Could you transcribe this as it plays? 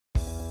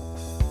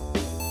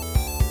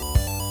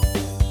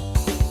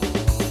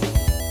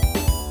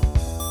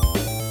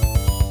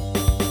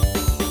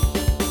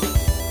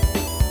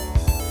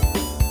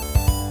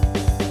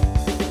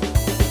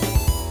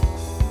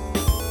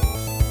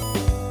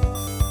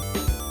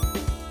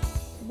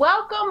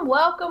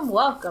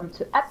welcome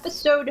to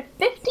episode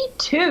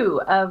 52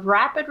 of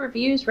Rapid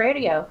Reviews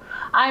Radio.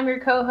 I'm your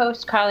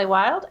co-host, Kylie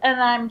Wild,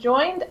 and I'm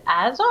joined,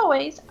 as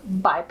always,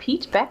 by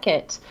Pete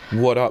Beckett.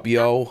 What up,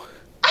 yo?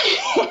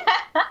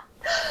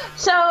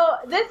 So,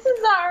 this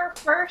is our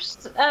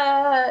first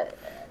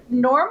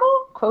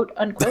normal,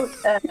 quote-unquote,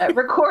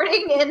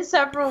 recording in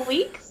several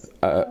weeks.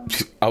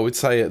 I would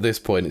say at this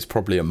point it's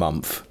probably a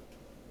month.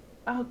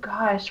 Oh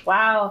gosh,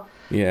 wow.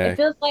 Yeah. It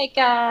feels like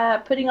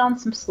putting on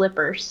some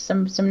slippers,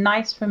 some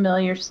nice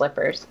familiar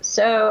slippers.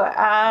 So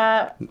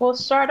we'll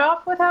start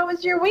off with, how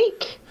was your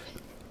week?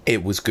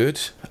 It was good.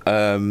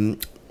 Could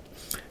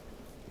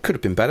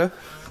have been better.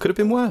 Could have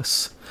been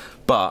worse.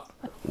 But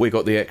we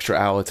got the extra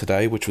hour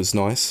today, which was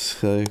nice.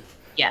 So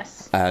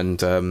Yes.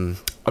 And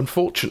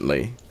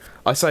unfortunately,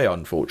 I say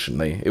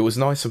unfortunately, it was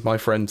nice of my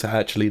friend to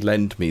actually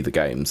lend me the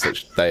games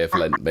that they have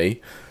lent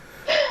me.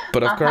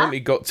 But I've currently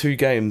got two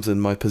games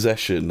in my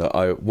possession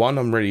that one,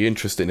 I'm really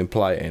interested in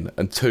playing,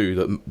 and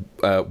two,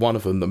 that one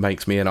of them that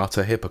makes me an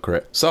utter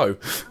hypocrite. So,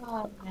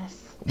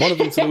 yes. one of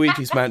them's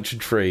Luigi's Mansion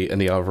 3,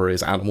 and the other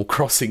is Animal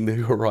Crossing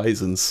New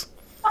Horizons.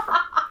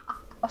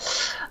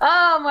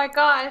 Oh my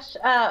gosh!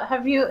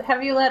 Have you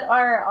let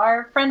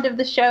our friend of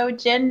the show,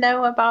 Jen,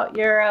 know about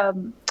your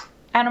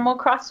Animal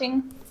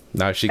Crossing?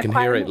 No, she can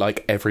hear it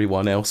like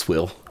everyone else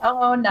will.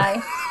 Oh,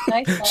 nice.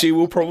 Nice. She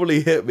will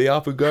probably hit me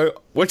up and go,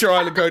 "What's your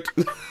island code?"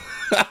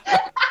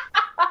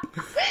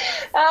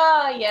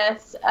 Oh,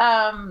 yes.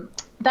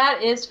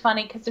 That is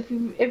funny, because if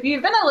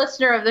you've been a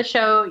listener of the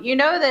show, you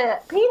know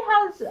that Pete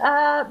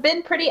has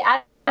been pretty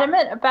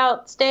adamant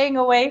about staying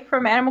away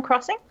from Animal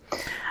Crossing.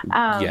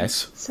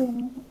 Yes.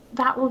 So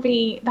that will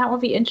be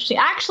interesting.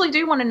 I actually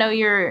do want to know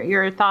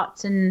your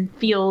thoughts and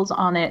feels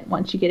on it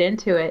once you get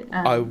into it.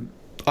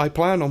 I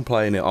plan on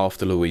playing it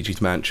after Luigi's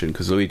Mansion,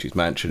 because Luigi's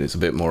Mansion is a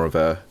bit more of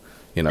a,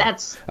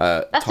 that's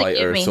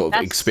tighter sort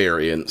of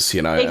experience,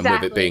 exactly, and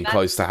with it being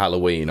close to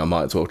Halloween, I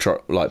might as well try,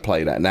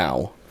 play that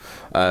now.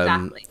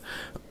 Exactly.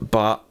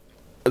 But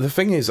the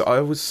thing is,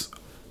 I was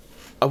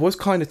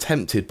kind of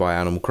tempted by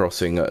Animal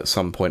Crossing at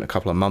some point a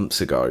couple of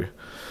months ago,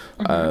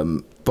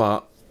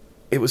 but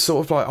it was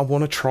sort of like, I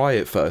want to try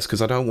it first,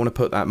 because I don't want to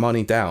put that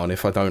money down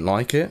if I don't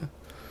like it.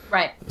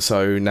 Right.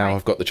 So now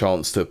I've got the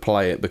chance to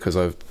play it because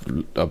I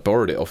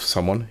borrowed it off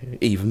someone.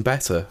 Even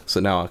better. So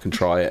now I can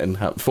try it and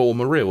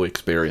form a real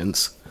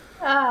experience.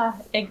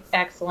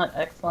 Excellent.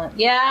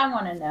 Yeah, I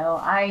want to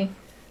know.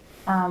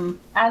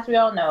 As we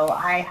all know,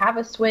 I have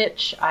a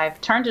Switch.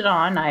 I've turned it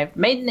on. I've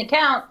made an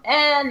account,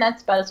 and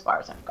that's about as far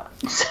as I've gone.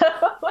 So.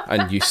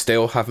 And you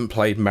still haven't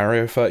played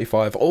Mario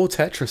 35 or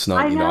Tetris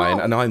 99,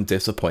 and I'm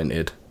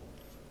disappointed.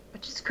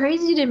 Which is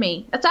crazy to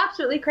me. That's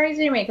absolutely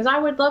crazy to me, because I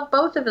would love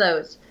both of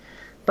those.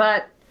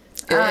 But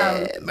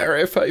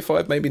Mario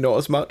 35 maybe not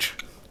as much.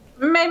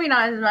 Maybe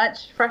not as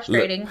much.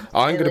 Frustrating. Look,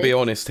 I'm going to be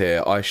honest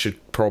here. I should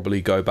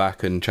probably go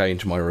back and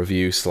change my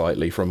review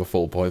slightly from a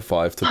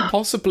 4.5 to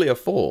possibly a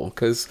 4,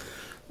 because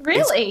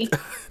really,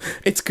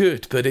 it's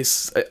good, but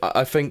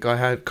I think I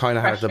had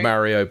the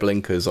Mario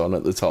blinkers on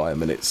at the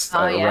time, and it's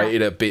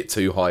rated a bit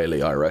too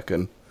highly, I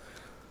reckon.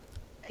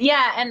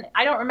 Yeah, and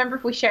I don't remember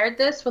if we shared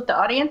this with the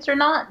audience or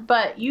not,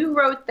 but you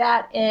wrote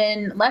that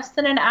in less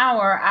than an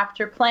hour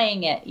after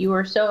playing it. You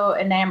were so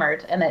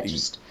enamored, and it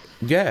just...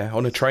 Yeah,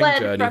 on a train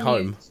journey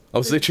home. I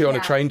was literally on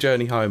a train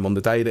journey home on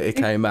the day that it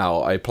came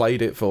out. I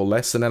played it for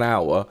less than an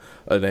hour,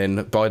 and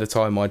then by the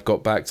time I'd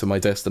got back to my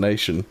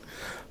destination,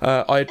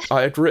 I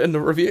had written the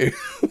review.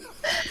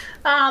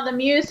 The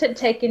muse had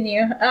taken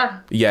you.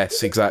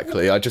 Yes,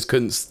 exactly. I just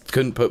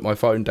couldn't put my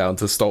phone down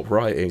to stop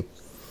writing.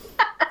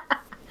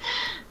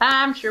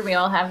 I'm sure we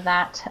all have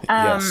that.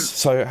 Yes.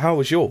 So how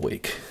was your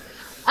week?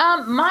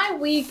 My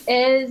week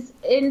is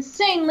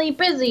insanely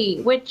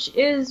busy, which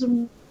is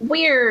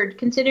weird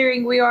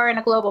considering we are in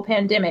a global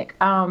pandemic.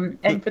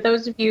 And for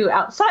those of you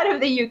outside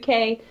of the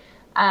UK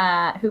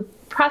who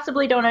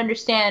possibly don't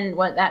understand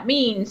what that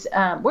means,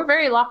 we're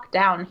very locked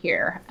down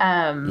here.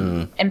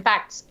 In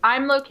fact,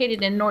 I'm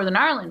located in Northern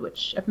Ireland,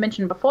 which I've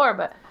mentioned before,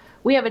 but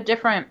we have a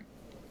different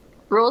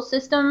rule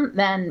system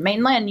than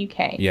mainland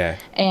UK. Yeah.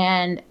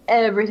 And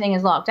everything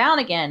is locked down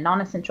again,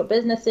 non-essential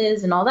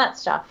businesses and all that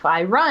stuff.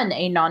 I run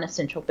a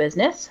non-essential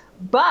business,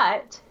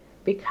 but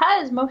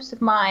because most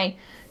of my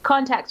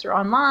contacts are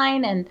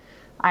online and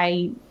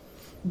I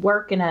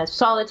work in a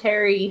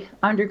solitary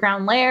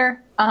underground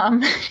lair,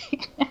 my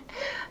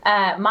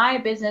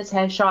business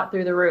has shot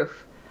through the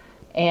roof.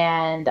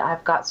 And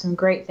I've got some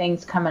great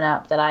things coming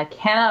up that I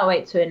cannot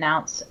wait to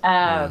announce.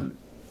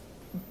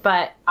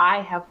 But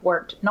I have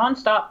worked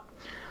nonstop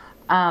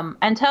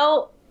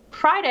until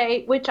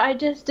Friday, which I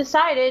just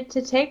decided to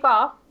take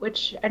off,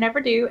 which I never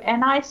do,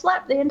 and I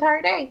slept the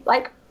entire day,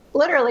 like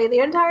literally the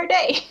entire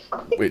day.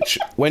 Which,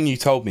 when you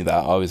told me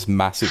that, I was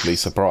massively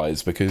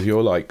surprised, because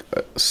you're like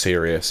a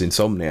serious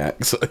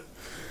insomniac. So.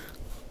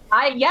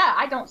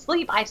 I don't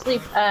sleep. I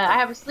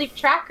have a sleep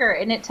tracker,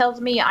 and it tells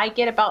me I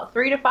get about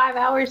 3 to 5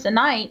 hours a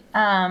night,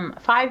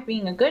 5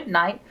 being a good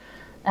night.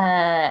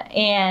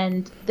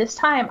 And this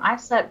time I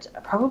slept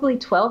probably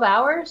 12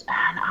 hours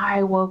and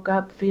I woke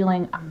up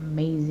feeling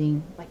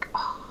amazing. Like,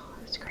 oh,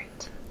 it's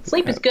great.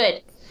 Sleep is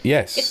good.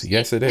 Yes,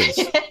 yes, it is.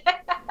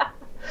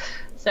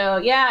 So,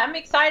 yeah, I'm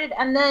excited.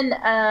 And then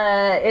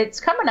it's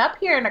coming up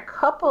here in a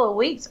couple of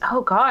weeks.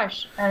 Oh,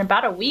 gosh. In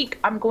about a week,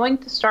 I'm going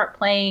to start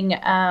playing.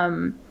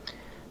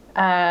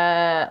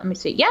 Let me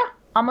see. Yeah,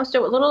 almost a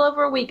little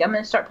over a week. I'm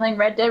going to start playing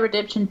Red Dead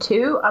Redemption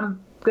 2.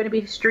 I'm going to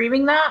be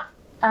streaming that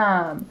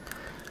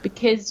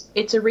because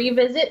it's a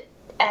revisit,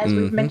 as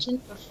we've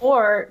mentioned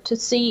before, to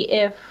see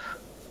if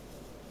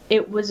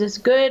it was as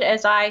good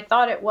as I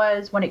thought it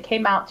was when it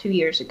came out 2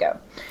 years ago.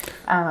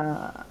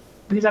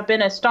 Because I've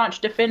been a staunch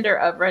defender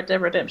of Red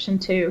Dead Redemption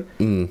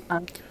 2,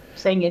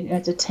 saying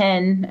it's a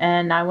 10,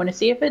 and I want to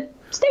see if it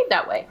stayed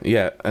that way.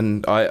 Yeah,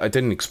 and I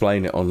didn't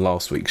explain it on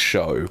last week's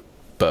show,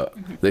 but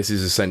this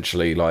is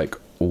essentially like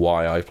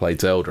why I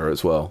played Zelda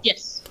as well.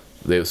 Yes.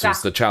 This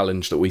was the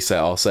challenge that we set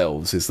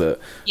ourselves, is that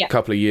a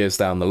couple of years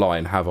down the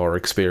line, have our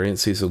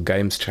experiences of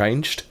games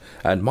changed?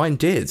 And mine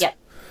did.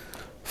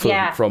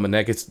 Yeah. From a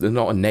negative,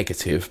 not a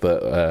negative,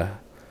 but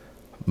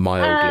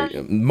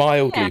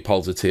mildly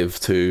positive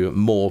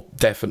to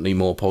definitely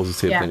more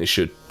positive than it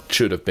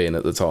should have been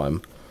at the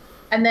time.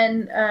 And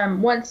then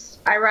once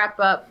I wrap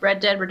up Red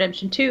Dead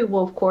Redemption 2,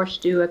 we'll of course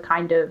do a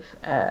kind of,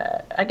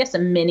 I guess, a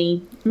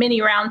mini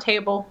round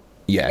table.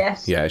 Yeah,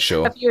 yes, yeah,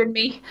 sure. Of you and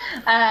me,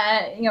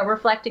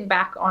 reflecting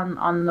back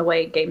on the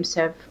way games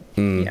have,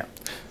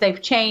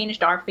 they've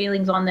changed, our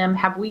feelings on them.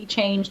 Have we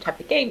changed? Have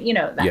the game,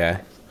 that.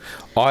 Yeah.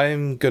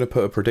 I'm going to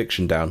put a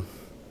prediction down.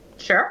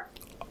 Sure.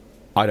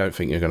 I don't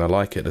think you're going to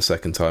like it the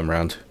second time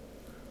round.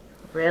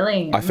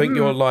 Really? I think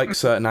you'll like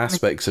certain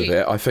aspects of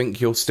it. I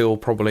think you'll still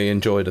probably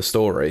enjoy the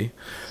story,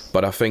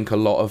 but I think a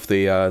lot of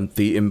the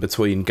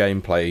in-between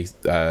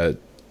gameplay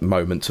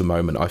moment to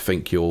moment, I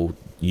think you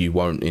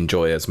won't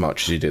enjoy as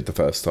much as you did the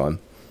first time.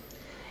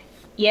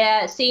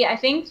 Yeah, see, I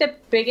think the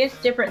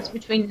biggest difference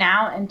between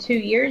now and 2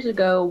 years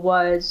ago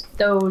was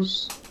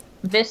those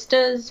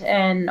vistas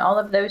and all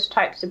of those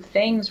types of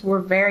things were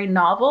very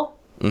novel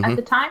at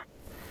the time.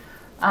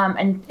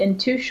 And in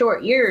 2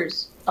 short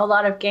years, a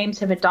lot of games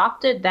have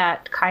adopted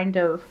that kind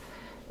of,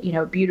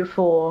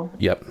 beautiful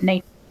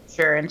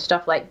nature and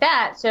stuff like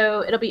that.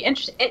 So it'll be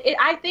interesting.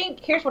 I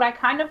think here's what I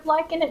kind of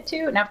like in it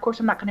too. Now, of course,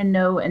 I'm not going to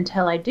know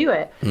until I do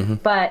it.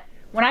 But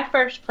when I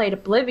first played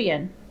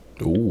Oblivion,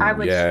 I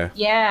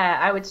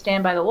would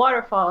stand by the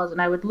waterfalls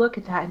and I would look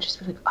at that and just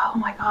be like, oh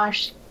my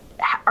gosh,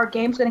 are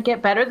games going to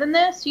get better than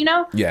this?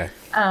 Yeah.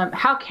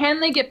 How can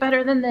they get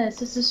better than this?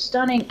 This is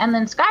stunning. And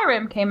then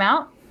Skyrim came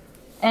out.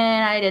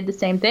 And I did the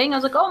same thing. I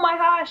was like, oh my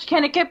gosh,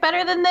 can it get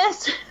better than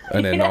this?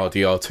 And then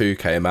RDR2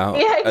 came out.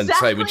 Yeah, exactly. And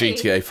same with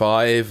GTA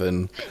 5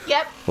 and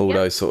all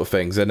those sort of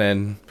things. And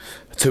then,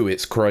 to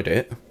its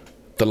credit,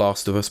 The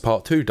Last of Us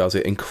Part 2 does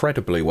it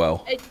incredibly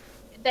well.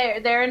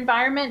 Their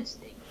environments,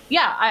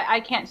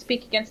 I can't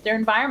speak against their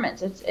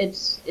environments.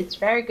 It's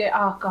very good.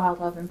 Oh,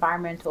 God, I love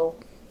environmental.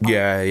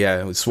 Yeah.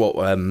 It's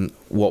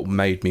what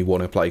made me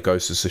want to play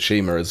Ghost of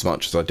Tsushima as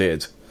much as I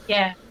did.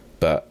 Yeah.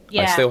 But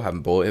I still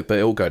haven't bought it, but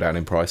it'll go down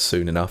in price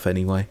soon enough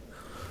anyway.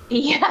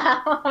 Yeah,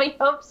 we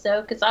hope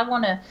so, because I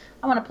want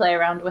to play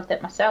around with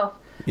it myself.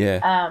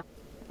 Yeah.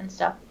 And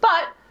stuff.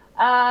 But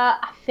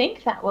I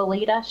think that will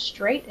lead us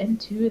straight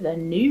into the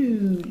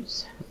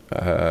news.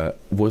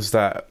 Was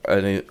that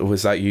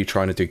you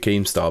trying to do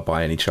Keemstar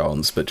by any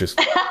chance, but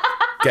just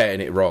getting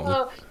it wrong?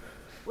 Oh,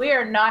 we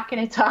are not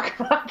going to talk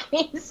about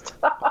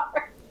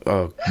Keemstar.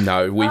 Oh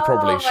no, we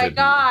probably shouldn't.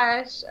 Oh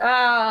my gosh!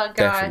 Oh gosh!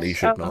 Definitely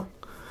should not.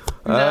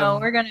 No,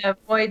 we're going to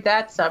avoid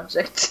that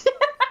subject.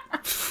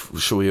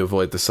 Shall we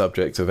avoid the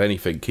subject of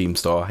anything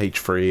Keemstar,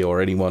 H3, or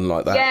anyone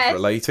like that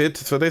related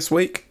for this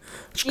week?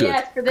 Good.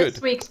 Yes, for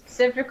this week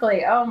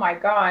specifically. Oh my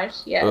gosh,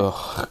 yes.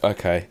 Ugh,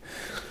 okay.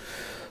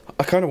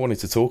 I kind of wanted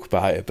to talk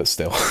about it, but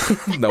still.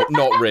 No,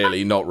 not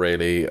really.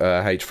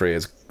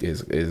 H3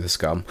 is a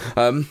scum.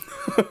 We'll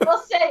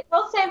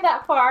save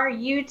that for our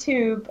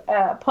YouTube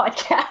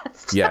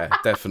podcast. Yeah,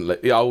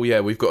 definitely. Oh yeah,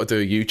 we've got to do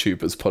a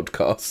YouTubers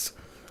podcast.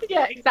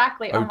 Yeah,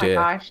 exactly. Oh my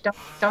gosh,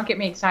 don't get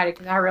me excited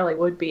because I really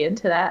would be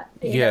into that.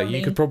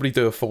 You could probably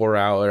do a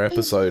 4-hour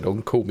episode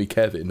on Call Me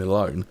Kevin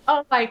alone.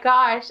 Oh my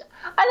gosh,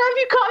 I love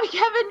you, Call Me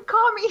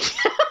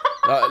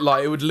Kevin,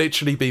 like it would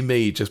literally be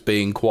me just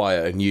being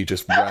quiet and you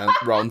just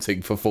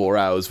ranting for 4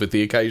 hours with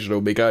the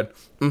occasional me going,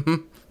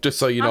 just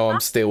so you know I'm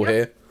still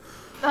here.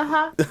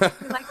 Like,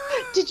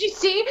 did you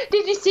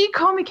see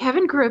Call Me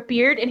Kevin grew a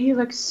beard and he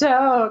looks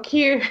so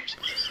cute.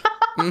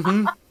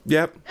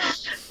 Yep.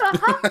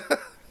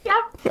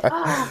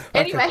 Yep.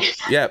 Anyway. Okay.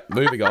 Yeah,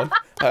 moving on.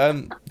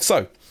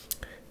 So,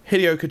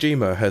 Hideo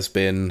Kojima has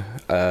been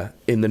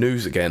in the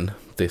news again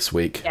this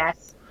week.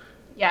 Yes.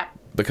 Yeah.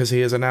 Because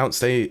he has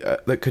announced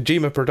that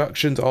Kojima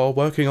Productions are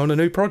working on a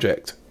new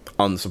project,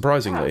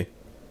 unsurprisingly.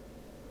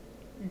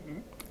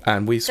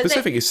 And we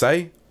specifically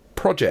say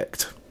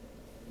project.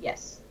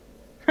 Yes.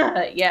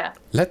 Yeah.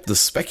 Let the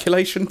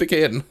speculation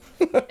begin.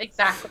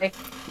 Exactly.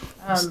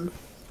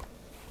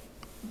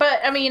 but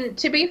I mean,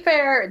 to be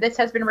fair, this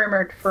has been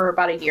rumored for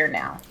about a year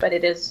now, but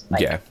it is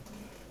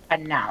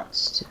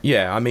announced.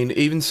 Yeah, I mean,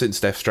 even since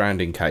Death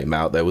Stranding came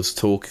out, there was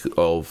talk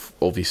of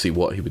obviously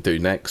what he would do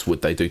next.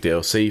 Would they do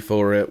DLC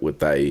for it? Would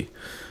they?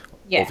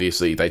 Yeah.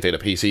 Obviously, they did a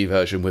PC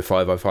version with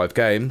 505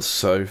 games,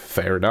 so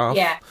fair enough.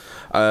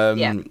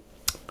 Yeah.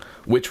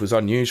 Which was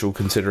unusual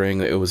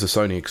considering it was a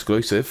Sony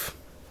exclusive.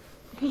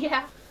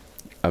 Yeah.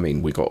 I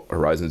mean, we got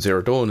Horizon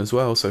Zero Dawn as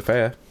well, so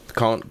fair.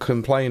 Can't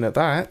complain at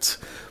that.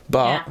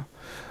 But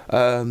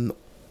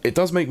it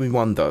does make me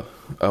wonder,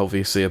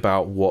 obviously,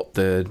 about what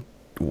the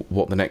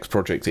next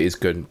project is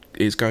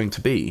going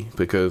to be,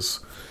 because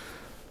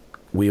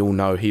we all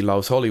know he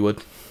loves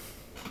Hollywood,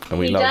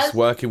 and he loves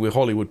working with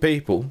Hollywood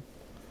people.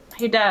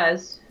 He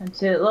does, and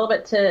a little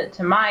bit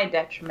to my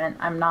detriment.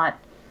 I'm not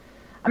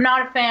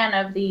a fan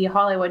of the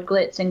Hollywood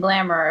glitz and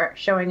glamour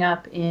showing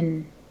up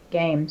in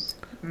games.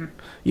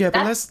 Yeah,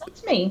 but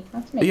that's me.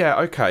 That's me. Yeah,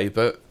 okay,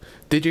 but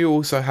did you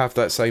also have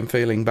that same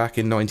feeling back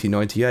in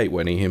 1998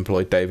 when he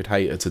employed David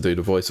Hayter to do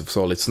the voice of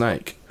Solid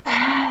Snake?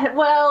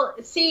 Well,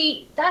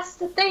 see, that's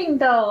the thing,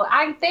 though.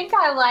 I think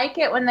I like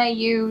it when they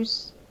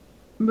use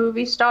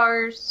movie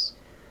stars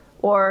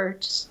or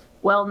just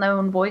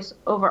well-known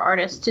voice-over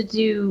artists to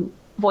do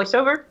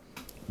voiceover.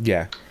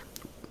 Yeah.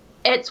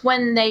 It's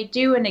when they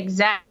do an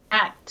exact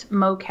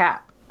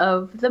mocap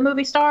of the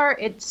movie star,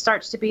 it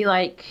starts to be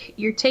like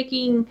you're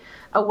taking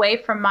away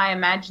from my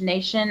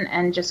imagination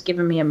and just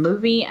giving me a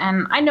movie.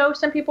 And I know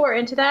some people are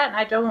into that, and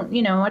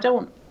I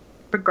don't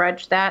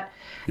begrudge that.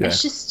 Yeah.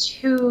 It's just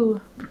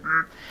too.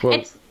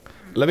 Well,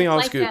 let me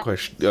ask you a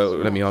question.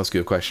 Let me ask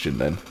you a question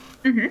then.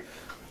 Mm-hmm.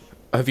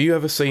 Have you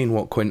ever seen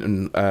what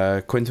Quentin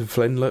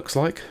Flynn looks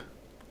like?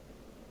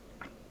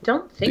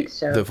 Don't think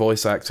so. The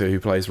voice actor who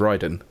plays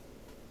Raiden.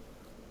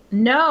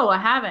 No, I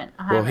haven't.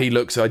 Well, he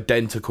looks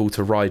identical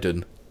to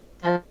Raiden.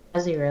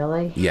 Does he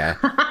really? Yeah.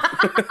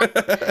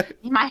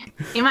 You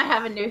might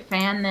have a new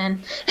fan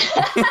then.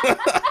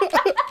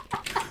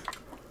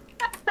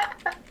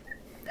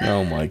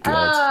 Oh my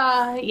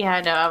god. Yeah,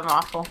 I know, I'm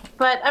awful.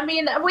 But I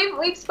mean,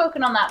 we've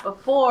spoken on that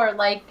before.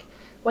 Like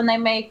when they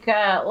make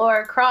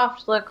Lara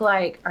Croft look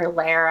like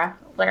Lara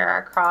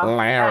Croft.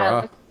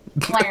 Lara.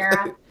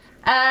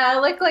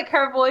 Look like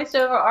her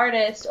voiceover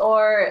artist,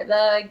 or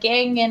the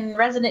gang in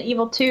Resident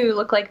Evil 2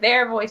 look like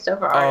their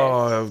voiceover artist.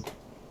 Oh,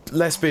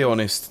 let's be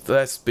honest.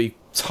 Let's be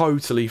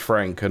totally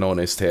frank and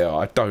honest here.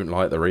 I don't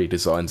like the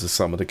redesigns of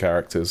some of the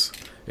characters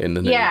in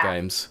the new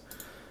games.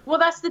 Well,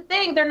 that's the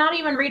thing. They're not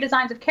even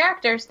redesigns of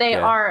characters. They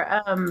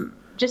are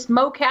just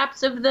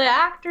mocaps of the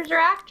actors or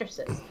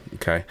actresses.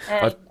 Okay.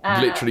 And,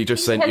 I've literally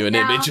just sent you an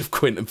image of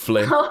Quentin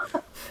Flynn.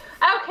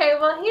 Okay,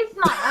 well, he's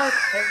not.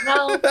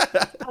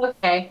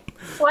 Okay.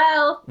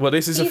 Well,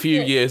 this is a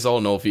few years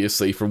on,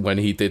 obviously, from when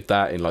he did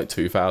that in,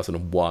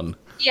 2001.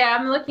 Yeah,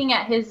 I'm looking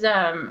at his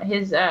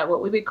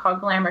what we would call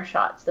glamour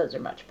shots. Those are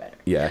much better.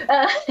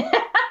 Yeah.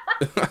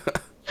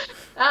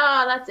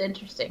 Oh, that's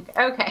interesting.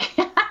 Okay.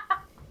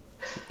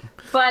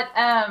 But,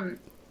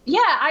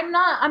 yeah, I'm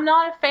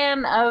not a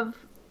fan of,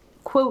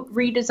 quote,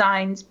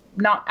 redesigns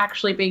not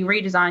actually being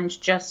redesigns,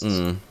 just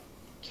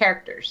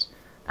characters.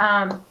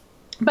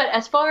 But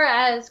as far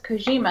as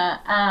Kojima,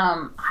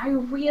 I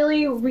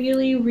really,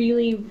 really,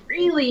 really,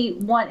 really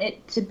want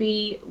it to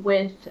be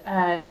with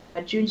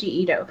Junji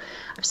Ito.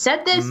 I've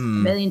said this a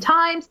million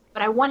times,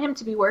 but I want him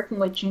to be working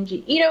with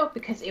Junji Ito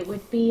because it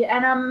would be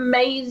an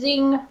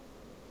amazing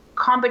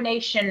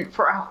combination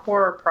for a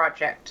horror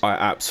project. I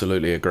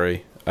absolutely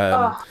agree.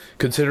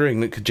 Considering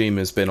that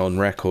Kojima's been on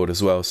record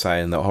as well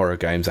saying that horror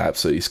games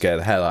absolutely scare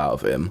the hell out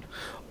of him,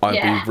 I'd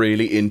be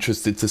really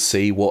interested to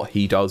see what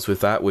he does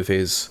with that, with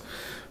his,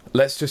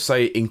 let's just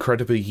say,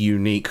 incredibly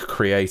unique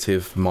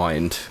creative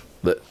mind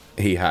that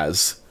he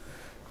has.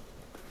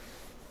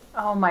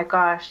 Oh my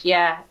gosh,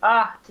 yeah.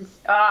 I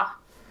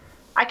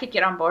could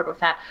get on board with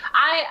that.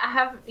 I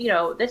have,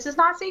 this is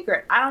not a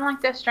secret. I don't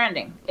like Death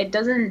Stranding. It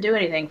doesn't do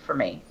anything for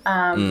me.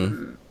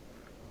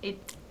 It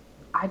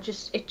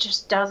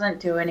just doesn't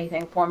do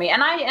anything for me.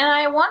 And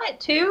I want it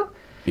to.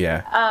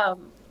 Yeah.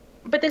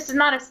 But this is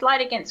not a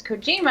slight against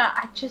Kojima.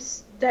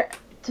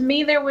 To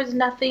me, there was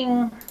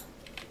nothing.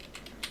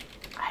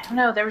 I don't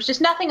know. There was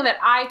just nothing that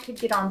I could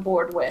get on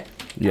board with.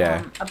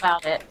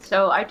 About it.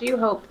 So I do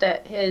hope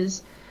that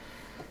his,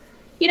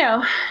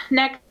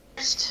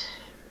 next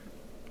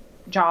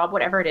job,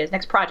 whatever it is,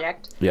 next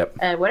project,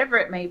 whatever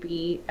it may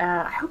be,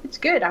 I hope it's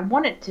good. I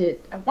want it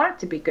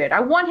to be good. I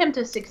want him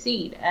to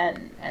succeed.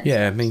 And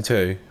yeah, me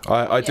too.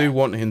 I do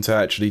want him to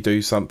actually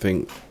do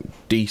something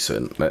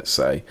decent, let's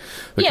say,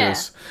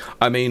 because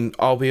I mean,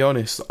 I'll be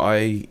honest,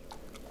 I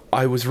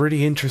was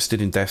really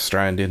interested in Death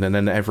Stranding, and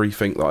then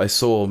everything that I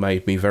saw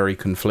made me very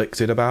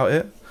conflicted about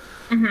it.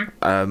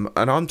 And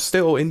I'm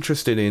still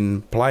interested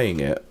in playing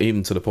it,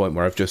 even to the point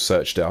where I've just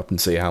searched it up and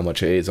see how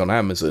much it is on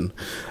Amazon.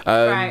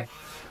 Right.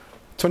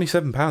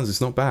 £27 is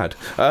not bad.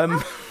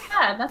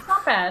 bad. That's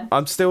not bad.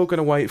 I'm still going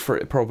to wait for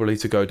it probably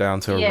to go down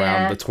to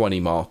around the 20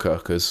 marker,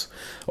 because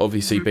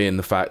obviously being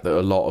the fact that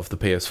a lot of the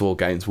PS4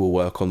 games will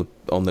work on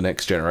the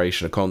next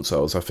generation of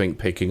consoles, I think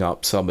picking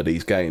up some of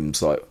these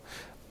games, like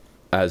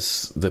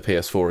as the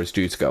PS4 is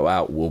due to go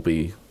out, will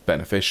be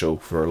beneficial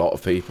for a lot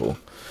of people.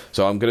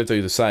 So I'm going to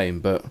do the same,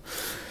 but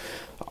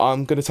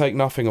I'm going to take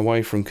nothing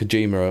away from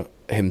Kojima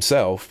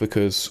himself,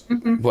 because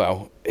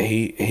well,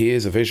 he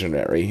is a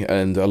visionary,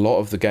 and a lot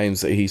of the games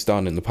that he's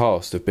done in the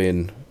past have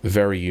been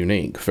very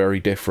unique,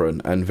 very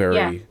different, and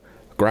very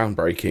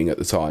groundbreaking at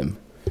the time.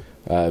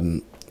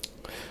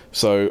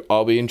 So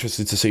I'll be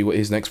interested to see what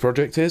his next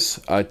project is.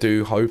 I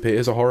do hope it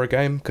is a horror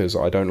game, because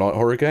I don't like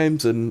horror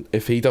games, and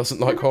if he doesn't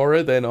like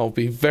horror, then I'll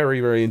be very,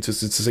 very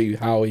interested to see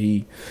how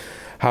he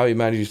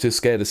managed to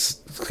scare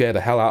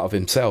the hell out of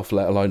himself,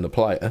 let alone the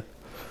player.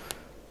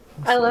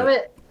 I love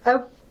it.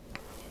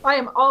 I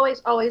am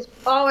always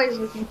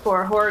looking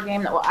for a horror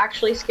game that will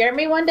actually scare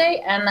me one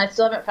day, and I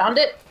still haven't found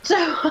it.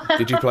 So.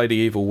 Did you play The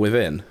Evil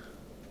Within?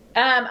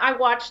 I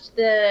watched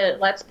the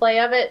Let's Play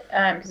of it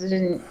because I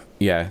didn't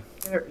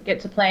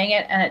get to playing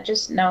it, and it's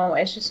just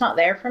not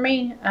there for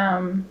me.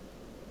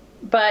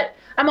 But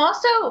I'm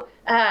also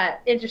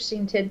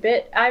interesting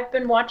tidbit. I've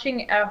been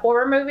watching a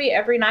horror movie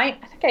every night.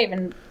 I think I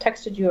even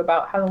texted you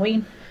about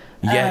Halloween.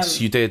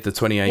 Yes, you did, the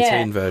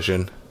 2018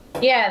 version.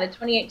 Yeah, the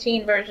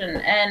 2018 version,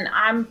 and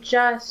I'm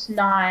just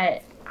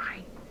not.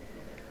 I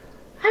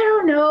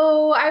don't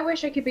know. I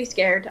wish I could be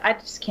scared. I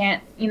just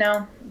can't.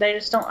 They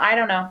just don't. I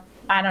don't know.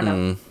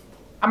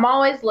 I'm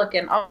always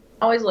looking.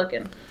 Always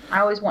looking. I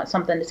always want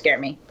something to scare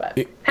me, but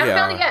haven't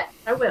found it yet.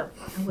 I will.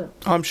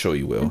 I'm sure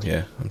you will.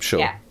 Yeah, I'm sure.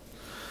 Yeah,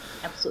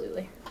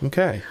 absolutely.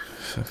 Okay,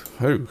 so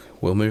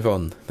we'll move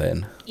on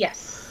then.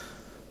 Yes.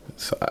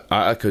 So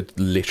I could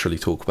literally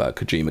talk about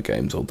Kojima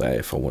games all day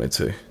if I wanted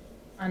to.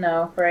 I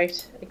know,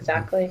 right?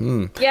 Exactly.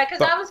 Yeah,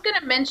 because I was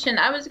gonna mention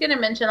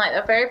like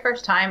the very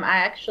first time I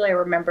actually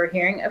remember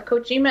hearing of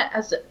Kojima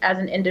as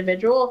an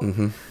individual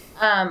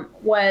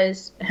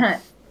was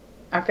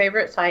our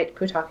favorite site,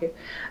 Kotaku.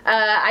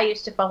 I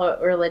used to follow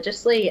it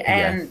religiously,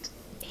 and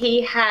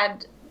he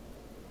had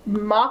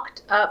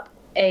mocked up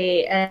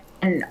a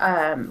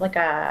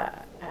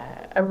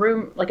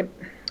room, like a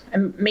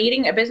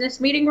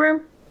business meeting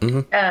room,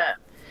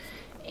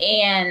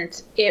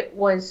 and it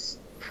was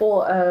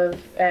full of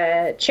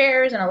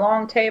chairs and a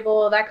long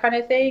table, that kind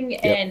of thing,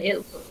 and it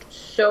looked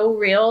so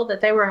real that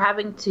they were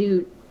having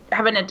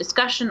a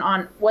discussion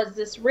on, was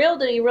this real?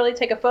 Did he really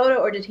take a photo,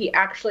 or did he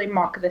actually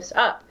mock this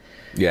up?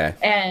 Yeah.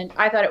 And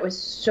I thought it was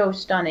so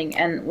stunning,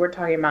 and we're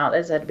talking about,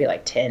 this had to be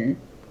like 10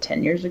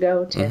 years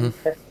ago, 10,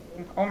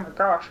 15, oh my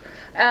gosh.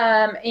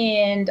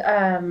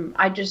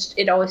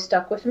 It always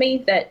stuck with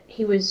me that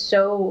he was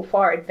so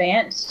far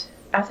advanced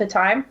at the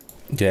time.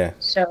 Yeah.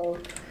 So,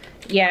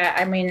 yeah,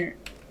 I mean,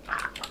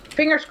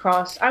 fingers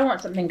crossed. I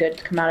want something good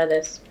to come out of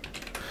this.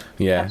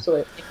 Yeah.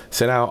 Absolutely.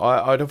 So now,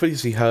 I'd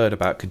obviously heard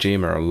about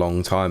Kojima a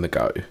long time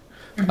ago,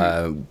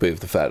 with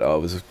the fact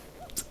that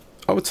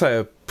I would say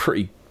a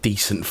pretty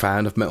decent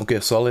fan of Metal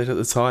Gear Solid at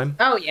the time.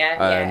 Oh, yeah,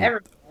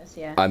 everyone is,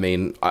 yeah. I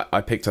mean,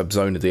 I picked up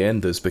Zone of the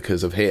Enders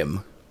because of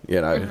him,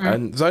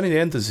 and Zone of the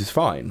Enders is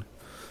fine.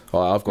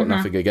 I've got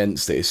nothing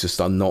against it. It's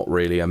just I'm not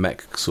really a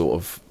mech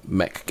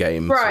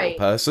game sort of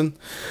person.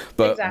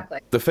 But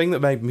the thing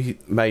that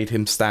made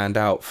him stand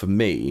out for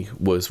me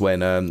was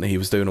when he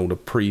was doing all the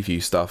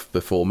preview stuff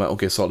before Metal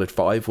Gear Solid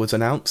 5 was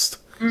announced.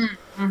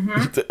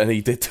 And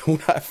he did all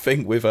that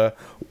thing with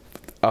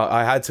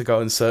I had to go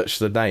and search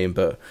the name,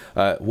 but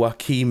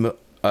Joachim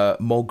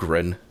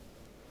Mogren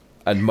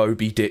and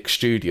Moby Dick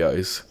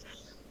Studios.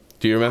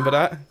 Do you remember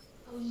that?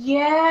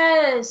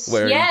 Yes.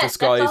 Where he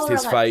disguised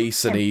his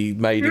face and he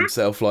made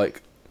himself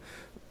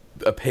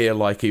appear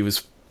like he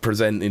was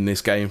presenting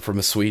this game from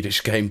a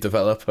Swedish game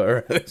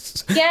developer.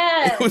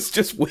 It was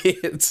just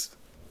weird.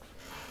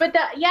 But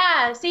that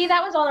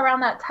was all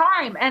around that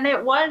time, and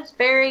it was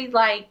very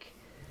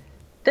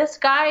this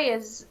guy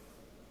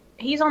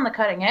he's on the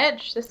cutting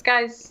edge. This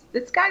guy's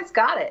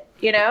got it,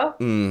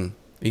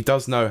 He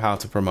does know how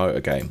to promote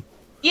a game.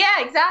 Yeah,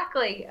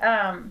 exactly.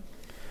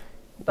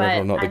 But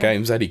whether or not the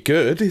game's any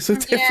good is a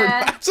different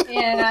matter.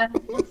 Yeah.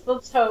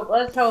 Let's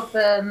hope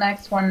the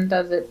next one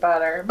does it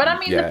better. But I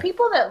mean, the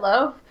people that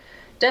love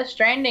Death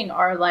Stranding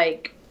are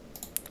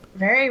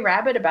very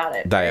rabid about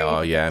it. They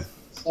are, yeah.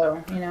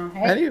 So, hey,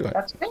 anyway,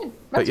 that's good.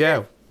 But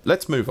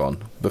let's move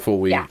on before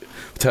we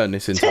turn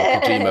this into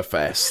a Kojima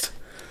fest.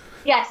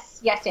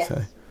 Yes.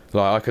 So,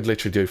 I could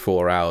literally do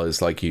 4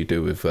 hours like you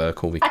do with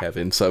Call Me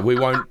Kevin, so we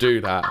won't do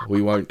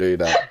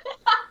that.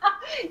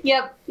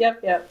 Yep.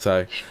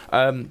 So,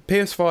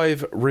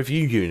 PS5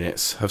 review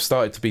units have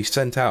started to be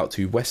sent out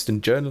to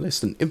Western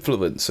journalists and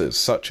influencers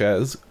such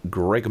as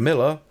Greg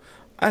Miller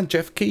and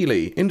Jeff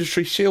Keighley.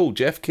 Industry shield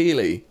Jeff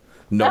Keighley.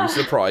 No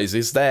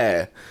surprises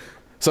there.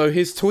 So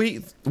his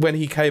tweet when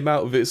he came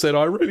out of it said,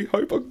 "I really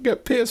hope I can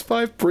get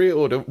PS5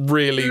 pre-order."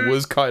 Really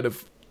was kind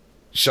of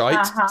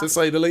shite, to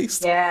say the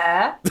least.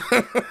 Yeah.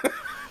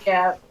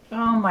 Yeah.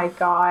 Oh my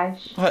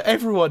gosh. Like,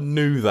 everyone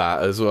knew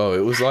that as well.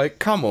 It was like,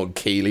 come on,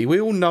 Keighley, we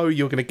all know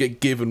you're going to get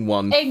given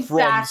one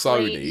from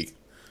Sony.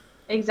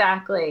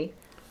 Exactly.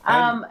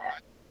 I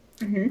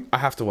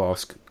have to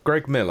ask,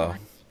 Greg Miller,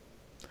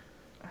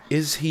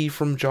 is he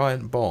from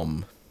Giant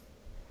Bomb?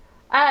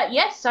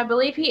 Yes, I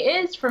believe he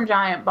is from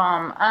Giant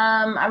Bomb.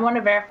 I want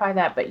to verify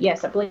that, but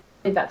yes, I believe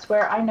that's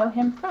where I know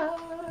him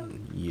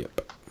from.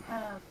 Yep.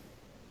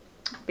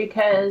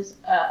 Because,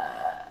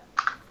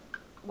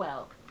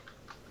 well,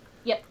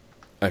 yep.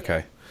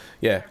 Okay.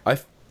 Yeah,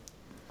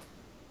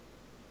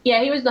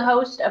 Yeah, he was the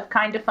host of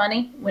Kinda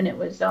Funny when it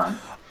was on.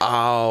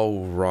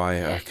 Oh,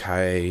 right,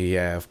 okay,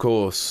 yeah, of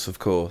course.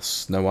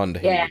 No wonder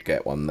he would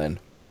get one then.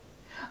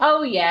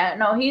 Oh, yeah,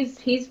 no,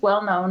 he's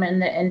well known in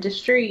the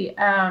industry.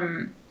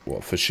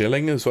 What, for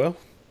shilling as well?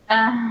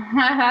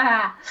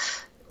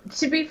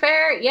 To be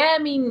fair, yeah,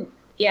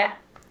 yeah,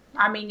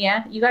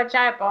 you got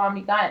Giant Bomb,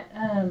 you got,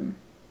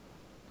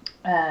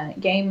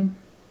 Game,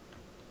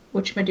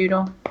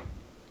 whatchamadoodle,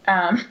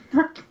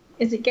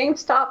 is it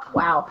GameStop?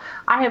 Wow,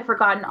 I have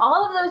forgotten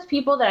all of those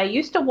people that I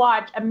used to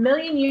watch a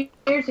million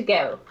years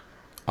ago.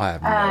 I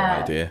have no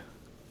idea.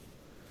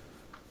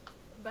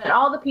 But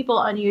all the people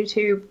on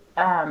YouTube,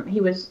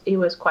 he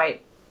was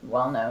quite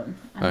well known.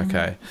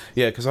 Okay,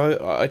 yeah, because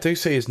I do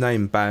see his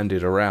name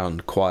bandied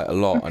around quite a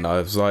lot, and I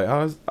was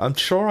like, I'm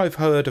sure I've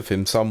heard of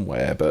him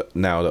somewhere, but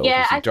now that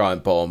obviously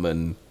Giant Bomb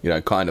and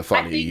Kinda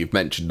Funny, you've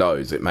mentioned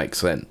those, it makes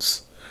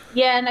sense.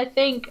 Yeah, and I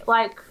think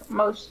like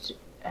most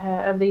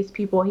of these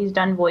people, he's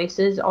done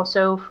voices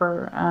also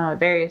for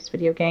various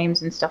video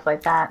games and stuff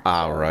like that.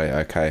 Ah, right,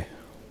 okay.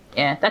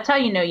 Yeah, that's how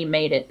you know you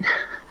made it.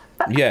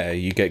 Yeah,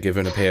 you get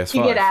given a PS5.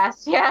 You get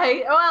asked, yeah.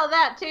 Well,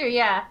 that too,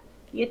 yeah.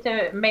 You get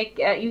to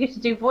you get to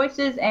do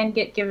voices and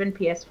get given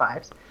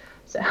PS5s.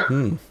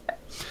 So.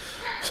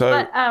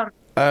 So, but,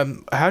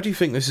 how do you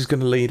think this is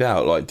going to lead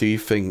out? Like, do you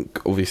think,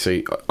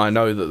 obviously, I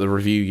know that the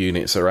review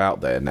units are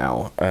out there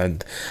now,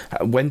 and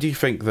when do you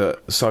think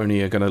that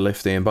Sony are going to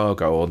lift the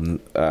embargo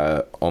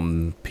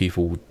on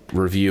people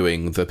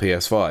reviewing the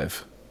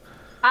PS5?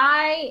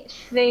 I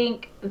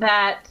think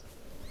that.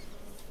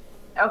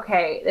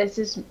 Okay, this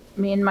is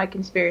me and my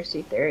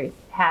conspiracy theory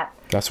hat.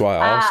 That's why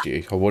I asked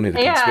you. I wanted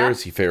a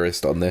conspiracy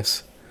theorist on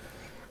this.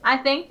 I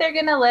think they're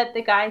gonna let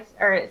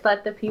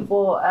the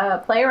people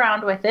play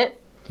around with it.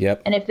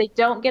 Yep. And if they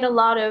don't get a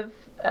lot of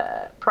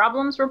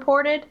problems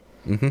reported,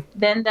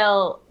 then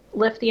they'll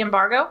lift the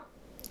embargo.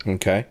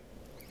 Okay.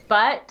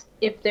 But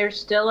if there's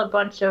still a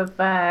bunch of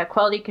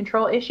quality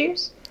control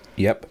issues,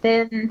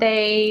 then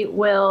they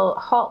will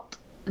halt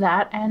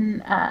that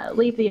and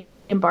leave the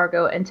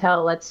embargo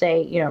until, let's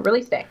say,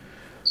 release day.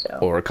 So.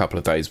 Or a couple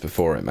of days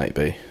before it might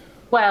be.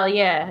 Well,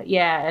 yeah,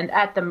 and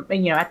at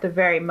the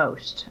very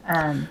most.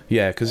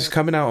 Yeah, because it's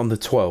coming out on the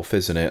 12th,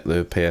 isn't it?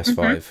 The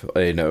PS5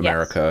 in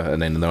America,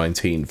 and then the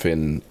 19th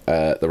in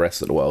the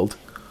rest of the world.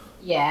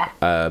 Yeah.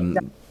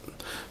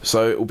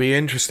 So it will be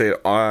interesting.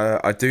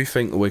 I do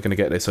think we're going to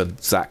get this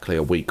exactly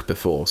a week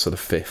before, so the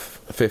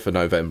 5th of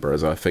November,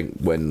 is I think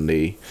when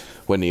the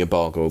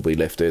embargo will be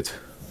lifted.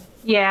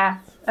 Yeah,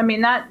 I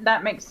mean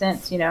that makes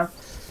sense, in a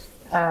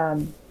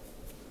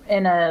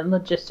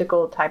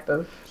logistical type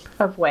of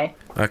way.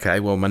 Okay,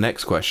 well, my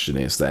next question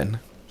is then,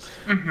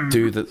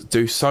 do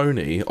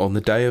Sony, on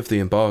the day of the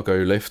embargo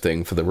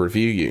lifting for the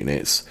review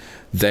units,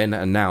 then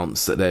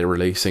announce that they're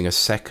releasing a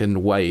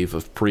second wave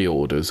of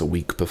pre-orders a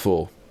week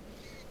before?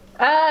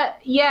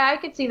 Yeah, I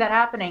could see that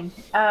happening.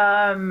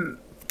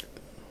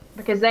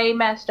 Because they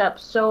messed up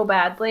so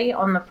badly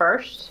on the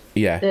first.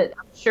 Yeah. That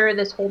I'm sure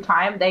this whole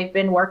time they've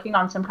been working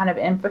on some kind of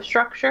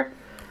infrastructure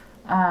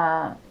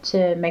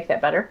to make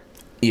that better.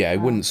 Yeah,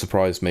 it wouldn't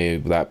surprise me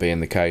with that being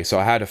the case.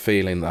 I had a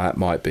feeling that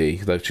might be,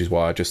 which is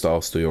why I just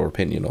asked your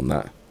opinion on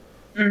that.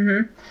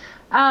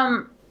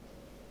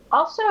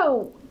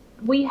 Also,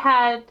 we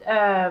had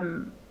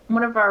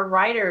one of our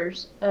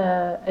writers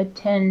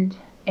attend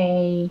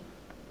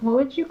what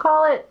would you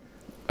call it?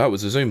 Oh, it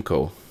was a Zoom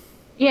call.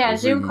 Yeah,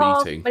 Zoom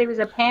call, meeting. But it was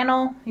a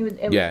panel. It was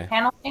a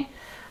panel thing.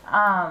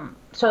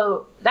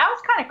 So that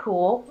was kind of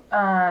cool.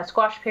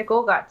 Squash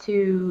Pickle got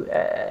to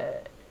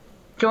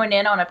join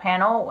in on a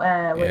panel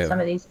with some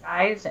of these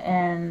guys,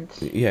 and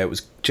it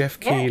was Jeff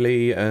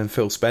Keighley and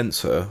Phil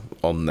Spencer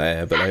on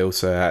there, but they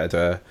also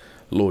had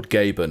Lord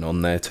Gaben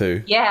on there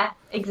too. Yeah,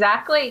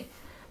 exactly.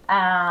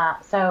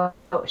 So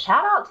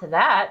shout out to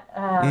that.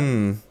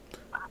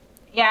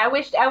 Yeah, I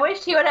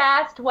wished he would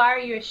have asked, "Why are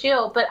you a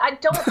shill?" But I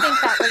don't think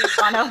that would have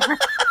gone over.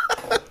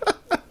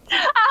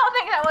 I don't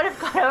think that would have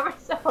gone over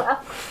so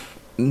well.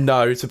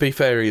 No, to be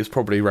fair, he was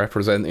probably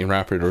representing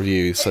Rapid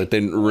Reviews, so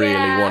didn't really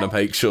want to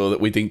make sure that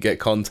we didn't get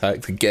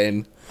contact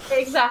again.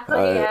 Exactly,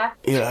 Got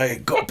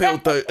to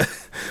build those.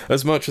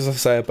 As much as I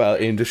say about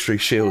industry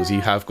shills,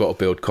 you have got to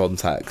build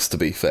contacts, to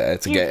be fair,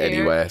 to get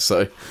anywhere.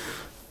 So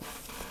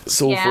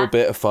it's all for a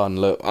bit of fun.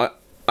 Look,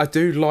 I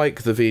do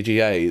like the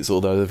VGAs,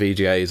 although the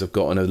VGAs have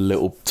gotten a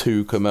little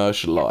too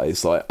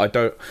commercialised. Like,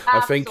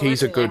 I think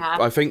he's a good.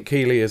 I think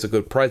Keighley is a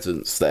good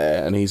presence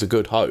there, and he's a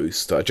good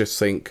host. I just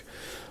think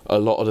a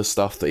lot of the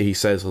stuff that he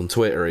says on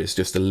Twitter is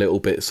just a little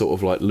bit sort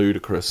of like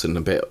ludicrous and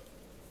a bit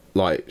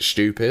like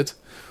stupid,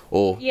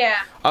 or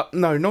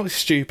no, not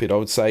stupid. I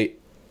would say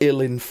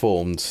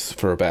ill-informed,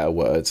 for a better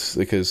word,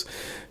 because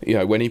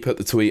when he put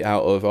the tweet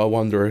out of "I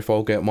wonder if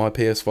I'll get my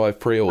PS5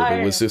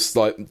 pre-order," was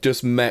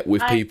just met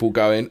with people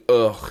going,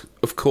 "Ugh,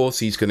 of course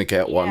he's gonna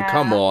get one.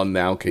 Come on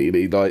now,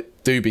 Keely, like,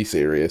 do be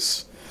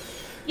serious."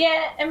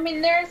 Yeah, I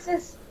mean, there's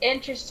this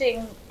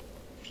interesting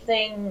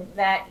thing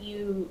that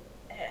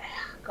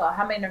God,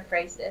 how am I gonna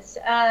phrase this?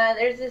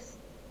 There's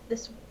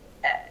this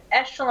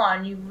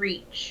echelon you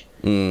reach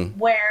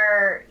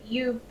where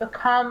you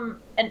become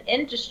an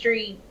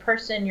industry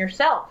person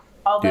yourself,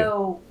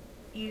 although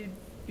you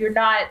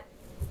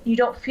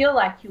don't feel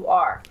like you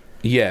are.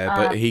 Yeah,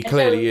 but he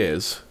clearly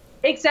is.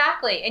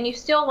 Exactly, and you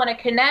still want to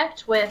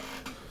connect with,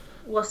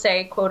 we'll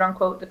say, quote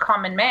unquote, the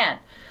common man,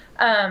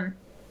 and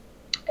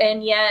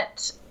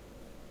yet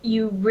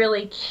you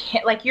really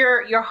can't. Like,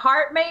 your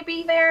heart may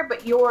be there,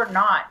 but you're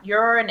not.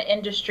 You're an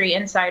industry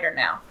insider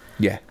now.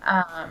 Yeah.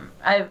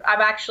 I've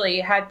actually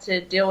had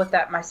to deal with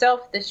that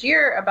myself this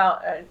year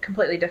about a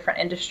completely different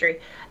industry,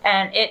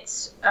 and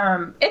it's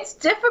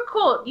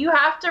difficult. You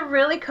have to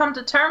really come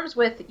to terms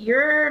with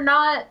you're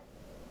not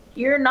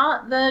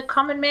the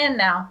common man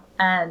now,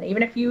 and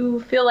even if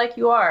you feel like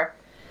you are.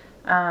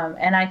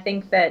 And I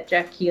think that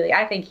Jeff Keighley,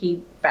 I think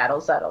he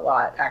battles that a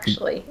lot,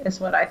 actually, is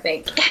what I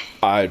think.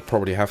 I'd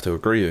probably have to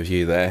agree with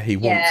you there. He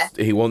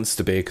wants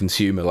to be a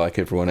consumer like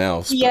everyone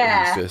else,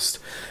 but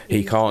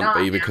he can't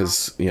be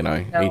because, he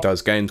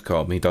does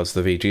Gamescom, he does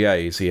the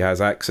VGAs, he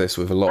has access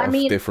with a lot of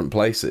different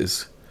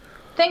places.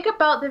 Think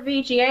about the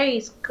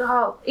VGAs,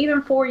 God,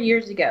 even 4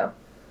 years ago.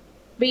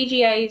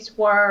 VGAs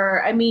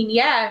were,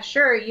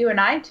 sure, you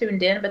and I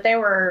tuned in, but they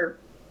were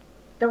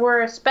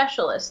a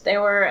specialist. They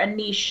were a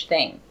niche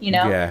thing,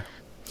 Yeah.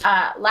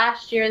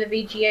 Last year, the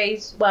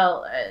VGAs,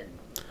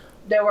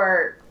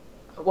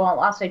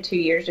 I'll say 2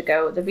 years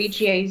ago, the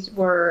VGAs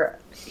were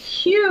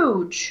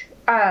huge.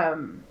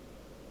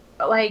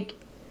 Like,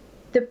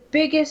 the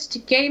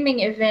biggest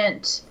gaming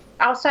event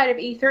outside of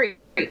E3.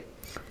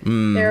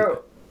 Their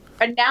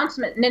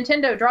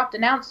Nintendo dropped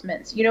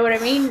announcements. You know what I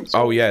mean?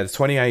 So, the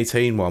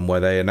 2018 one where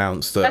they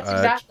announced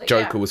that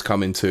Joker was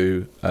coming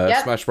to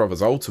Smash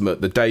Bros.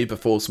 Ultimate the day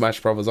before Smash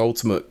Bros.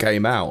 Ultimate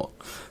came out.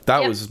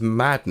 That was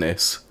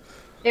madness.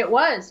 It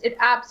was. It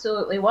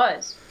absolutely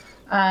was.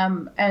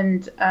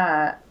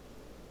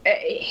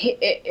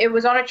 It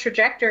was on a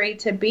trajectory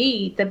to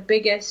be the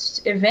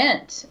biggest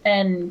event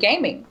in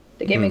gaming,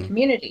 the gaming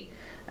community.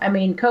 I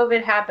mean,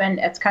 COVID happened,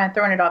 it's kind of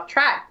thrown it off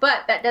track,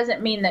 but that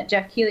doesn't mean that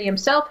Jeff Keighley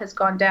himself has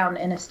gone down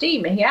in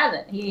esteem. He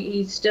hasn't.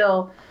 He's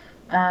still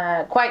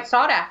quite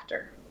sought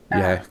after.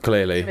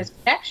 Clearly. His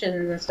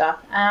connections and stuff.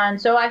 And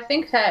so I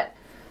think that,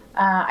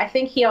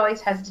 he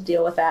always has to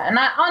deal with that. And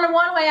on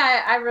one way,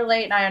 I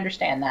relate and I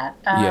understand that.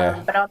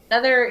 But on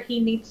another, he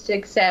needs to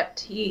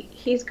accept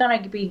he's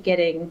going to be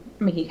getting,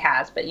 he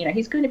has, but,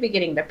 he's going to be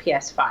getting the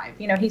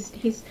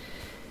PS5.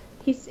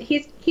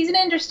 He's an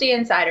industry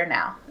insider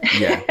now.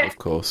 Yeah, of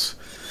course.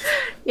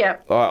 Yeah.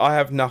 I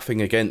have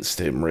nothing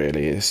against him,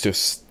 really. It's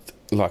just,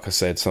 like I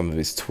said, some of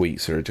his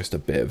tweets are just a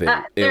bit of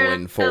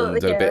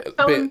ill-informed, a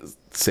bit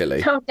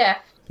silly. Tone deaf.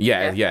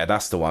 Yeah,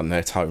 that's the one.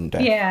 They're tone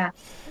deaf.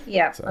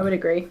 Yeah, so. I would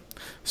agree.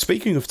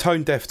 Speaking of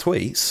tone deaf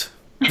tweets,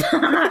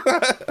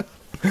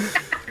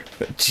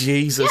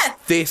 Jesus,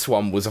 this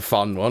one was a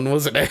fun one,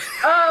 wasn't it?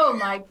 Oh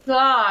my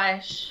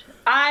gosh.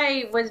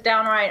 I was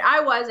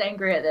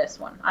angry at this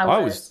one. I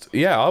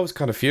was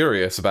kind of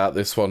furious about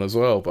this one as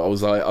well,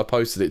 but I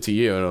posted it to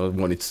you and I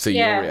wanted to see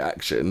your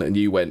reaction and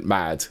you went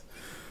mad.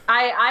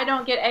 I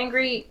don't get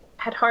angry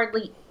at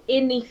hardly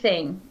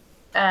anything.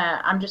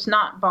 I'm just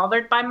not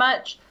bothered by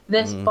much.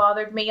 This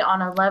bothered me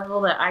on a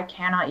level that I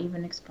cannot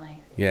even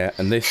explain. Yeah,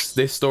 and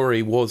this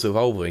story was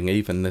evolving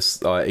even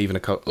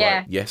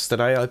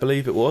yesterday, I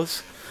believe it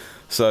was.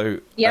 So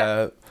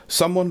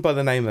someone by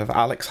the name of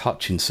Alex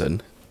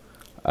Hutchinson,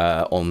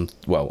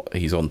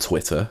 he's on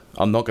Twitter.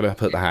 I'm not going to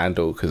put the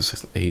handle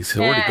because he's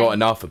already got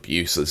enough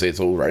abuse as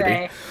is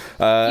already.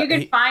 You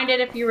can find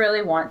it if you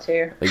really want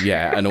to.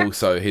 Yeah, and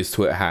also his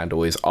Twitter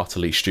handle is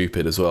utterly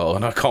stupid as well,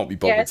 and I can't be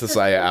bothered to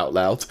say it out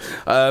loud.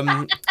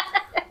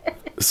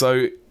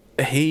 So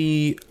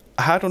he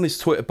had on his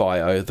Twitter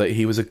bio that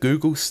he was a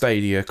Google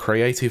Stadia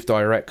creative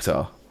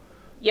director.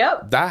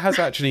 Yep. That has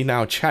actually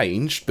now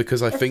changed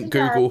because I think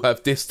Google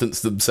have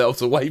distanced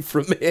themselves away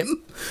from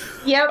him.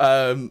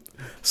 Yep.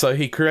 So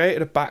he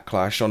created a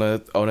backlash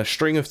on a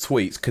string of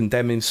tweets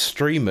condemning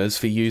streamers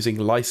for using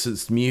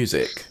licensed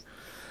music.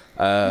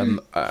 I'm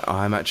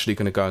actually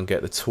going to go and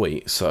get the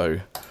tweet. So,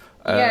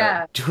 do you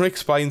want to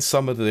explain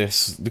some of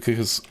this?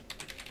 Because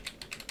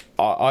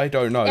I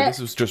don't know. This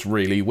was just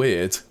really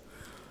weird.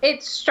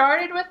 It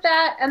started with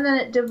that, and then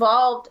it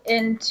devolved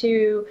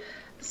into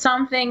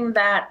something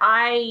that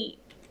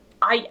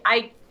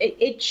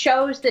it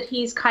shows that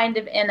he's kind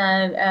of in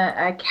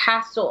a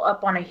castle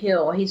up on a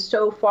hill. He's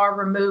so far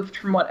removed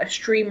from what a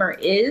streamer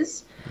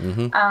is.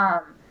 Mm-hmm.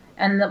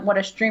 and what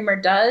a streamer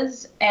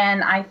does.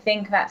 And I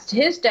think that's to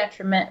his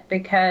detriment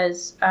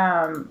because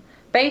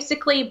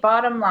basically,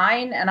 bottom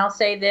line, and I'll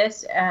say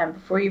this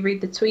before you read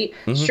the tweet,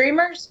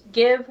 streamers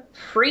give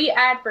free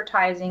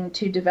advertising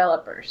to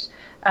developers.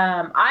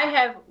 I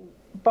have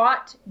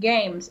bought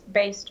games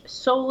based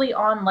solely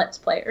on Let's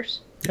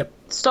Players. Yep.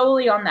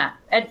 Solely on that.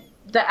 And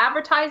the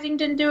advertising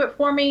didn't do it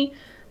for me.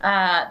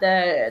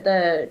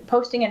 The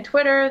posting in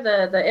Twitter,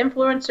 the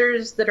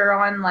influencers that are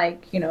on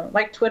like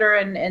Twitter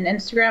and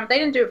Instagram, they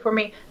didn't do it for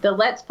me. The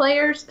Let's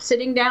Players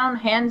sitting down,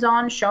 hands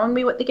on, showing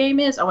me what the game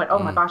is. I went, oh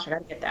my gosh, I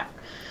gotta get that.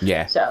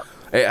 Yeah. So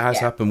it has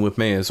happened with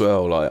me as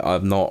well. Like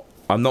I'm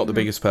not the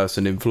biggest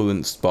person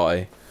influenced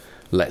by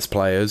Let's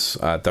Players.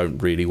 I don't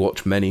really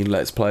watch many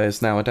Let's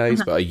Players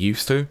nowadays, but I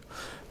used to.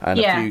 And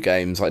a few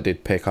games I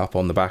did pick up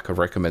on the back of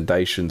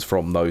recommendations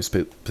from those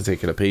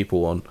particular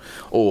people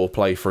or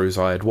playthroughs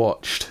I had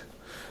watched.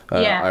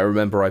 I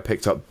remember I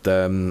picked up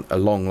a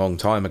long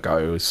time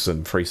ago,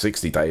 some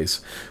 360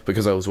 days,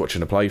 because I was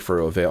watching a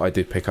playthrough of it. I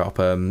did pick up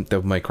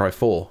Devil May Cry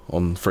 4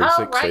 on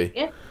 360.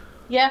 Oh, right.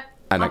 Yeah.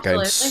 And that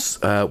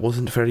game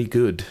wasn't very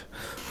good.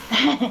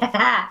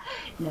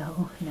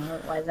 No,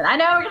 it wasn't. I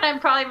know we're gonna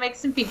probably make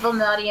some people in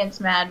the audience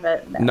mad,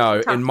 but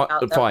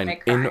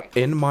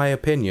in my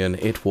opinion,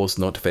 it was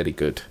not very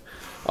good.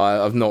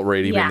 I've not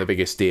really been the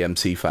biggest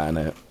DMC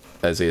fan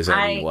as is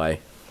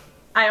anyway.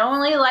 I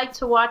only like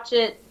to watch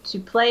it. To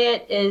play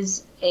it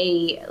is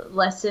a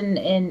lesson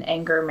in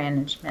anger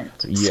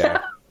management.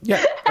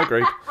 Yeah,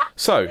 agreed.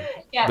 So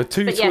the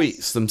two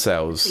tweets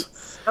themselves.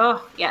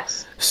 Oh,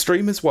 yes.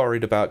 Streamers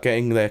worried about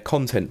getting their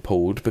content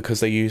pulled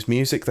because they use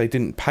music they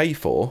didn't pay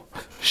for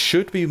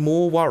should be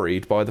more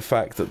worried by the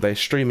fact that they're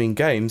streaming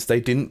games they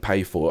didn't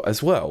pay for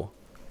as well.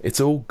 It's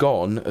all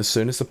gone as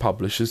soon as the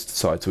publishers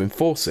decide to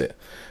enforce it.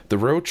 The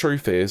real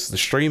truth is the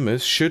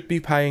streamers should be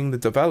paying the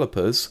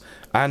developers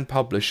and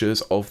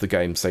publishers of the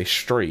games they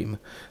stream.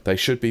 They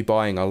should be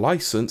buying a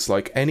license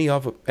like any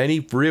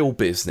real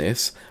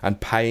business and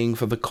paying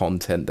for the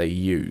content they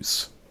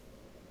use.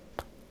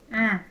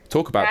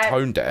 Talk about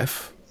tone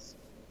deaf.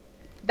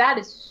 That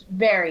is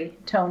very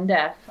tone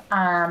deaf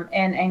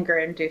and anger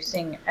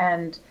inducing.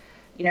 And,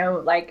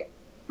 like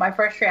my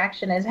first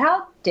reaction is,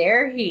 how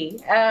dare he?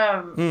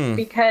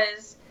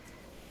 Because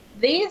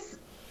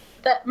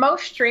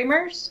most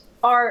streamers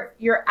are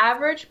your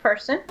average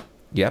person.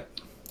 Yep.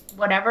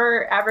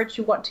 Whatever average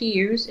you want to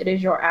use, it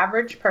is your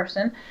average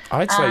person.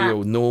 I'd say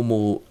you're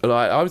normal.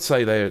 I would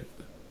say they're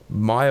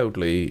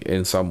mildly,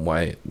 in some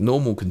way,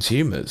 normal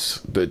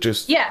consumers that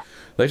just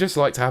they just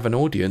like to have an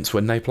audience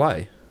when they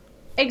play.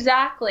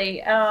 Exactly.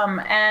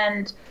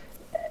 And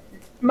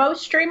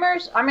most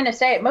streamers, I'm going to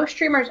say it, most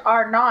streamers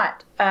are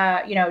not,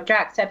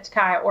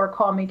 Jacksepticeye or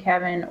Call Me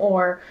Kevin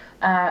or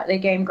the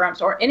Game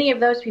Grumps or any of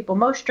those people.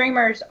 Most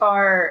streamers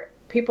are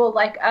people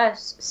like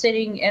us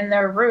sitting in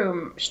their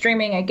room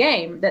streaming a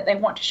game that they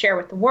want to share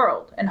with the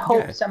world and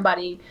hope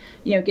somebody,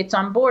 gets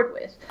on board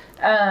with.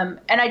 And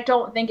I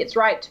don't think it's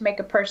right to make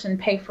a person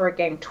pay for a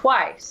game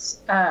twice.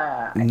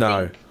 I think,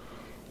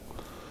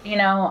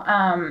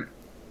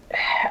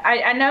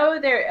 I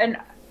know there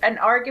an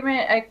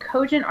argument, a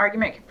cogent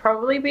argument could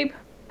probably be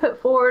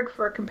put forward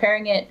for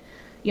comparing it,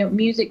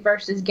 music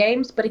versus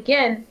games. But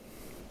again,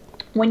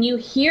 when you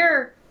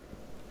hear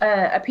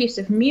a piece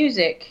of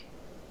music,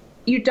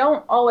 you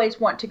don't always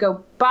want to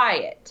go buy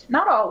it.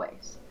 Not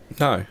always.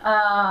 No.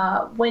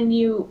 When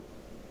you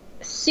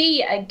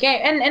see a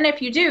game, and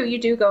if you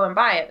do go and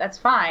buy it, that's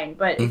fine.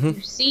 But if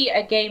you see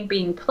a game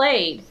being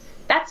played,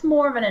 that's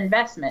more of an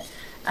investment.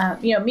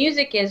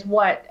 Music is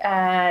what,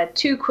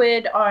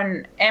 $2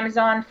 on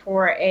Amazon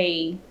for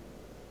a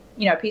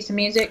piece of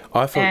music.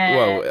 I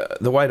thought,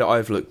 the way that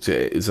I've looked at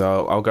it is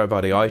I'll go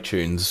by the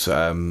iTunes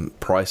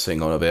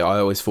pricing on it. I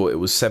always thought it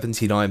was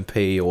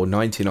 79p or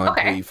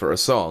 99p for a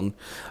song,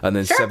 and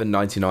then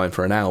 $7.99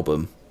 for an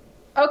album.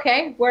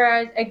 Okay,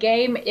 whereas a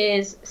game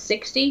is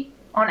 $60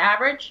 on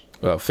average.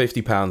 Well,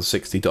 £50,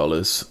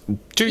 $60.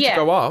 Due to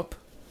go up,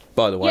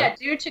 by the way. Yeah,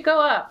 due to go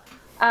up.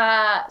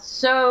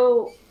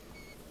 So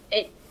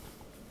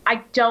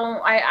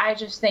I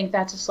just think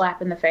that's a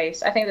slap in the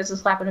face. I think that's a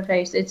slap in the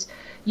face.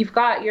 You've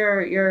got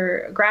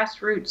your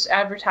grassroots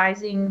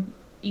advertising.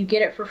 You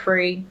get it for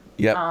free.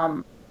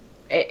 Yep.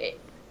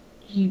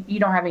 You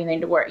don't have anything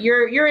to worry.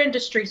 Your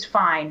industry's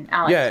fine,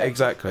 Alex. Yeah,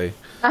 exactly.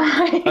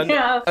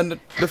 And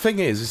the thing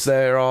is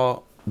there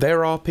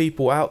are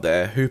people out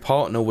there who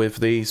partner with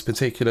these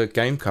particular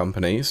game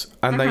companies,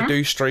 and they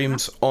do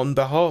streams on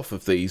behalf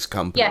of these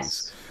companies.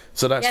 Yes.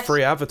 So that's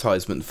free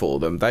advertisement for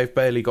them. They've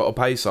barely got to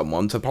pay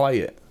someone to play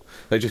it.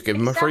 They just give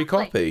them a free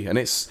copy, and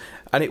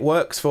it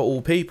works for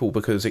all people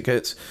because it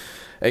gets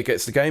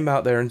the game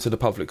out there into the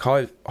public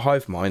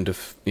hive mind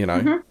of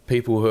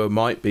people who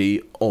might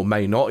be or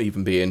may not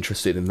even be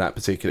interested in that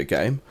particular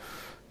game.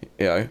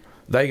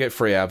 They get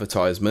free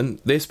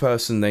advertisement. This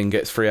person then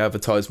gets free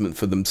advertisement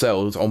for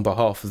themselves on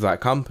behalf of that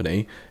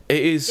company.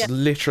 It is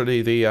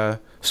literally the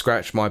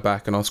scratch my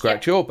back and I'll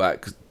scratch your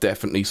back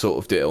definitely sort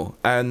of deal.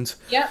 And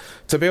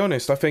to be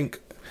honest, I think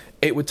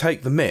it would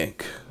take the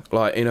mick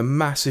like in a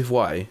massive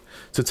way,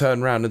 to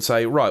turn around and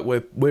say, right,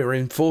 we're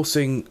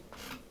enforcing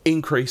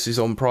increases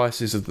on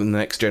prices of the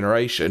next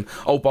generation.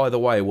 Oh, by the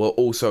way, we're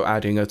also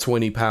adding a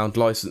 £20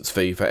 license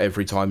fee for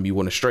every time you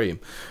want to stream.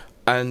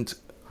 And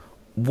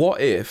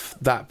what if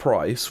that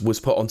price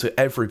was put onto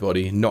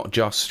everybody, not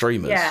just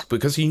streamers? Yeah.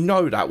 Because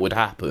that would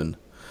happen.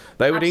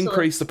 They would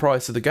increase the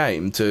price of the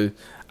game to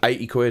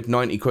 80 quid,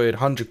 90 quid,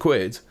 100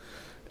 quid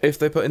if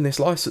they're putting this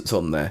license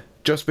on there,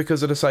 just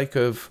because of the sake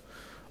of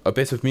a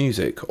bit of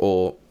music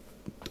or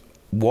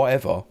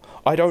whatever.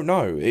 I don't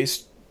know.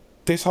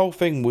 This whole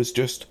thing was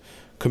just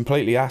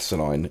completely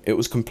asinine. It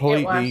was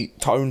completely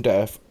tone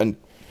deaf and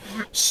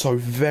so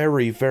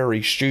very,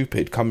 very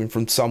stupid coming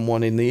from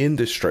someone in the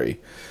industry.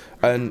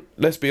 And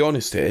let's be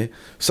honest here,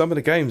 some of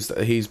the games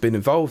that he's been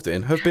involved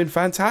in have been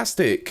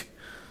fantastic.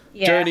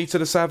 Yeah. Journey to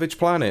the Savage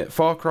Planet,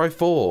 Far Cry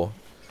 4,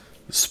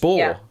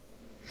 Spore,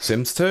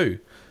 Sims 2.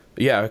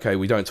 Yeah, okay,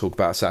 we don't talk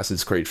about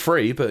Assassin's Creed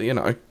 3, but you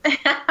know.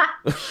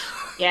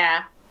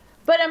 Yeah.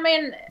 But I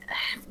mean,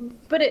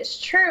 but it's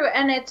true,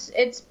 and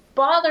it's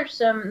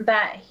bothersome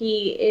that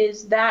he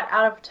is that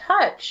out of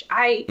touch.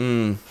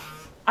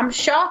 I'm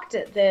shocked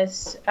at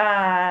this.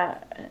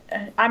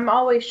 I'm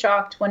always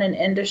shocked when an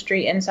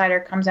industry insider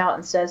comes out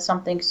and says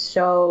something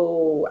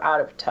so out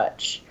of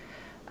touch.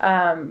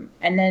 And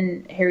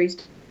then here he's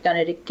done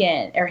it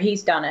again, or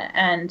he's done it.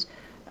 And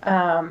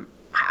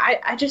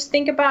I just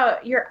think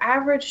about your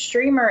average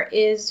streamer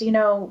is, you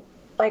know,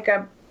 like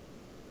a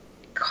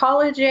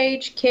college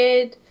age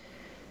kid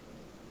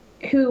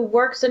who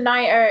works a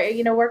night, or,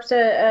 you know, works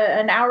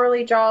an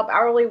hourly job,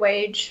 hourly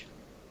wage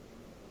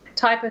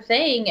type of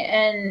thing.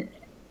 And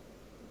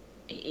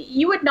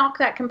you would knock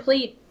that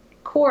complete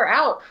core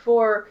out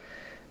for,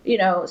 you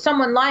know,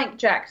 someone like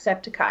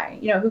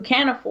Jacksepticeye, you know, who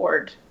can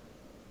afford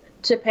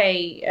to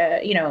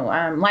pay,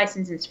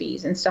 licensing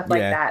fees and stuff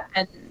like that.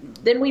 And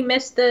then we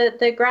miss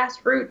the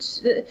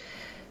grassroots,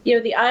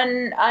 the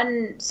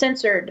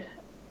uncensored,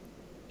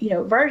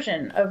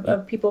 version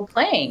of people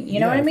playing. You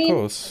know what I mean? Of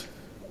course.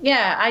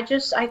 Yeah,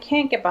 I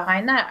can't get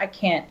behind that.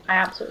 I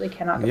absolutely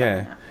cannot get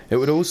behind that. It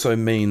would also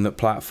mean that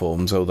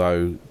platforms,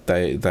 although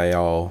they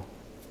are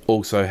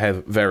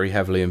also very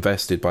heavily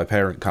invested by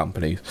parent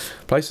companies,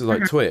 places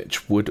like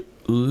Twitch would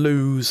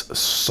lose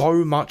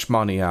so much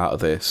money out of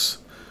this.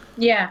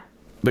 Yeah.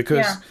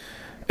 Because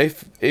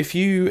if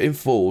you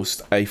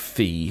enforced a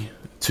fee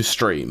to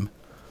stream,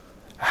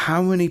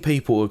 how many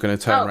people are going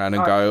to turn around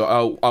and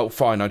go, oh,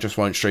 fine, I just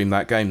won't stream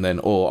that game then,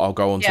 or I'll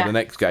go on to the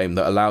next game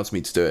that allows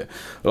me to do it.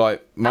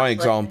 Like, my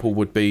example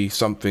would be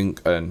something,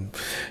 and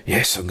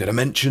yes, I'm going to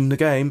mention the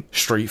game,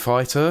 Street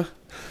Fighter.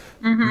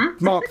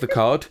 Mark the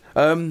card.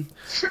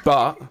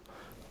 But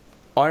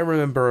I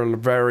remember a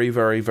very,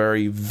 very,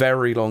 very,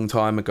 very long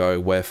time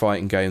ago where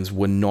fighting games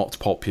were not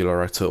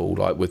popular at all,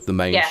 like with the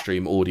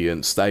mainstream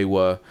audience. They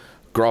were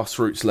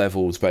grassroots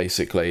levels,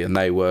 basically, and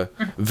they were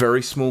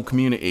very small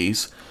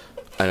communities.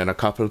 And then a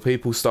couple of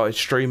people started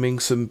streaming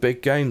some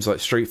big games like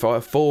Street Fighter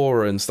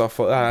 4 and stuff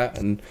like that,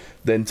 and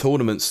then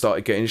tournaments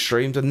started getting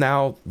streamed, and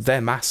now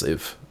they're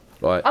massive.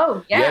 Like,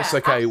 yes,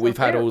 okay, absolutely. We've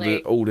had all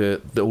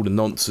the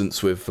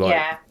nonsense with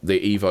like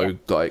the Evo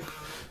like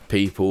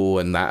people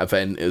and that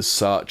event as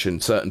such,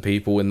 and certain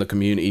people in the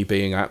community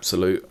being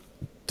absolute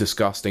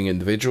disgusting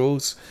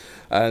individuals,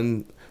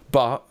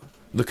 but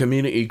the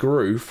community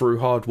grew through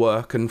hard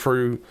work and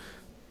through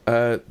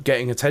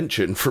getting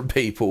attention from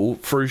people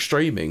through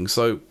streaming.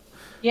 So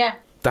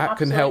that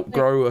can help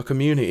grow a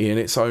community in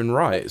its own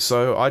right.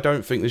 So I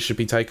don't think this should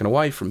be taken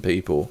away from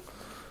people.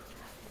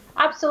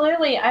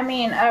 Absolutely. I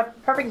mean, a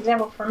perfect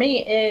example for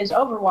me is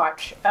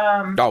Overwatch.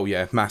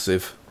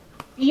 Massive.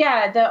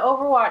 Yeah, the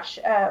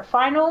Overwatch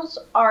finals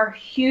are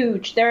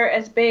huge. They're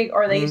as big,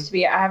 or they used to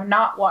be. I have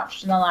not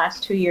watched in the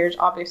last 2 years,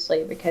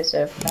 obviously, because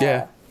of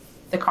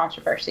the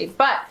controversy.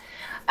 But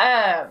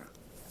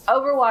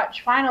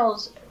Overwatch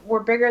finals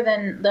were bigger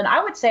than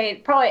I would say,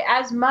 probably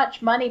as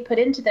much money put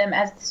into them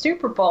as the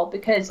Super Bowl,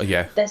 because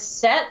the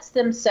sets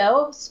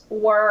themselves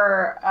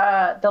were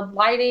the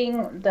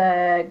lighting,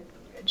 the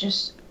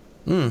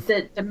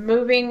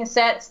moving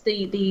sets,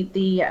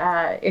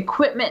 the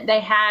equipment they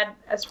had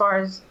as far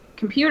as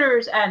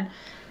computers, and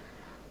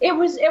it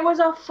was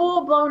a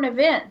full-blown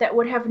event that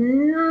would have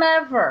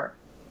never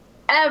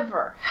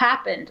ever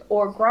happened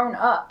or grown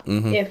up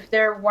if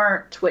there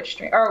weren't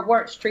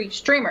street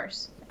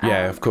streamers.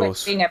 Of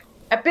course. Being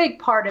a big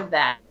part of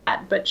that,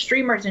 but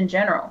streamers in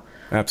general.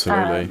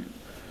 Absolutely.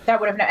 That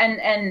would have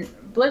and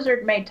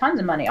Blizzard made tons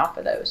of money off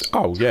of those.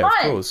 Oh yeah, of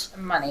course. Tons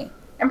of money.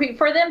 I mean,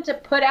 for them to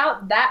put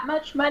out that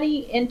much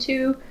money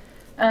into,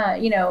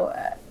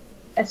 a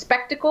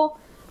spectacle,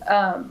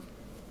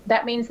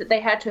 that means that they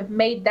had to have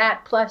made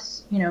that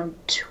plus,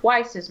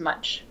 twice as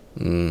much,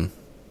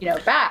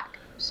 back.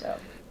 So.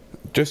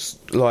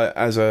 Just like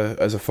as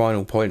a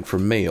final point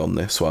from me on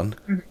this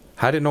one,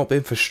 had it not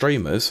been for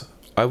streamers,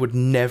 I would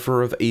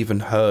never have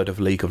even heard of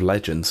League of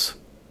Legends.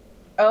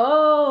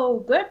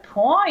 Oh, good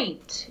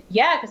point.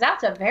 Yeah, because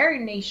that's a very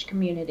niche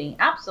community.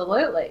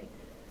 Absolutely.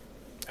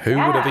 Who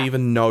would have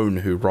even known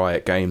who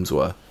Riot Games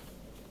were?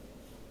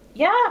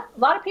 Yeah, a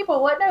lot of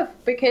people wouldn't have,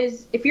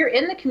 because if you're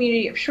in the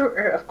community,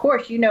 of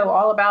course, you know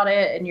all about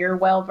it and you're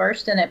well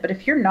versed in it. But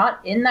if you're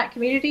not in that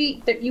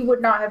community, that you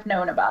would not have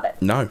known about it.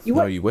 No,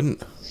 you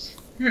wouldn't.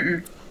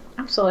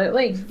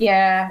 Absolutely.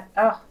 Yeah.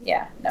 Oh,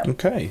 yeah. No.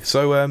 Okay,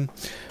 so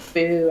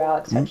Boo,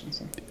 Alex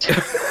Hutchinson.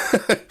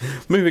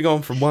 moving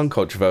on from one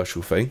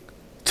controversial thing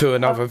to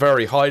another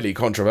very highly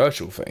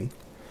controversial thing.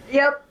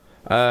 Yep.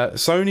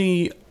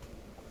 Sony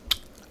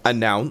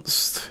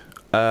announced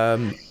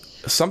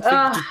something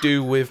to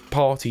do with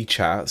party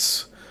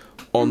chats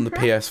on the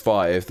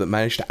PS5 that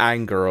managed to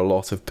anger a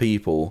lot of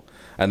people,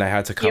 and they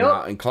had to come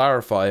out and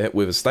clarify it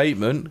with a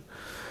statement.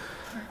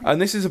 And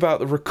this is about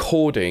the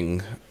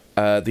recording,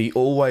 the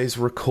always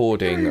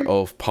recording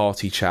of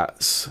party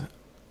chats.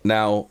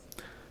 Now,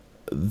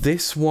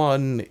 this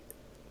one's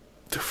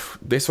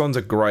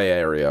a grey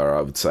area,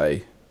 I would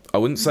say. I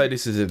wouldn't say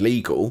this is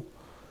illegal,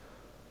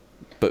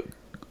 but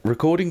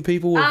recording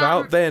people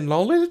without their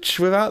knowledge,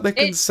 without their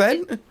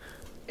consent?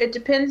 It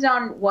depends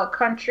on what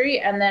country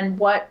and then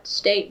what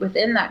state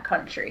within that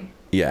country.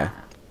 Yeah.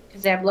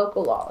 Because they have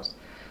local laws.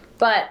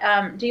 But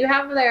do you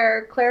have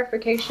their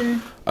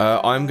clarification?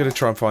 I'm going to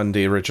try and find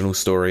the original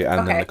story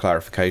and then the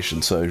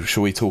clarification. So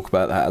shall we talk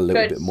about that a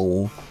little bit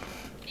more?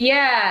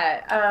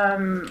 Yeah.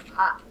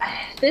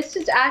 This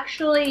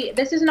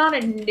is not a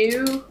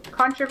new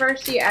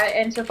controversy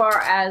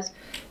insofar as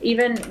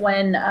even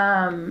when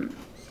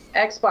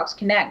Xbox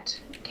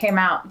Connect came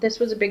out, this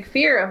was a big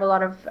fear of a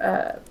lot of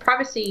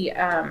privacy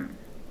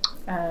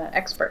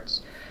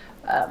experts,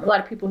 a lot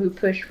of people who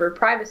push for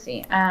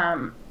privacy,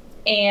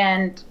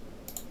 and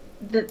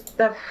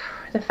the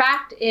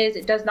fact is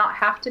it does not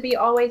have to be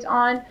always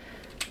on,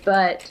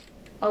 but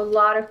a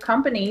lot of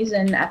companies,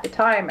 and at the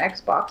time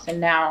Xbox and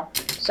now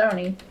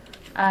Sony,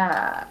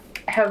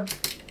 have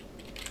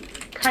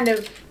kind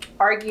of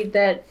argued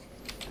that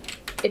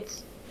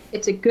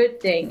it's a good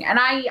thing, and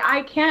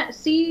I can't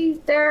see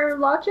their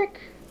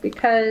logic,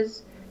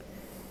 because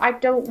I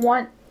don't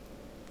want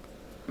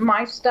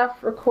my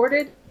stuff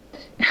recorded.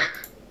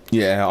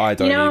 Yeah, I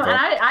don't either.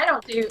 And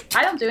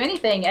I don't do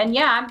anything. And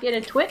yeah, I'm gonna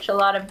Twitch stream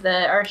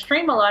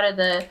a lot of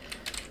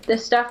the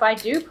stuff I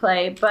do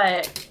play,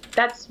 but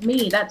that's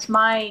me. That's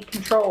my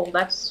control.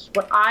 That's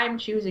what I'm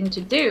choosing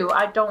to do.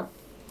 I don't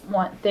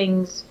want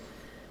things,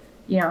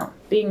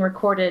 being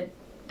recorded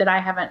that I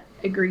haven't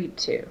agreed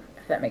to,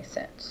 if that makes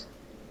sense.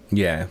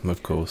 Yeah,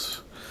 of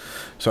course.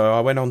 So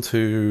I went on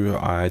to,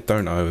 I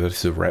don't know if this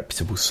is a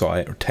reputable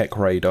site, or Tech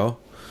Radar.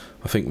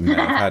 I think we may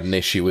have had an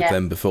issue with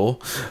them before.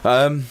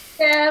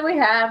 Yeah, we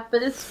have,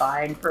 but it's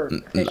fine for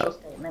official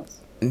statements.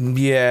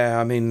 Yeah,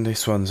 I mean,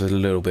 this one's a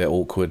little bit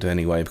awkward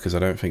anyway, because I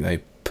don't think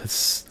they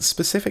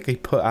specifically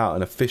put out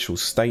an official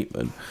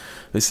statement.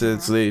 This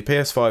says the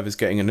PS5 is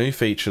getting a new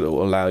feature that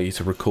will allow you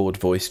to record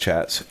voice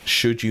chats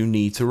should you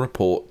need to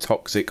report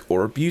toxic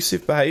or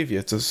abusive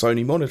behaviour to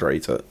Sony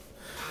moderator.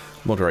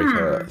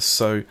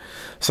 So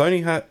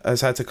Sony has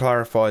had to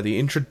clarify the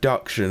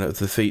introduction of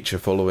the feature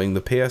following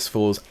the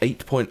PS4's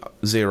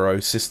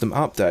 8.0 system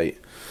update,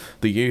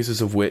 the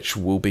users of which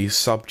will be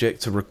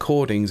subject to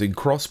recordings in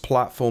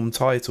cross-platform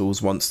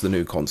titles once the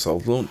new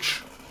console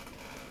launch.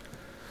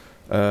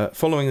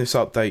 Following this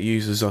update,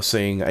 users are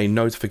seeing a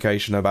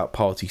notification about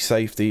party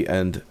safety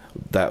and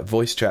that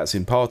voice chats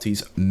in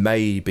parties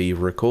may be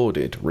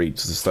recorded,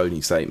 reads the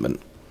Sony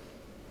statement.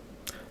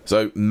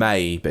 So,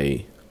 may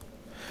be.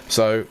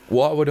 So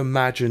what I would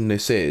imagine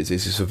this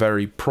is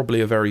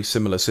probably a very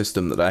similar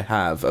system that they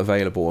have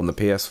available on the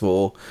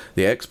PS4,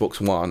 the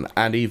Xbox One,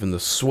 and even the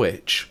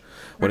Switch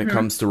when it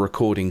comes to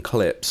recording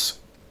clips.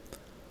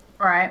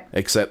 Right.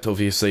 Except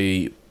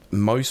obviously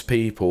most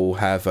people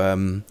have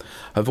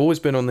always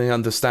been on the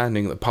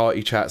understanding that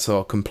party chats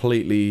are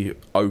completely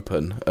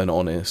open and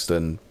honest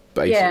and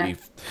basically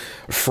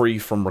free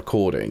from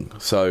recording.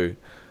 So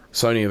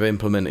Sony have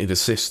implemented a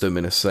system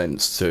in a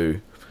sense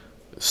to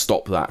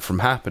stop that from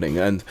happening.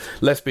 And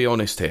let's be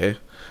honest here,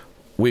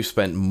 we've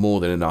spent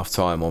more than enough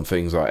time on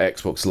things like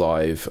Xbox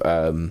Live,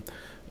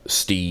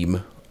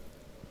 Steam,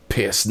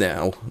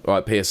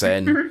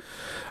 PSN,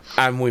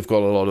 and we've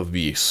got a lot of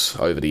abuse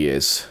over the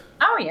years.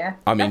 Oh yeah.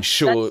 I mean,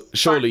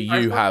 surely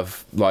you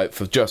have,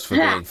 for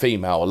being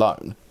female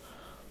alone.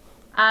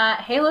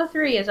 Halo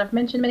 3, as I've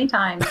mentioned many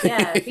times.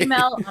 Yeah,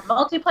 female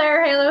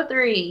multiplayer Halo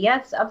 3.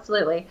 Yes,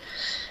 absolutely.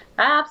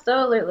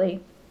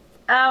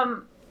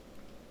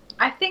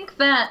 I think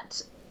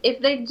that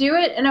if they do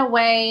it in a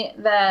way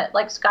that,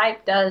 like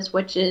Skype does,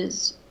 which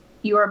is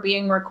you are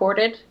being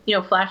recorded,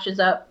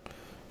 flashes up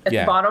at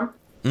the bottom,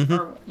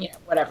 or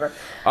whatever.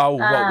 Oh,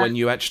 when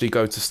you actually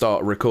go to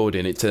start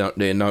recording, it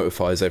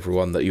notifies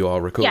everyone that you are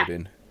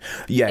recording.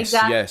 Yeah. Yes,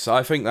 exactly. Yes,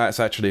 I think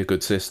that's actually a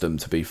good system,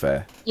 to be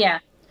fair. Yeah,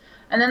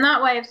 and then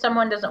that way, if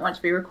someone doesn't want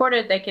to be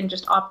recorded, they can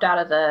just opt out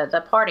of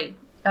the party.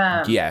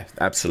 Yeah,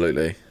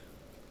 absolutely.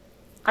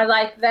 I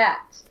like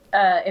that.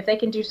 If they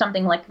can do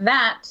something like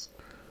that,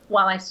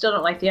 while I still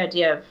don't like the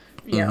idea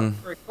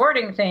of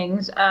recording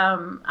things,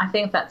 I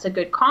think that's a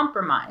good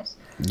compromise.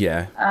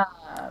 Yeah.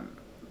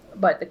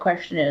 But the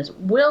question is,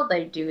 will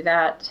they do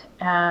that?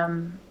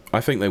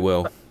 I think they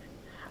will.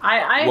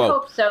 I Well,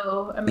 hope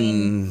so. I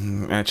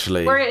mean,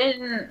 actually, we're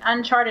in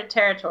uncharted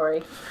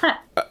territory.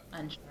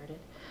 Uncharted.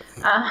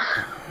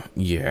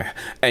 yeah.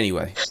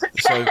 Anyway,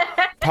 so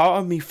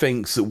part of me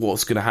thinks that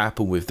what's going to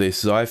happen with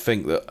this is I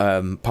think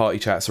that party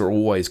chats are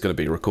always going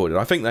to be recorded.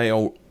 I think they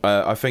all.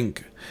 I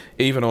think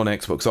even on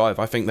Xbox Live,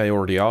 I think they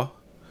already are.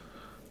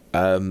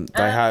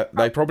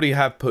 They probably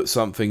have put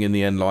something in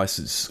the end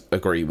license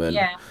agreement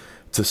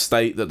to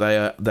state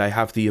that they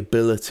have the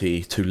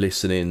ability to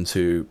listen in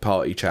to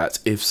party chats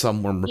if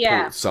someone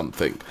reports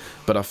something.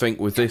 But I think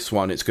with this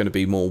one, it's going to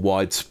be more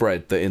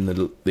widespread that in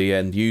the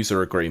end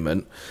user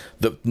agreement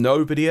that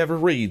nobody ever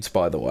reads,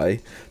 by the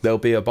way, there'll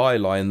be a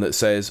byline that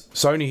says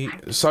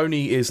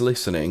Sony is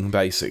listening,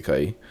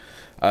 basically.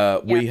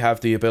 We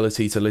have the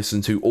ability to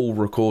listen to all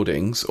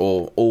recordings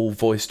or all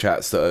voice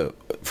chats that are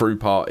through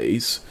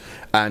parties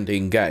and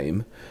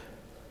in-game.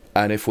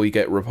 And if we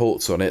get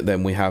reports on it,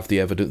 then we have the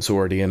evidence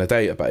already in a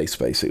database,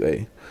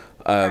 basically.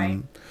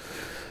 Right.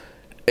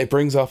 It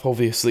brings up,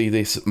 obviously,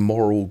 this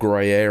moral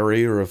grey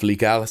area of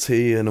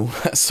legality and all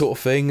that sort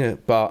of thing.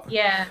 But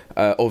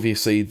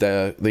obviously,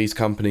 these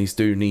companies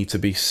do need to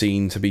be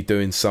seen to be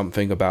doing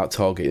something about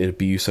targeted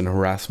abuse and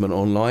harassment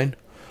online,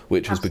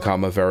 which has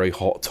become a very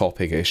hot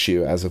topic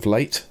issue as of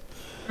late.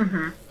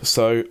 Mm-hmm.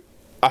 So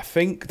I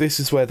think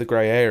this is where the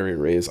grey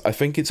area is. I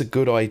think it's a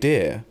good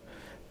idea,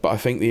 but I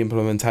think the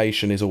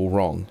implementation is all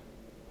wrong.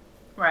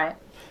 Right.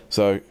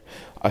 So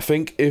I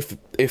think if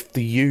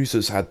the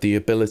users had the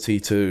ability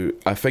to,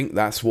 I think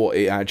that's what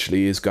it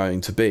actually is going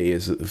to be,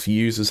 is that if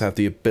users have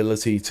the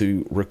ability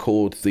to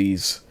record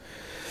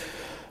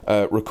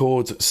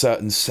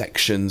certain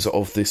sections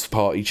of this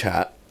party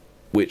chat,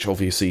 which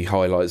obviously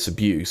highlights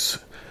abuse,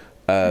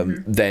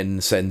 then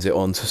sends it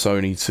on to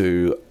Sony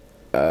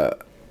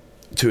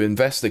to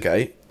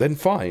investigate, then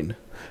fine.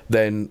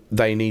 Then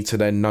they need to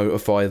then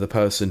notify the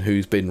person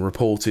who's been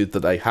reported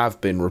that they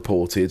have been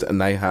reported, and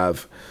they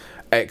have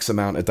X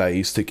amount of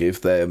days to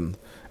give them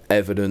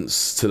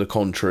evidence to the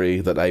contrary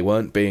that they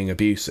weren't being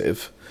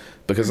abusive.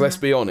 Because let's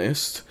be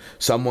honest,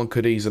 someone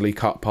could easily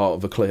cut part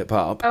of a clip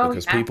up,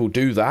 because people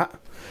do that,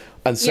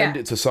 and send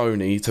it to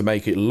Sony to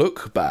make it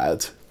look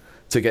bad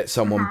to get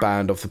someone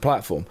banned off the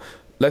platform.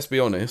 Let's be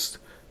honest,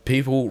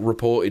 people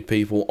reported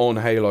people on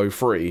Halo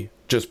 3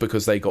 just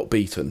because they got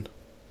beaten.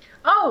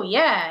 Oh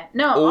yeah,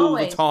 no, all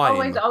always, the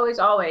time.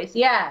 always.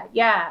 Yeah,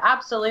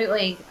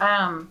 absolutely.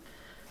 Oh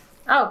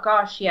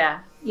gosh,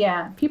 yeah.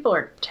 People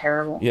are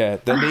terrible. Yeah,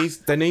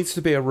 there needs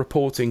to be a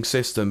reporting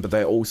system, but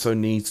there also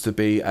needs to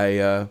be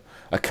a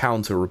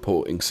counter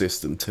reporting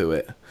system to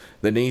it.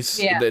 There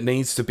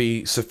needs to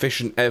be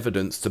sufficient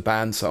evidence to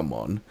ban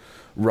someone,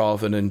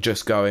 rather than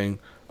just going,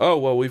 oh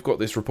well, we've got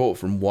this report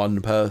from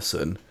one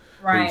person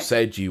who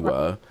said you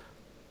were.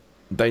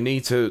 They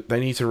need to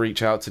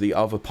reach out to the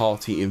other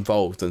party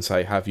involved and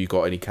say, have you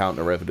got any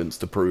counter evidence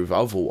to prove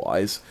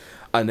otherwise,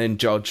 and then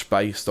judge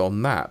based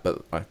on that.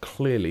 But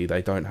clearly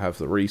they don't have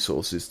the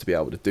resources to be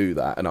able to do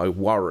that, and I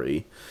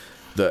worry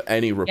that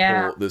any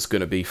report that's going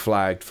to be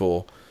flagged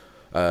for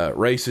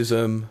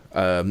racism,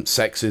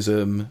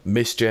 sexism,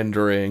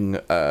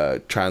 misgendering,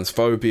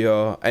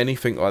 transphobia,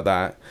 anything like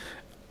that,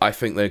 I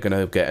think they're going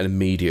to get an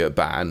immediate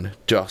ban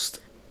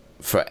just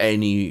for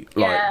any,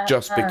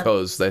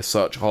 because they're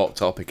such hot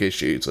topic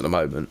issues at the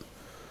moment.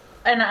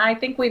 And I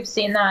think we've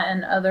seen that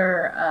in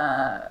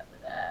other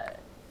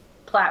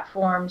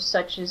platforms,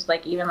 such as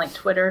even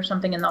Twitter or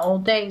something in the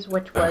old days,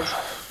 which was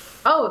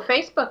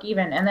Facebook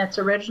even in its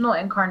original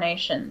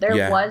incarnation.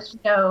 There was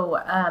no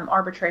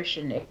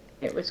arbitration.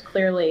 It was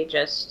clearly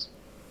just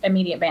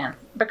immediate ban,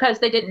 because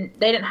they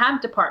didn't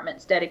have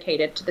departments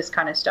dedicated to this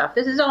kind of stuff.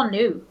 This is all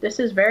new. This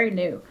is very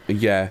new.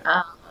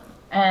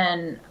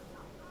 And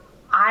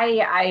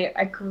I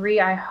agree.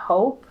 I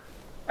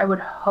would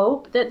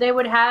hope that they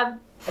would have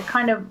a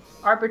kind of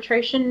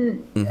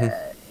arbitration,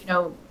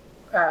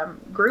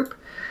 group.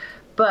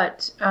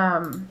 But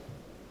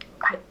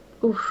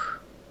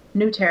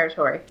new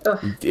territory.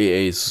 Oof. It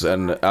is,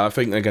 and I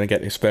think they're going to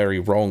get this very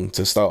wrong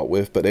to start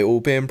with, but it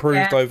will be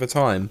improved over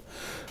time.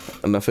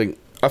 And I think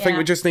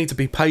we just need to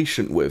be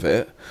patient with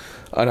it.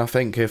 And I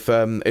think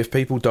if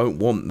people don't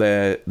want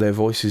their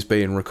voices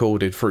being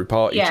recorded through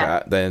party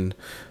chat, then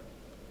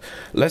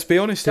let's be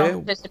honest don't here.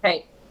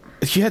 Participate.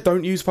 Yeah,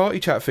 don't use party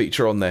chat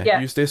feature on there.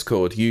 Use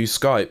Discord, use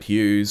Skype,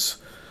 use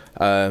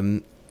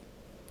I'm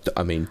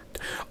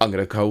going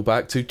to call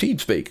back to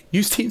TeamSpeak.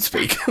 Use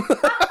TeamSpeak.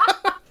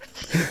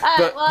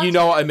 But you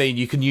know what I mean.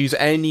 You can use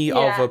any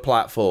other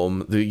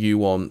platform that you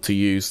want to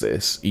use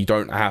this. You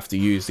don't have to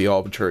use the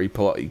arbitrary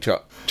party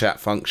chat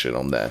function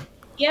on there.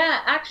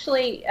 Yeah,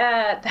 actually,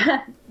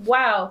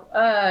 wow,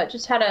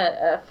 just had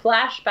a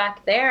flashback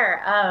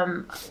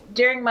there.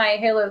 During my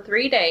Halo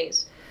 3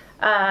 days,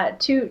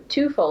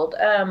 twofold.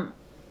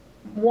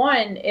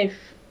 One, if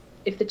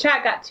the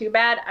chat got too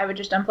bad, I would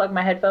just unplug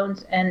my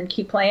headphones and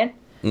keep playing.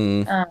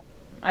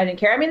 I didn't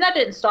care. I mean, that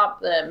didn't stop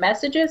the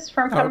messages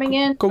from coming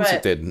in. Of course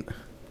it didn't.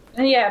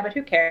 Yeah, but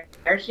who cares?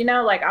 You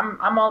know, like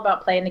I'm all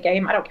about playing the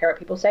game. I don't care what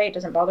people say. It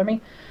doesn't bother me.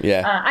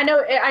 Yeah. I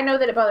know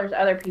that it bothers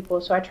other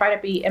people, so I try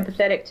to be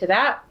empathetic to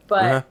that.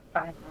 But Uh-huh.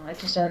 I don't know, it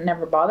just doesn't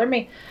never bother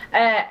me.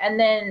 And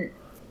then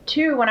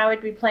two, when I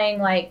would be playing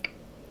like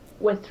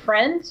with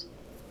friends,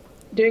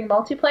 doing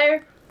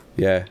multiplayer,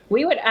 Yeah.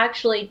 we would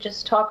actually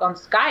just talk on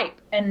Skype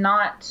and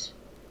not.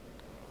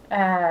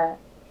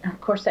 Of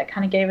course, that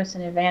kind of gave us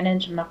an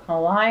advantage. I'm not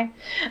gonna lie.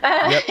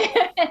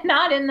 Yep.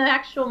 Not in the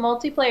actual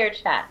multiplayer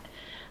chat.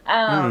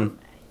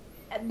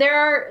 There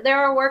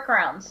are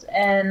workarounds,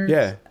 and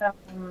Yeah.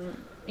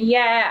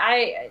 yeah,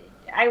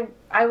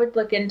 I would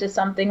look into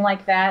something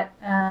like that.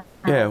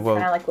 Yeah, well,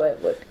 kind of like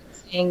what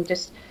saying,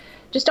 just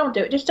don't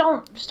do it. Just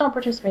don't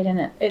participate in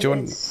it. do you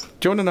want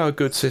to know a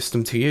good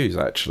system to use,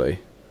 actually?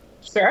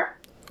 Sure.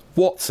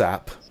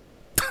 WhatsApp.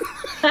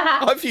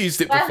 I've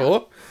used it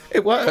before.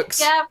 It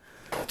works. Yeah.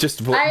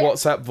 Just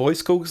WhatsApp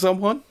voice call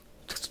someone.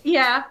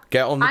 Yeah.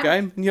 Get on the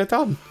game and you're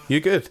done. You're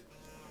good.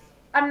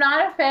 I'm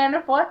not a fan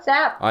of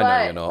WhatsApp. I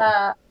know you're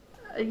not.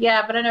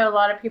 Yeah, but I know a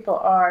lot of people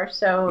are.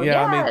 So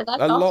Yeah, I mean,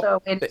 that's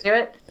also a way to do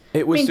it.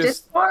 It was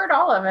just Discord,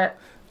 all of it.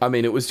 I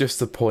mean, it was just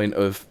the point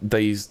of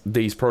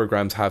these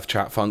programs have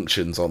chat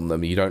functions on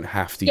them. You don't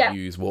have to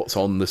use what's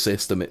on the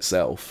system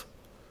itself.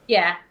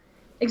 Yeah,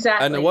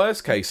 exactly. And the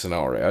worst case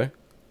scenario,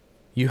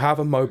 you have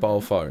a mobile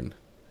phone.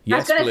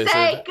 Yes,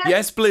 Blizzard.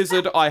 Yes,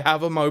 Blizzard, I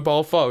have a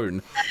mobile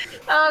phone.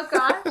 Oh,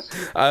 gosh.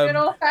 Good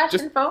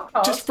old-fashioned phone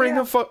calls. Just bring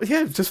a phone.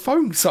 Yeah, just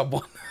phone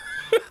someone.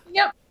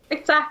 Yep,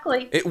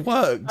 exactly. It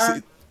works.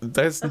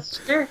 That's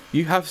true.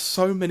 You have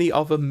so many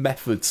other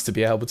methods to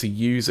be able to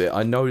use it.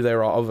 I know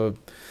there are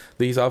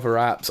these other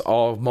apps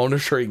are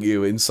monitoring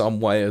you in some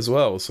way as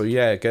well. So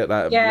yeah, get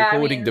that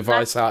recording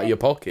device out of your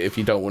pocket if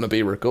you don't want to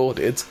be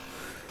recorded.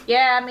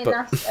 Yeah, I mean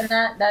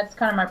that's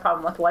kind of my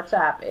problem with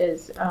WhatsApp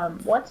is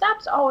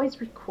WhatsApp's always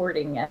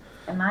recording it,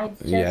 and I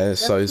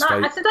just since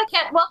I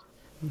can't. Well,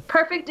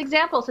 perfect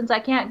example. Since I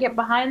can't get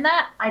behind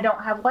that, I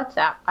don't have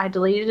WhatsApp. I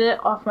deleted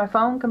it off my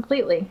phone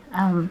completely.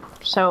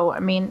 So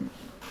I mean.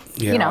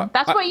 Yeah,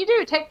 that's what you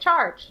do. Take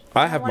charge.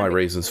 I have my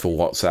reasons for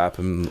WhatsApp,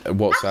 and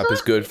WhatsApp is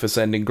good for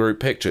sending group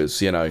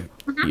pictures.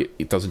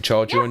 It doesn't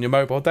charge you on your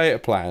mobile data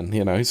plan.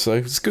 So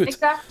it's good.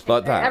 Exactly.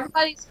 Like that.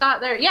 Everybody's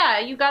got their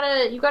You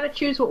gotta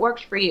choose what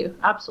works for you.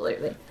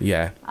 Absolutely.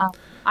 Yeah.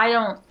 I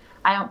don't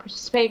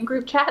participate in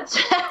group chats.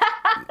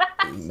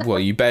 Well,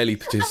 you barely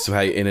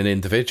participate in an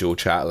individual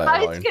chat, let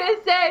alone. I was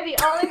gonna say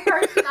the only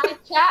person I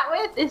chat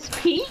with is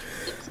Pete.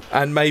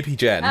 And maybe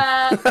Jen.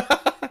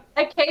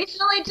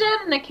 Occasionally Jen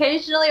and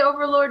occasionally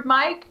Overlord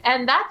Mike,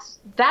 and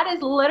that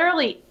is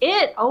literally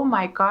it. Oh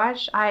my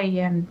gosh, I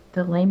am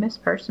the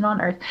lamest person on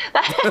earth.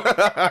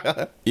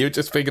 You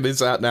just figured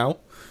this out now?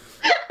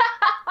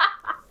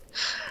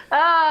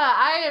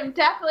 I am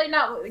definitely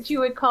not what you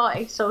would call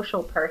a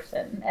social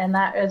person, and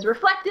that is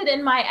reflected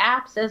in my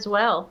apps as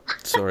well.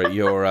 Sorry,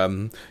 you'll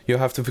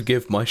have to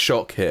forgive my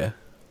shock here.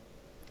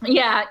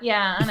 Yeah,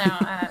 I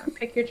know.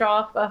 Pick your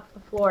jaw off the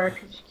floor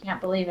because you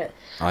can't believe it.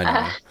 I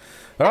know.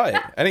 All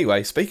right.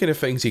 Anyway, speaking of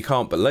things you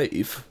can't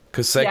believe,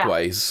 because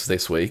segues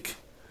this week.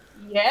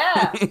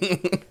 Yeah.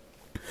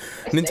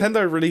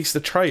 Nintendo released a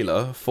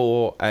trailer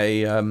for a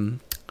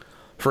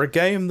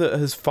game that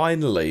has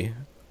finally,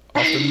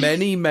 after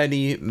many,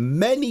 many,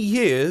 many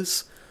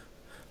years,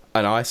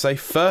 and I say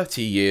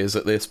 30 years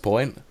at this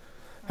point,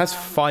 has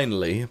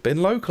finally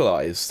been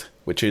localized,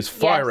 which is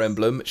Fire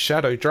Emblem,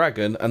 Shadow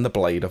Dragon, and the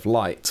Blade of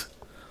Light.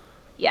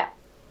 Yeah.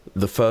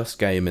 The first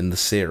game in the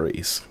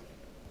series.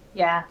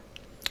 Yeah.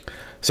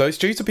 So it's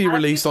due to be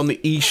released on the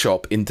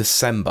eShop in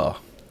December.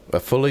 A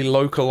fully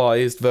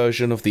localized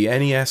version of the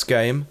NES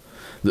game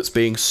that's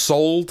being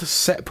sold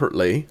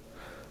separately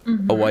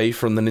away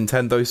from the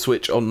Nintendo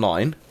Switch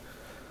Online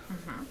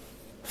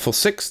for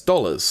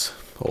 $6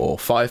 or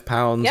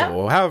 £5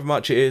 or however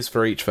much it is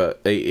for each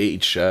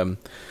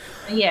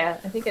yeah,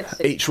 I think it's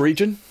each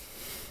region.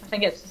 I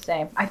think it's the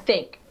same. I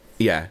think.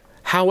 Yeah.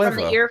 However,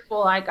 from the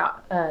earful I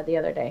got the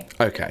other day.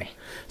 Okay.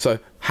 So,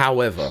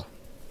 however,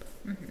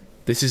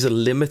 this is a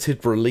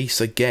limited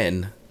release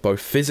again, both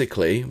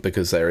physically,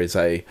 because there is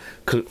a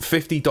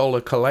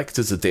 $50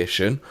 collector's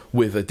edition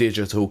with a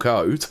digital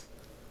code.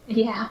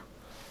 Yeah.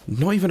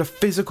 Not even a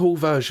physical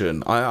version.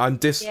 Look,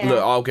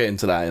 I'll get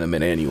into that in a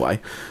minute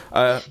anyway.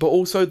 But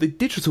also, the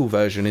digital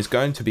version is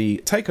going to be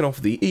taken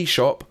off the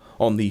eShop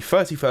on the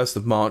 31st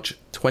of March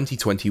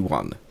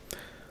 2021.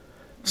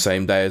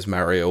 Same day as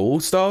Mario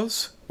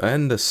All-Stars,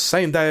 and the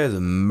same day as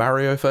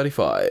Mario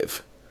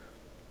 35.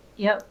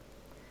 Yep.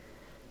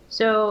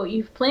 So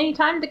you've plenty of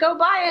time to go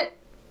buy it.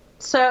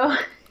 So.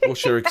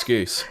 What's your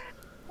excuse?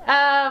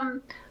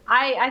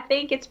 I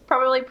think it's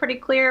probably pretty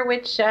clear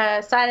which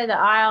side of the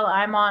aisle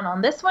I'm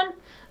on this one.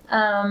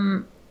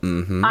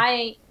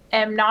 I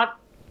am not.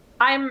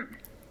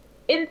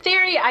 In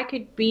theory, I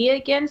could be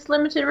against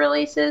limited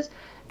releases.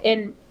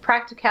 In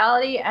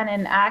practicality and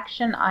in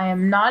action, I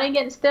am not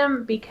against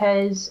them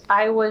because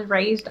I was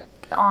raised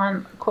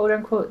on quote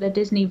unquote the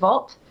Disney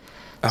Vault.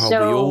 Oh,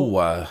 so, we all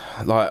were.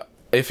 Like,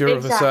 if you're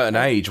of a certain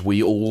age,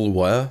 we all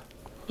were.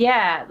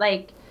 Yeah,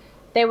 like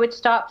they would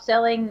stop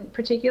selling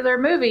particular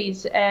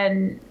movies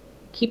and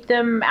keep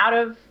them out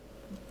of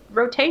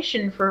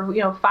rotation for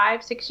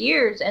 5-6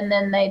 years, and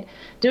then they'd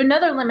do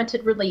another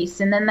limited release,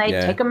 and then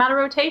they'd take them out of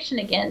rotation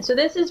again. So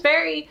this is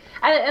very,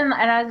 and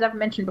as I've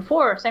mentioned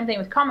before, same thing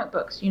with comic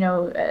books.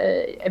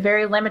 A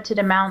very limited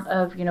amount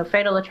of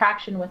Fatal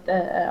Attraction with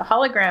the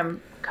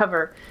hologram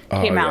cover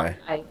came out.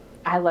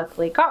 I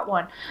luckily got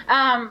one,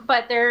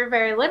 but they're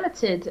very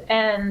limited,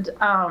 and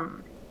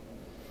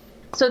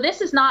so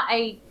this is not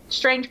a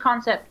strange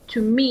concept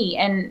to me,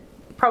 and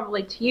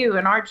probably to you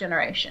in our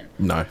generation.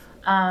 No.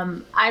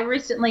 I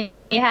recently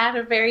had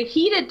a very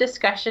heated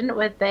discussion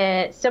with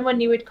someone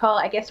you would call,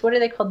 I guess, what are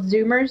they called?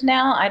 Zoomers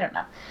now? I don't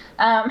know.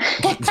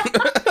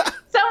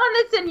 Someone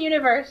that's in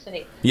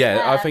university.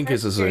 Yeah, I think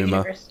it's a Zoomer.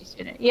 University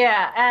student.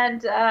 Yeah,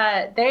 and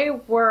they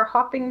were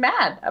hopping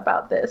mad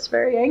about this,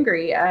 very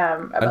angry.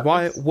 And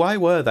why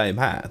were they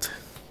mad?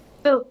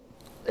 So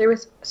it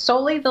was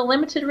solely the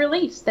limited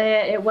release.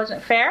 It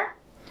wasn't fair.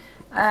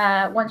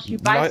 Once you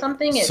buy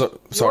something, it's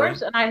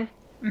yours, and I...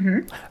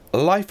 Mm-hmm.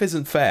 Life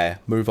isn't fair.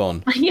 Move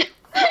on.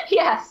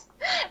 Yes,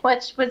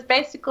 which was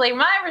basically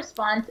my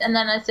response. And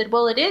then I said,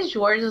 well, it is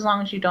yours as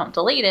long as you don't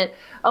delete it.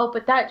 Oh,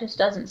 but that just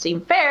doesn't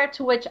seem fair.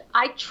 To which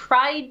I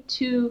tried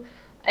to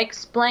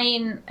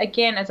explain,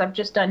 again, as I've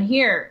just done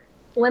here,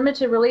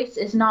 limited release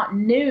is not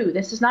new.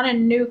 This is not a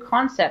new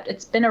concept.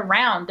 It's been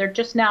around. They're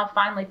just now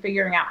finally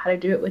figuring out how to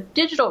do it with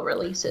digital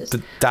releases.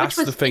 That's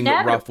the thing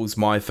that ruffles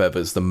my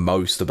feathers the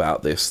most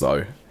about this,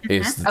 though,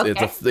 is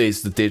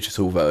the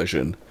digital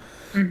version.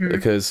 Mm-hmm.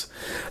 Because,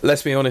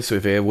 let's be honest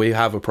with you, we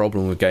have a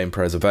problem with game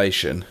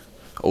preservation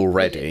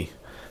already.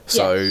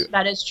 So yes,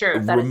 that is true.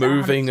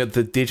 Removing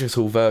the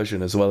digital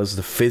version as well as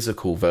the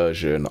physical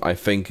version, I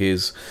think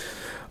is...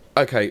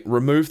 Okay,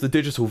 remove the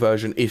digital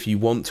version if you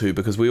want to,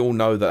 because we all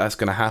know that that's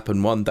going to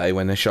happen one day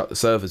when they shut the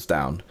servers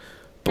down.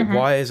 But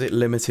why is it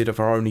limited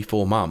for only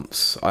 4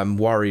 months? I'm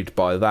worried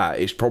by that.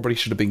 It probably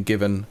should have been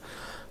given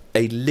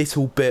a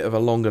little bit of a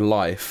longer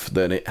life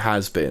than it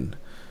has been.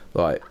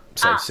 Like,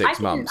 say, 6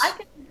 months.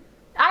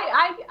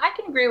 I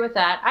can agree with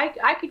that.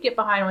 I could get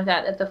behind with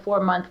that the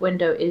 4-month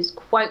window is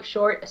quite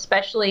short,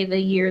 especially the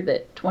year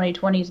that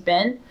 2020's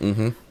been.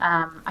 Mm-hmm.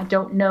 I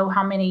don't know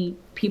how many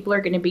people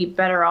are going to be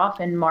better off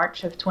in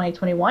March of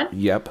 2021.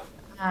 Yep.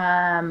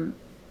 In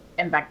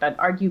fact, I'd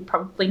argue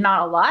probably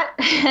not a lot.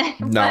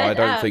 No, I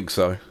don't think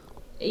so.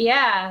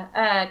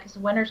 Yeah, because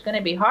the winter's going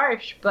to be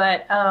harsh.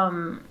 But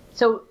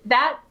so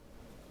that,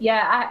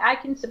 I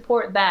can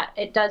support that.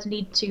 It does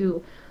need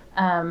to...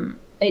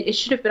 It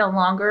should have been a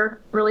longer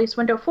release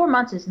window. 4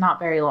 months is not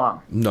very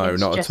long. No,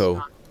 not at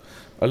all.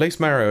 At least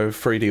Mario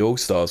 3D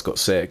All-Stars got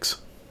 6.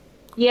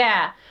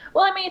 Yeah.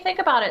 Well, I mean, think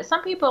about it.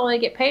 Some people only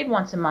get paid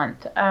once a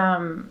month.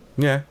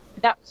 Yeah.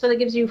 So that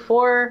gives you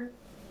 4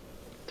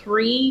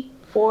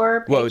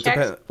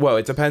 paychecks. Well,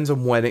 it depends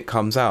on when it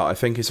comes out. I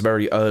think it's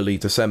very early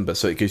December,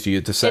 so it gives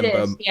you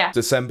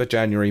December,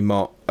 January,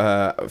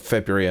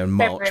 February, and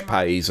March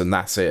pays, and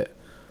that's it.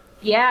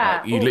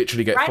 Yeah. You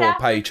literally get 4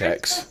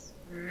 paychecks. Christmas?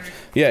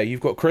 Yeah,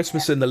 you've got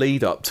Christmas in the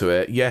lead up to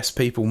it. Yes,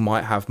 people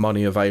might have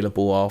money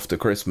available after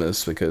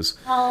Christmas because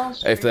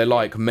if they're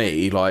like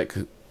me, like...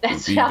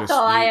 That's not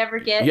all I ever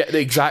get. Yeah,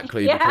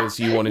 exactly, because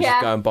you wanted to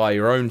go and buy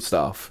your own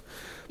stuff.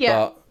 Yeah.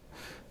 But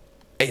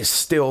it's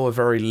still a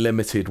very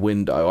limited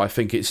window. I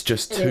think it's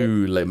just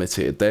too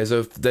limited. There's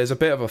a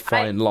bit of a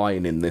fine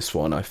line in this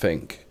one, I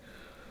think.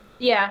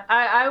 Yeah,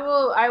 I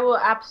will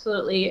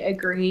absolutely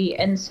agree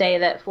and say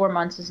that 4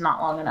 months is not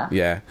long enough.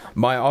 Yeah.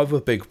 My other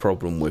big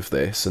problem with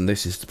this, and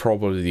this is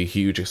probably the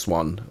hugest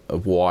one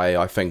of why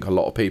I think a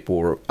lot of people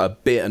are a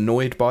bit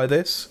annoyed by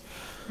this,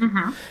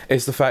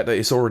 is the fact that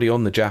it's already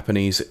on the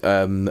Japanese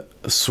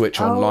Switch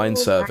Online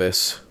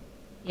service.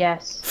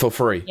 Yes. For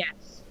free.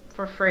 Yes,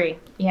 for free.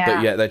 Yeah.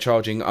 But yeah, they're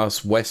charging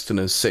us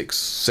Westerners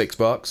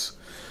 $6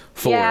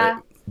 for it.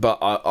 But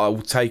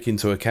I'll take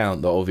into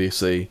account that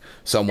obviously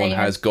someone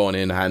has gone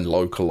in and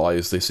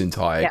localized this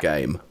entire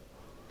game.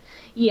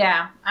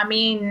 Yeah, I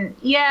mean,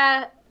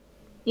 I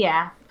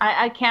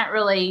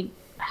can't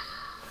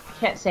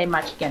say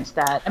much against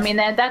that. I mean,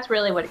 that's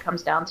really what it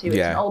comes down to. It's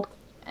an old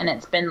and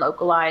it's been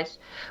localized,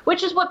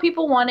 which is what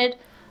people wanted.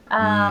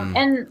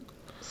 And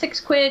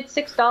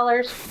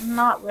 $6,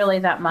 not really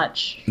that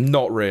much.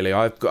 Not really.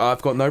 I've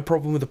got no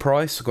problem with the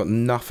price. I've got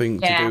nothing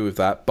to do with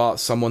that. But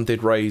someone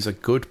did raise a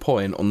good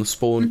point on the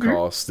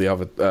Spawncast the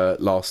other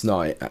last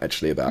night,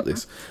 actually, about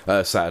this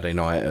Saturday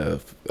night,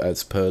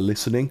 as per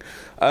listening.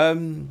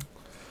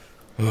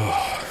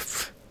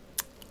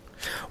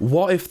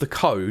 What if the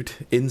code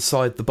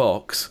inside the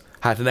box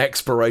had an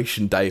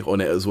expiration date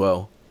on it as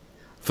well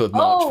for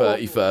March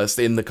 31st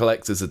in the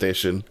collector's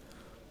edition?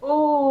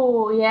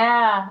 Oh,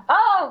 yeah.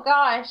 Oh,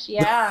 gosh,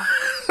 yeah.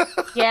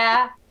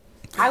 Yeah.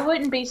 I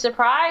wouldn't be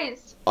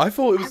surprised. I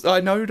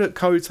know that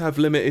codes have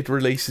limited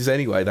releases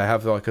anyway. They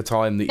have like a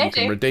time that you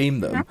can redeem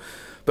them.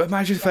 But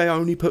imagine if they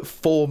only put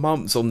 4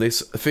 months on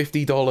this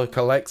 $50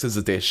 collector's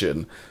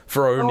edition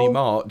for only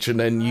March, and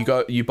then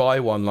you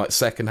buy one like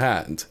second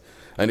hand,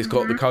 and it's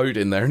got the code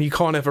in there, and you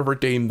can't ever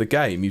redeem the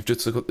game. You've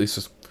just got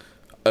this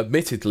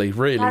admittedly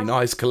really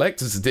nice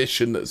collector's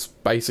edition that's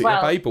basically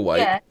a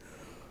paperweight.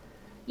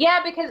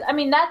 Yeah, because, I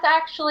mean, that's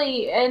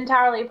actually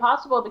entirely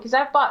possible because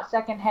I've bought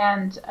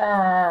secondhand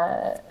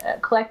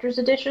collector's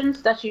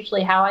editions. That's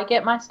usually how I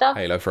get my stuff.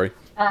 Halo 3.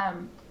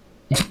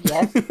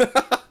 Yes.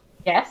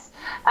 Yes.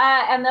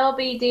 And there'll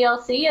be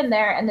DLC in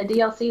there, and the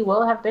DLC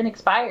will have been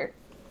expired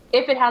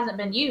if it hasn't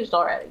been used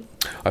already.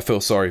 I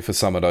feel sorry for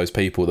some of those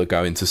people that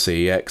go into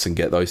CEX and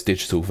get those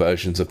digital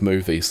versions of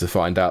movies to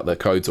find out their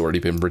code's already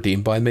been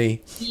redeemed by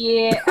me.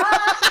 Yeah.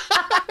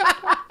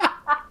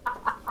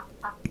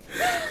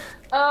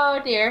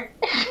 Oh, dear.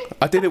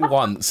 I did it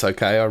once,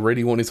 okay? I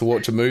really wanted to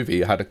watch a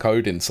movie. It had a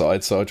code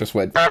inside, so I just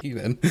went,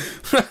 then.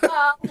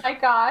 Oh, my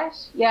gosh.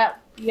 Yep.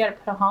 You gotta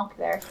put a honk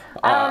there.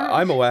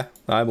 I'm aware.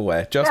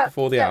 Just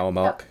before the hour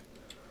mark.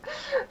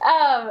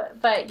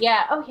 But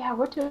yeah. Oh, yeah.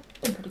 We're doing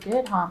pretty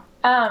good, huh?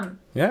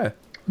 Yeah.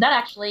 That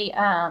actually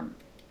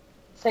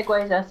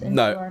segues us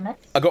into our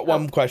next... I got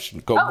one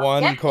question.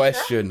 One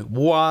question. Sure.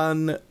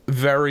 One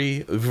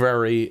very,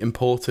 very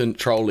important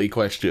trolley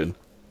question.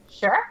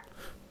 Sure.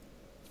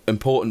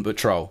 Important but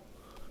troll.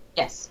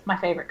 Yes, my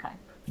favorite kind.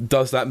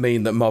 Does that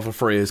mean that Mother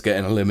 3 is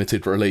getting a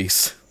limited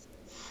release?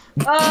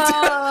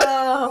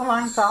 Oh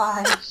my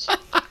gosh.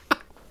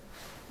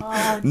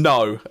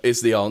 No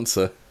is the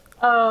answer.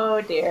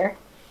 Oh dear.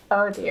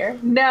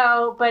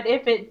 No, but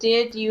if it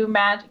did,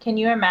 can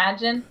you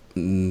imagine?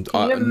 No,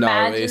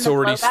 it's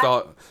already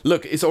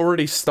it's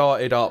already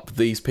started up.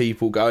 These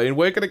people going,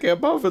 we're gonna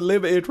get Mother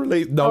limited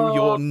release. No,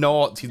 you're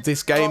not.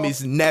 This game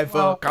is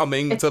never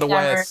coming to the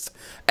West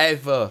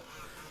ever.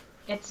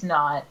 It's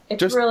not.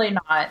 It's really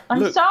not.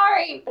 I'm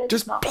sorry, but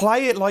it's not.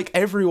 Play it like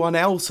everyone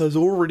else has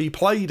already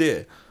played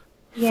it.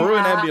 Yeah. Through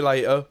an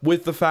emulator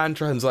with the fan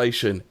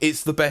translation.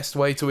 It's the best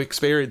way to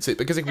experience it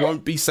because it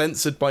won't be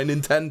censored by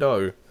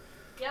Nintendo.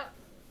 Yep.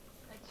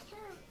 That's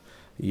true.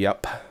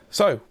 Yep.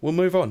 So, we'll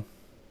move on.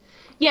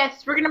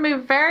 Yes, we're going to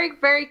move very,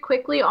 very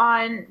quickly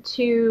on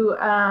to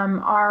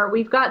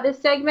we've got this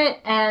segment,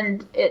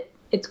 and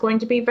it's going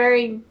to be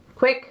very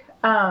quick.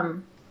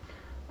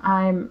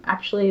 I'm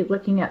actually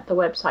looking at the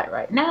website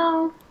right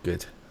now.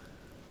 Good.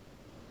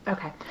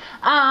 Okay.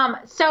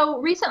 So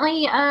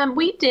recently,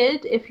 we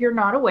did, if you're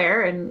not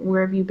aware, and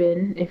where have you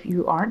been if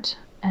you aren't?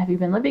 Have you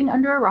been living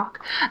under a rock?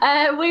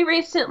 We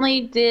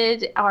recently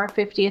did our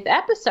 50th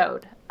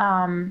episode,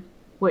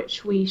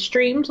 which we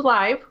streamed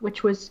live,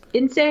 which was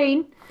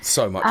insane.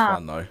 So much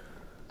fun, though.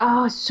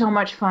 Oh, so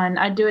much fun.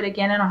 I'd do it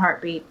again in a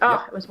heartbeat.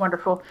 Oh, It was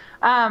wonderful.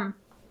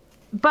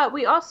 But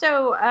we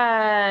also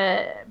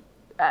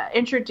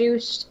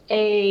introduced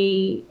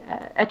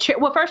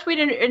well, first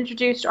we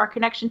introduced our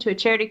connection to a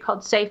charity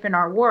called Safe in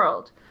Our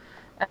World.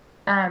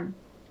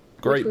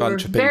 Great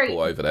bunch of people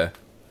over there.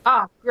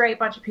 Oh, great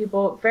bunch of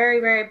people. Very,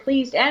 very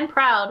pleased and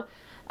proud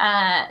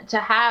to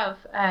have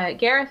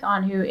Gareth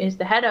on, who is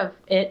the head of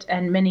it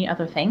and many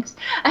other things.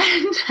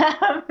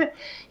 And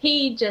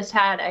he just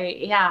had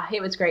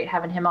it was great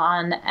having him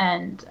on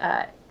and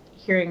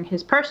hearing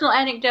his personal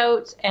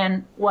anecdotes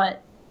and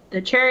what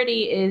the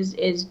charity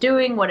is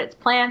doing, what its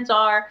plans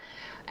are,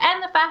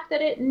 and the fact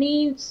that it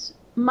needs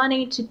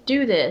money to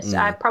do this.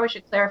 I probably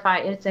should clarify,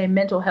 it's a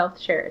mental health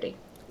charity.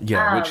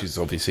 Yeah, which is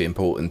obviously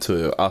important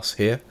to us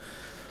here.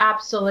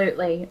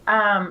 Absolutely.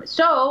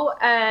 So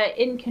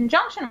in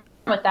conjunction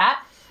with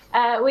that,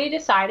 we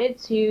decided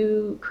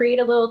to create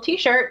a little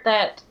t-shirt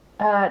that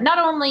not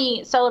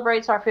only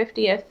celebrates our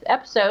 50th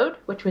episode,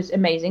 which was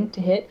amazing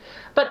to hit,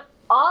 but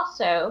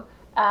also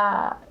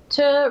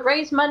to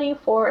raise money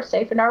for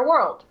Safe in Our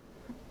World.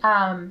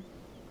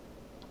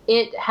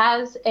 It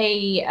has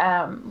a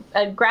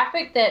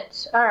graphic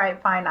that, all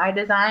right, fine, I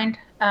designed.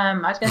 I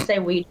was going to say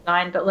we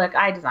designed, but look,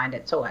 I designed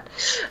it, so what?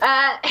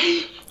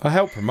 I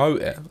helped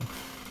promote it.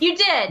 You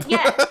did,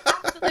 yes,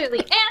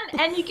 absolutely.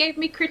 And you gave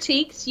me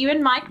critiques, you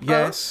and Mike both.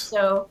 Yes.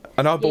 So,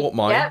 and I bought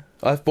mine. Yep.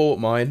 I've bought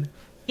mine.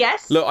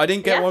 Yes. Look, I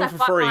didn't get one for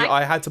free. Mine.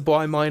 I had to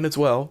buy mine as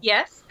well.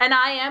 Yes, and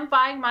I am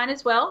buying mine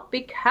as well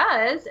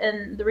because,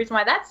 and the reason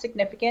why that's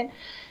significant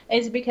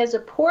is because a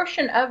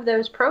portion of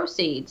those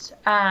proceeds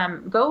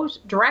goes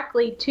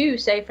directly to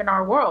Safe in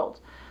Our World,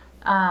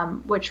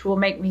 which will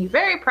make me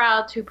very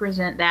proud to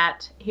present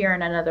that here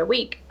in another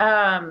week.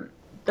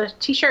 The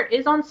t-shirt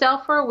is on sale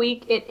for a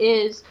week. It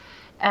is,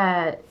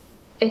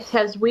 it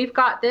has "We've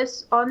Got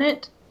This" on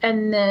it,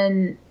 and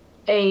then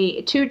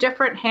two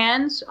different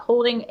hands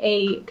holding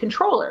a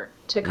controller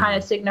to kind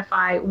of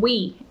signify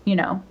we,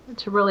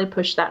 to really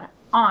push that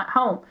on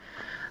home.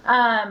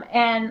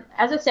 And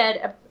as I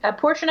said, a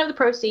portion of the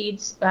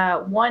proceeds,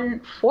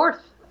 1/4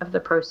 of the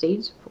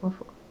proceeds,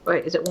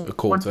 wait, is it one? A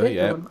quarter,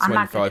 yeah,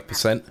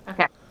 25%.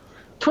 Okay.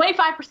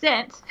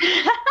 25%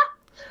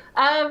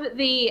 of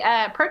the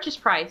purchase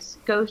price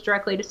goes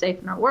directly to Safe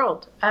in Our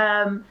World.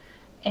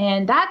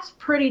 And that's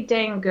pretty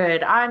dang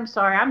good. I'm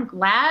sorry. I'm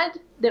glad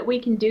that we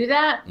can do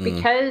that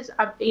because,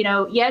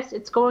 yes,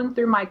 it's going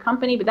through my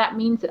company, but that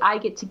means that I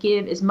get to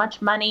give as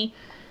much money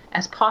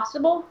as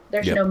possible.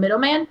 There's no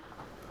middleman,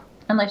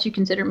 unless you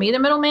consider me the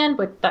middleman,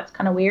 but that's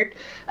kind of weird.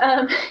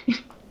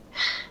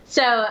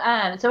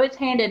 So it's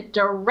handed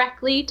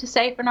directly to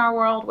Safe in Our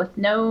World with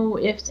no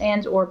ifs,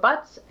 ands, or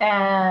buts.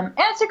 And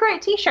it's a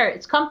great t-shirt.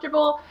 It's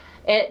comfortable.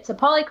 It's a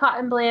poly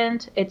cotton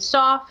blend. It's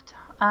soft.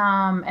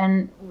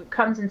 And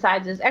comes in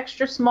sizes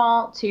extra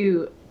small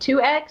to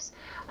 2X.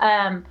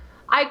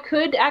 I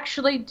could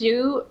actually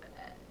do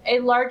a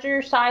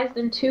larger size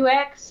than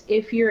 2X.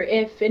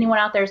 If anyone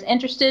out there is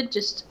interested,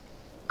 just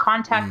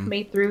contact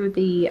me through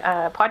the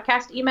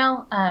podcast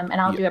email, and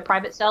I'll do a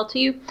private sell to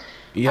you.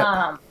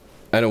 Yep.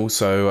 And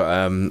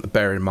also,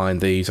 bear in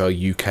mind these are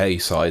UK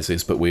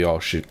sizes, but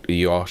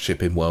you are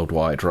shipping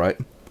worldwide, right?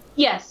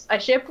 Yes, I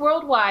ship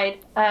worldwide.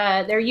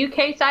 They're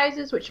UK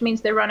sizes, which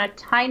means they run a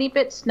tiny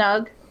bit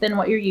snug than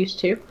what you're used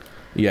to.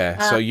 Yeah,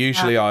 so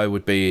usually I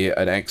would be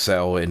an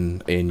XL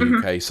in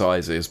UK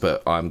sizes,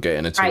 but I'm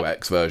getting a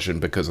 2X version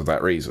because of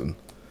that reason.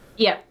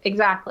 Yep,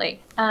 exactly.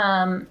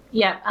 I'm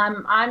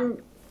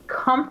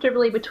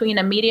comfortably between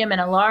a medium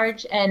and a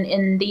large, and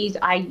in these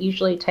I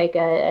usually take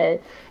a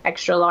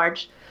extra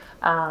large.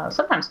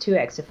 Sometimes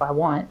 2X if I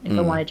want, if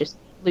I want to just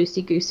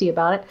loosey-goosey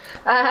about it.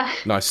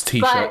 Nice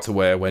t-shirt to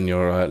wear when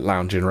you're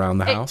lounging around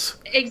the house.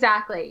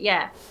 Exactly,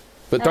 yeah.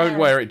 But don't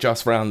wear it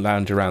just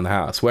lounge around the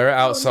house. Wear it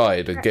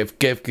outside and give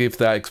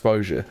that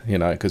exposure,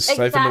 because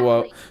Safe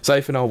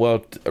in Our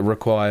World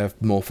require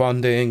more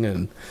funding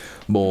and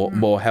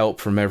more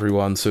help from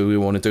everyone, so we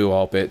want to do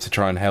our bit to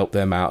try and help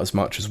them out as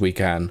much as we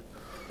can.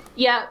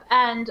 Yeah,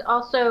 and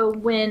also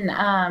when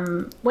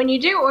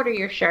you do order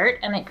your shirt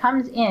and it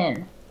comes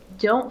in,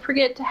 don't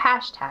forget to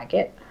hashtag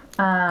it.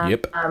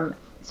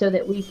 So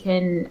that we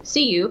can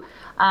see you,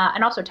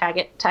 and also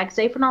tag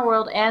Safe in Our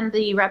World and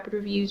the Rapid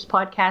Reviews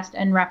podcast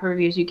and Rapid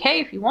Reviews UK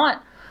if you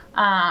want,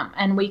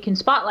 and we can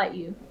spotlight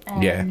you.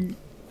 And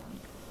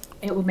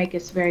it will make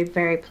us very,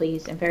 very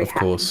pleased and very happy. Of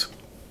course.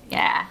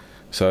 Yeah.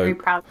 So very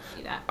proud to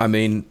see that. I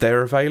mean,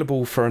 they're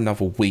available for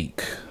another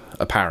week,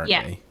 apparently.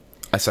 Yeah.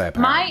 I say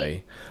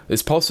apparently.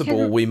 It's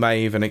possible we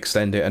may even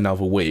extend it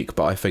another week,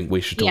 but I think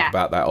we should talk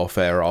about that off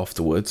air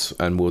afterwards,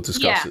 and we'll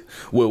discuss it.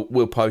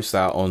 We'll post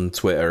that on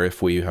Twitter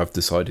if we have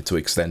decided to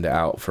extend it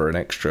out for an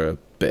extra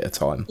bit of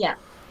time. Yeah,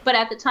 but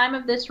at the time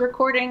of this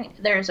recording,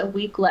 there's a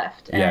week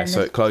left. And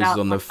so it closes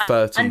on the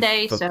 30th.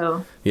 Monday,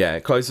 so yeah,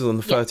 it closes on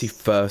the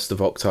 31st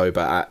of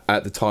October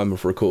at the time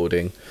of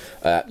recording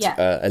at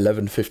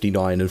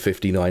 11:59 and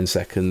 59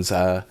 seconds.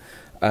 Not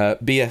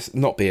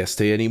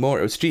BST anymore.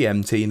 It was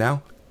GMT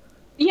now.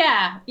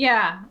 Yeah.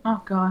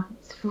 Oh, God.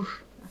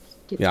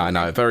 Yeah, I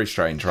know. Very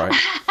strange, right?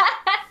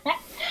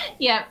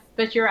 Yeah,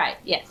 but you're right.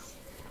 Yes.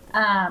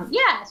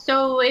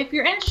 So if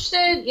you're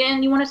interested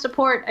and you want to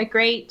support a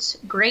great,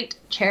 great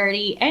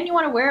charity and you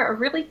want to wear a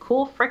really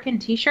cool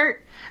frickin'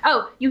 t-shirt,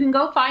 you can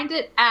go find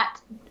it at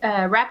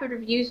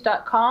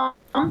rapidreviews.com.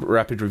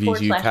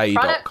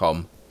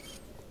 rapidreviewsuk.com.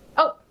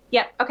 Oh,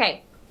 yeah.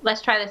 Okay.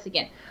 Let's try this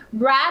again.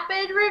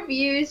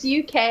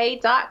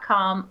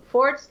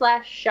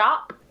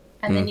 rapidreviewsuk.com/shop.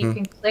 And then you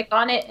can click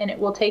on it, and it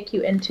will take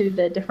you into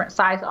the different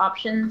size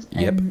options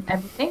and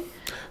everything.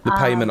 The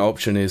payment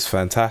option is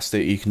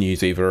fantastic. You can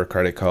use either a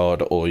credit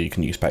card or you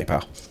can use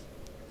PayPal.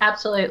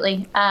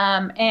 Absolutely.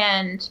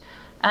 And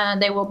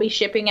they will be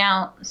shipping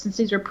out, since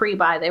these are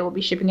pre-buy, they will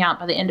be shipping out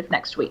by the end of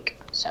next week.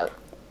 So,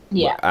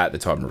 yeah. Well, at the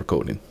time of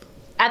recording.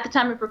 At the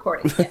time of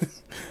recording,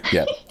 yes.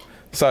 Yeah.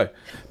 So,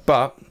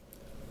 but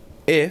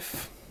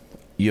if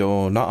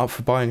you're not up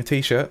for buying a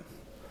t-shirt,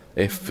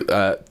 if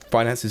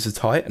finances are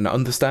tight, and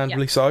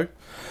understandably so,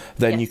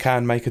 then you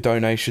can make a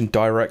donation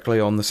directly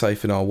on the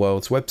Safe in Our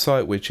World's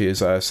website, which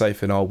is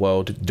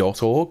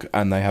safeinourworld.org,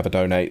 and they have a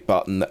donate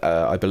button,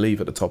 I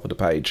believe, at the top of the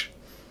page.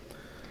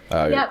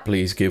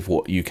 Please give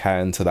what you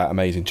can to that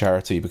amazing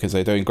charity, because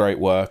they're doing great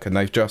work, and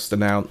they've just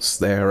announced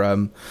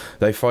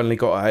they've finally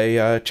got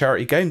a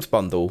charity games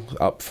bundle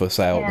up for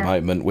sale at the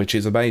moment, which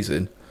is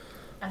amazing.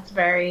 That's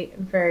very,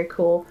 very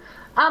cool.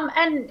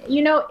 And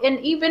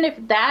even if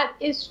that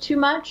is too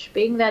much,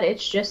 being that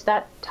it's just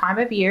that time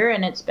of year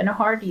and it's been a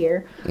hard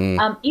year,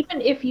 even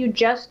if you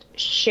just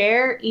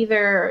share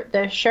either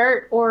the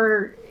shirt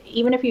or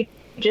even if you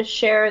just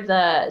share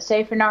the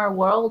Safe in Our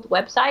World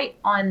website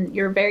on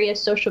your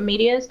various social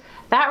medias,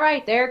 that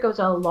right there goes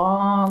a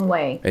long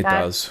way. It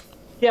does.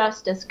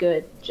 Just as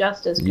good.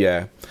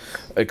 Yeah.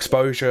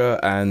 Exposure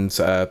and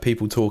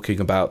people talking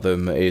about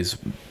them is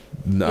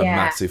a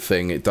massive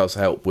thing. It does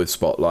help with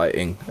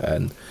spotlighting,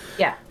 and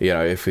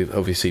if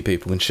obviously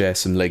people can share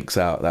some links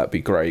out, that'd be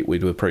great.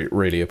 We'd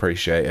really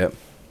appreciate it.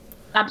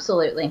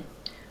 Absolutely.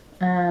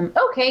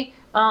 Okay,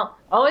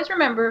 always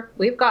remember,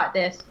 we've got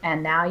this,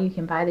 and now you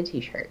can buy the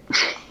t-shirt.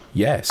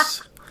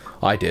 Yes,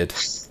 I did,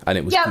 and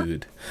it was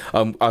good.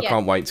 I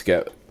can't wait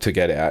to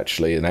get it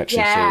actually and see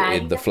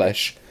it in the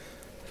flesh.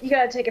 You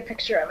gotta take a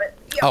picture of it.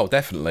 Oh,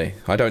 definitely.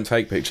 I don't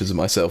take pictures of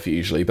myself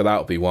usually, but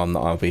that'll be one that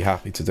I'll be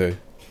happy to do.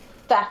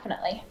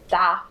 Definitely.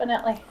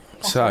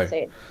 So,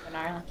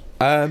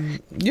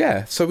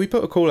 so we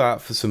put a call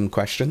out for some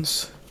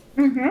questions.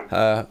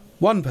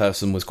 One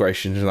person was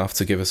gracious enough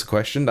to give us a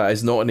question. That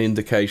is not an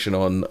indication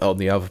on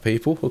the other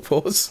people, of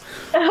course.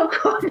 Oh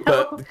God,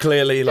 no. But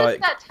clearly, Just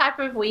like, that type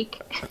of week.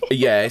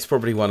 yeah, it's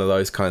probably one of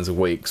those kinds of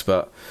weeks.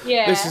 But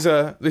Yeah.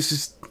 this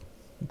is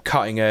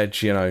cutting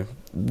edge. You know,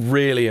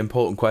 really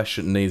important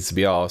question needs to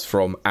be asked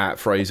from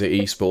 @Fraser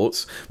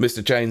Esports,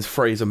 Mr. James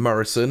Fraser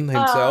Morrison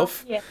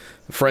himself, Yeah.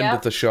 friend Yep.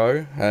 of the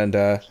show and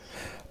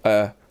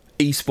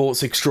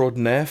esports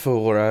extraordinaire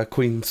for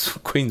Queen's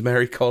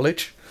Mary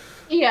College.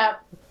 Yeah.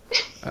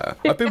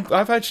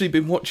 I've actually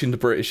been watching the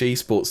British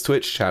Esports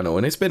Twitch channel,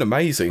 and it's been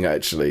amazing.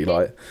 Actually,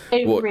 like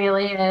It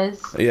really is.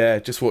 yeah,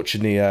 just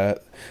watching the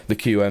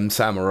QM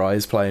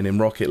Samurais playing in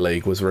Rocket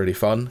League was really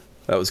fun.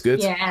 That was good.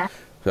 Yeah.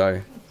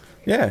 So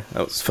yeah,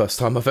 that was the first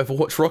time I've ever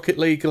watched Rocket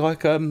League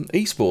like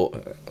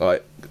esport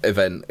like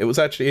event. It was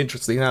actually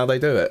interesting how they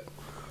do it.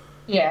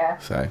 Yeah.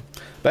 So,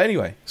 but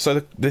anyway,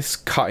 so this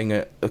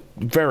a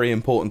very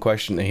important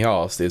question that he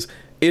asked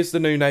is the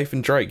new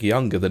Nathan Drake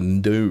younger than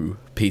new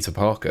Peter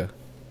Parker?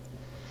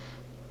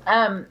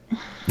 Yeah.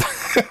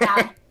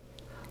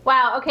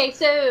 Wow. Okay.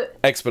 So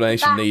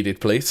Explanation needed,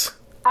 please.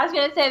 I was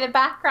going to say the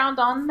background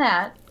on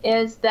that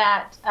is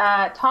that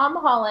Tom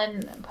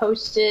Holland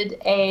posted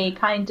a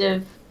kind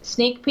of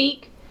sneak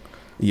peek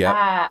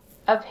Yeah.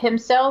 of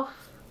himself.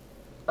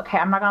 Okay,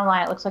 I'm not going to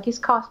lie. It looks like he's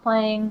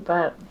cosplaying,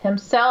 but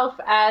himself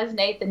as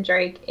Nathan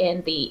Drake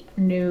in the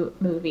new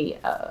movie,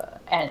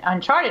 an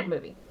Uncharted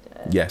movie.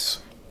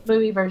 Yes.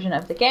 Movie version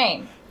of the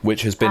game.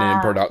 Which has been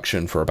in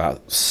production for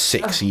about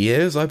 6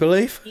 years, I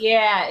believe.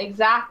 Yeah,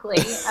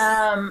 exactly.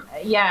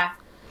 Yeah.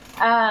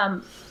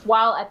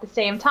 While at the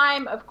same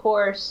time, of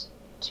course,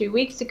 2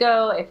 weeks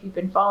ago, if you've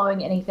been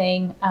following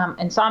anything,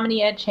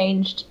 Insomnia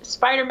changed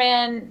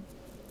Spider-Man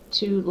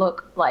to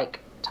look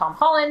like Tom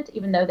Holland,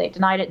 even though they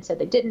denied it and said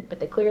they didn't, but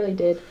they clearly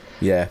did.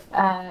 Yeah.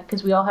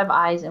 Because we all have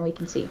eyes and we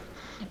can see.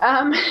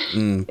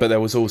 But there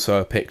was also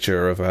a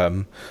picture of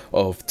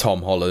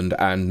Tom Holland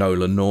and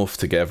Nolan North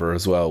together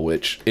as well,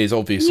 which is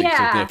obviously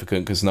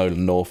significant because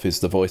Nolan North is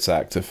the voice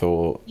actor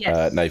for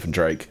Nathan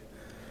Drake.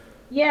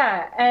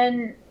 Yeah,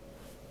 and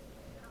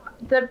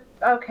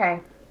okay,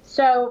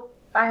 so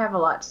I have a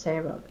lot to say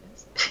about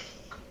this.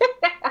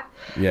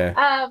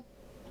 Yeah.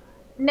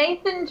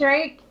 Nathan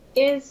Drake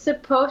is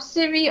supposed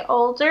to be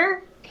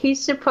older.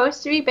 He's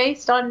supposed to be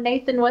based on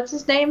Nathan, what's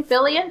his name,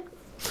 Fillion?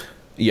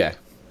 Yeah.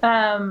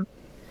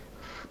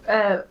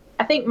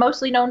 I think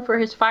mostly known for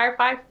his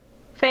Firefly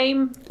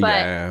fame,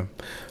 but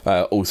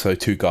yeah. Also,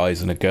 Two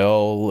Guys and a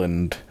Girl,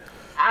 and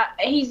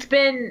he's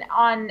been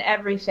on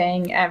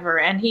everything ever,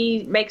 and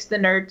he makes the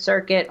nerd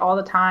circuit all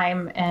the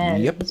time,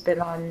 and he's been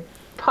on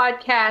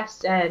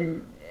podcasts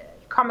and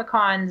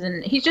Comic-Cons,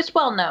 and he's just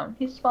well known.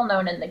 He's well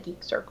known in the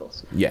geek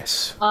circles.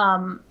 Yes.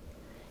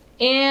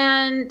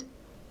 And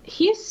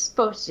he's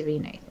supposed to be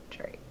Nathan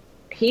Drake.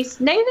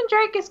 Nathan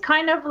Drake is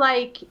kind of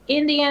like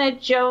Indiana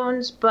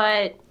Jones,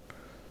 but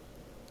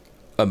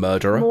a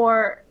murderer.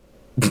 More,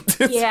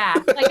 yeah,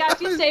 like I was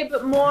gonna say,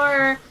 but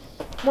more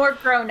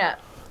grown up.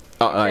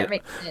 That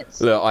makes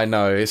sense. Look, I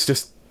know it's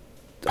just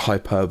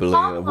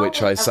hyperbole,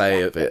 which I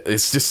say of it.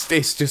 It's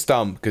just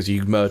dumb because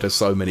you murder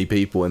so many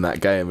people in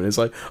that game, and it's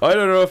like I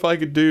don't know if I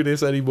could do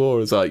this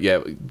anymore. It's like yeah,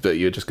 but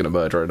you're just gonna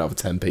murder another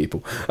 10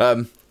 people.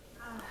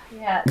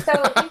 Yeah, so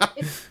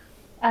it's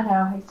I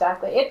know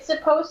exactly. It's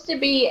supposed to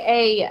be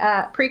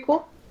a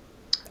prequel.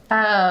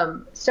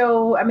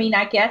 So I mean,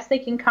 I guess they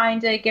can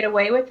kind of get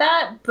away with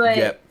that,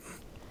 but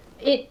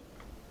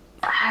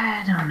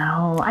I don't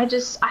know. I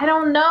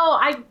don't know.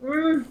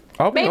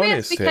 I'll be maybe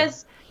honest, it's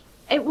because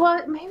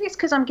maybe it's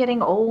because I'm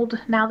getting old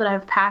now that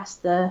I've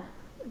passed the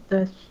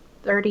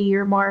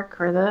 30-year mark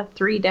or the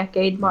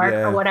 3-decade mark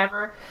or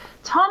whatever.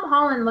 Tom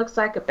Holland looks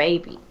like a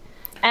baby.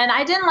 And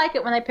I didn't like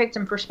it when they picked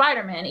him for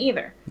Spider-Man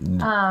either.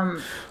 We're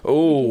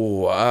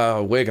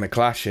going to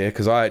clash here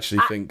because I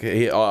actually think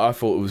I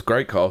thought it was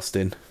great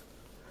casting.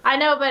 I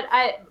know, but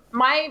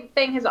my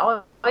thing has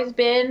always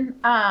been,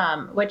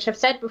 which I've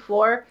said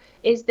before,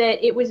 is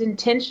that it was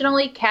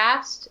intentionally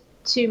cast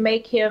to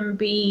make him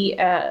be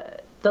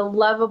the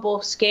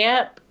lovable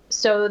scamp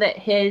so that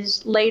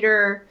his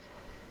later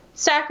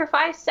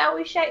sacrifice,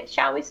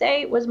 shall we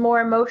say, was more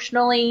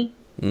emotionally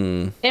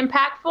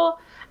impactful.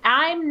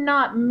 I'm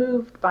not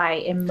moved by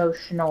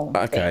emotional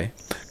things.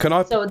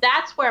 So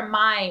that's where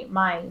my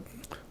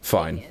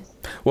fine thing is.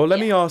 Well, let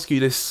me ask you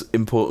this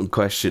important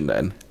question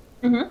then.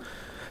 Mm-hmm.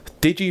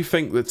 Did you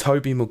think that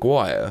Tobey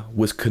Maguire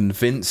was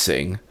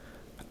convincing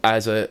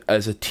as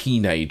a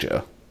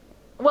teenager?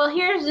 Well,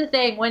 here's the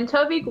thing. When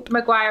Tobey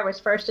Maguire was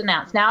first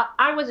announced, now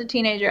I was a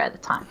teenager at the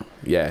time.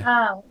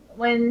 Yeah.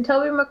 When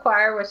Tobey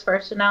Maguire was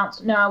first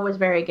announced, no, I was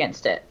very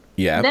against it.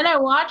 Yeah. Then I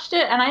watched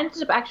it, and I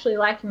ended up actually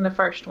liking the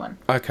first one.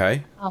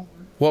 Okay.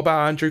 What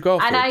about Andrew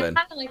Garfield then?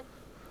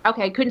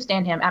 Okay, couldn't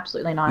stand him.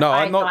 Absolutely not. No,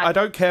 I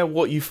don't care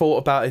what you thought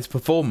about his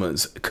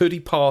performance. Could he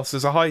pass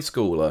as a high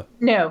schooler?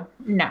 No.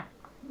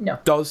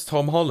 Does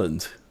Tom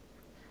Holland?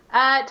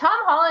 Tom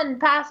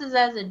Holland passes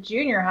as a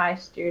junior high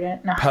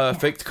student. No,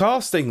 Perfect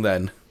casting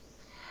then.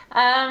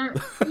 Yeah,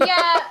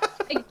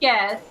 I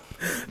guess.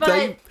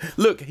 But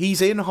Look,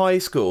 he's in high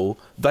school.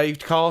 They've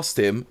cast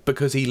him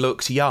because he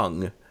looks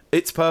young.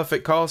 It's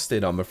perfect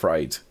casting, I'm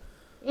afraid.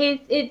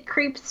 it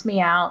creeps me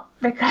out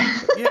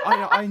because Yeah,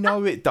 I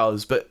know it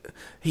does, but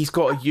he's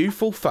got a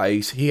youthful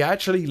face. He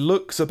actually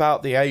looks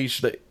about the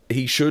age that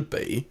he should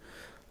be,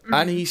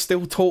 and he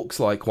still talks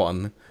like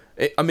one.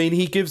 I mean,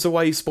 he gives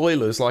away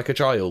spoilers like a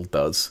child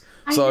does.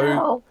 So, I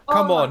know.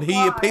 come Oh on, my he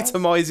God.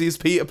 epitomizes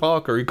Peter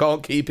Parker who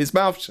can't keep his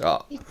mouth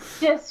shut. He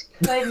just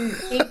couldn't.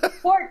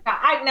 Poor guy.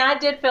 I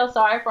did feel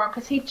sorry for him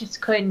because he just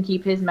couldn't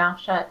keep his mouth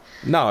shut.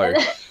 No. And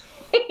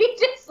he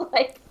just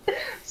like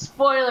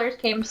spoilers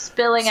came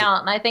spilling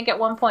out, and I think at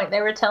one point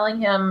they were telling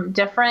him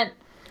different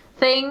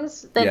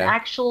things than Yeah.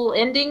 actual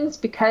endings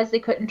because they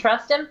couldn't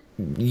trust him.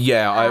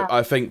 Yeah,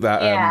 I think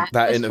that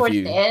that just towards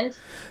interview. the end.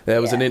 There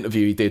was an Yeah.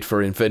 interview he did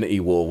for Infinity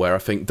War where I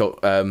think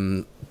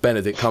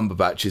Benedict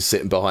Cumberbatch is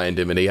sitting behind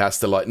him and he has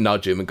to like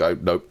nudge him and go,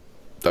 nope,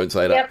 don't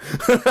say that.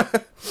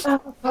 Yep.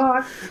 Oh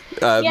God.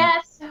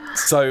 Yes.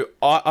 So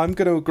I'm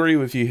going to agree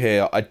with you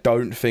here. I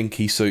don't think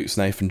he suits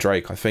Nathan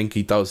Drake. I think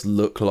he does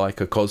look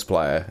like a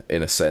cosplayer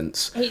in a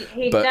sense.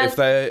 He But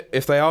does.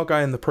 if they are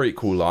going the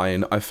prequel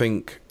line, I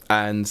think,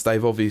 and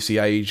they've obviously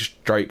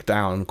aged Drake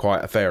down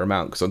quite a fair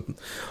amount because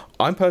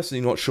I'm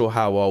personally not sure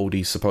how old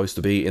he's supposed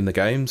to be in the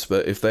games.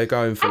 But if they're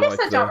going for I guess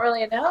I don't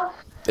really know.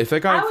 if they're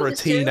going I for a would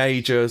assume-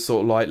 teenager,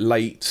 sort of like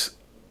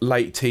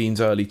late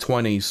teens, early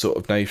 20s sort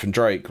of Nathan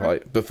Drake,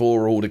 like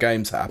before all the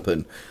games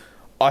happen,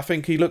 I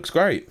think he looks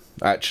great,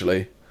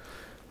 actually.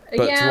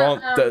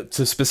 But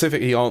to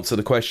specifically answer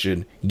the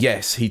question,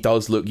 yes, he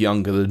does look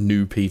younger than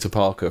new Peter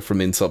Parker from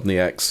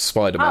Insomniac's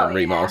Spider-Man Oh,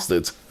 yeah.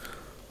 Remastered.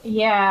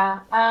 Yeah.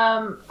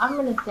 I'm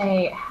gonna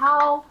say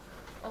how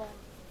old?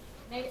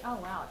 Oh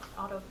wow, it's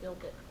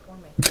auto-filled it for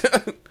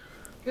me.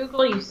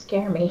 Google, you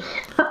scare me.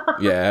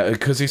 Yeah,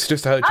 because he's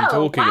just heard you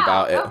talking wow.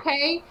 about it.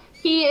 Okay,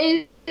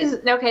 he is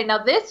okay. Now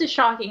this is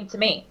shocking to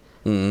me.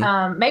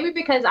 Mhm. Maybe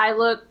because I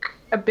look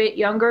a bit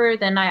younger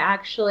than I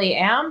actually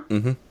am.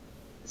 Mhm.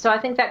 So I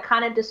think that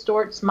kind of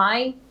distorts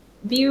my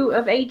view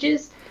of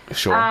ages.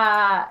 Sure.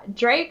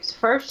 Drake's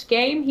first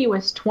game, he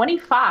was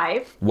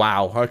 25,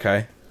 Wow,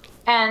 okay.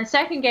 and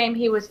second game,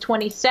 he was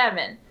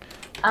 27.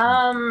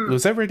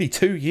 Was there really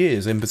 2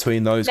 years in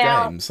between those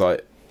Now- games,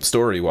 like,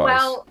 story-wise?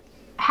 Well,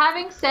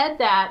 having said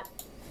that,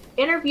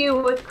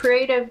 interview with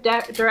creative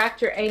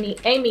director Amy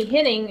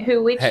Hennig,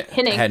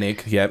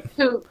 Hennig, yep.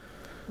 who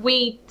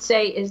we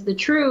say is the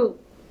true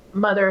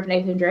mother of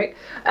Nathan Drake,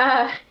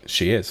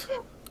 She is.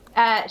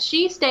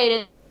 she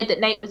stated that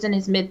Nate was in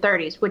his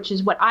mid-30s, which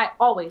is what I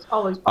always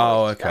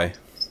Oh, okay.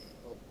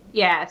 felt.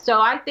 Yeah,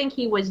 so I think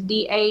he was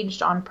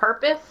de-aged on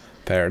purpose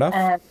Fair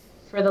enough.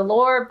 for the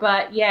lore,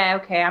 but yeah,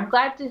 okay. I'm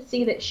glad to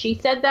see that she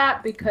said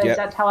that because Yep.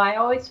 that's how I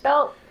always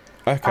felt.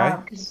 Okay.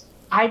 'Cause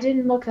I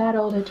didn't look that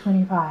old at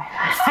 25.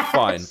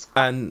 Fine.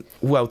 And,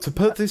 well, to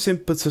put this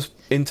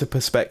into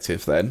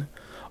perspective then,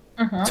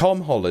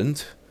 Tom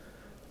Holland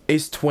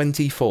is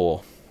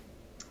 24.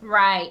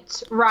 Right.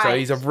 So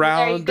he's There you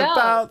around go.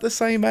 about the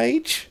same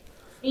age?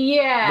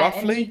 Yeah,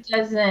 roughly? and he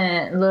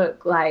doesn't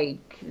look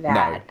like that.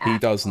 No, he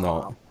at does all.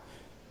 not.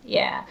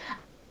 Yeah,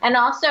 and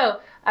also,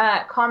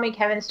 Call Me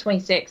Kevin's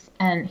 26,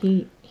 and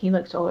he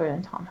looks older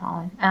than Tom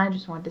Holland. And I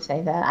just wanted to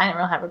say that I didn't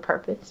really have a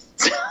purpose.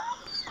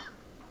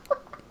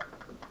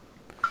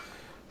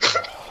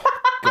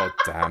 God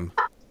damn.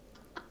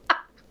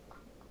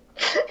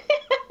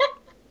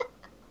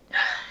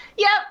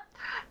 Yep.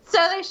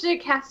 So they should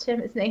have cast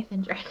him as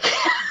Nathan Drake.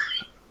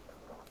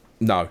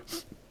 No.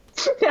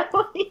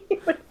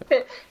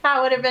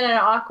 That would have been an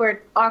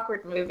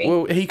awkward movie.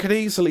 Well, he could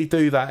easily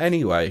do that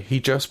anyway. He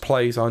just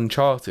plays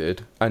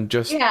Uncharted and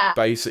just Yeah.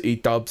 basically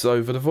dubs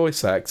over the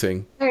voice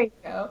acting. There you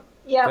go.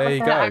 Yeah, There with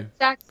you that go. Irish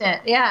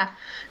accent. Yeah,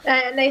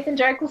 Nathan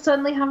Drake will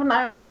suddenly have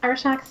an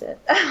Irish accent.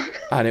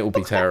 And it will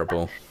be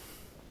terrible.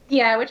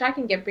 Yeah, which I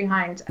can get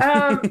behind.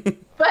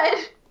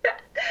 But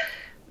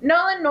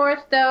Nolan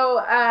North,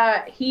 though,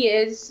 he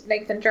is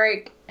Nathan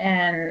Drake,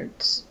 and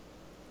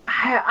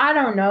I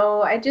don't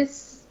know. I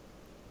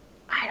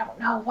don't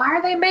know. Why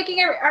are they making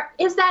it?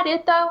 Is that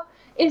it, though?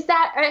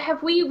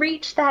 Have we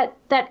reached that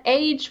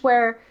age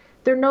where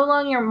they're no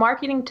longer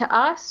marketing to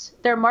us?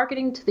 They're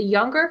marketing to the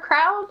younger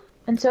crowd,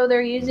 and so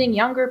they're using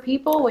younger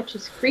people, which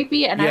is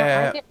creepy, and I don't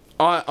Yeah, like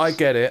it. I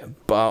get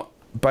it, but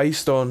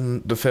based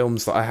on the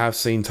films that I have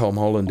seen Tom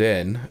Holland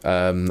in,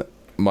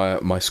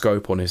 my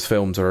scope on his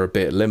films are a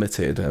bit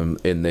limited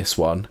in this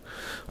one.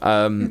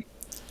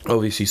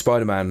 Obviously,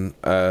 Spider-Man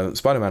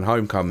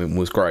Homecoming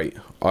was great.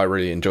 I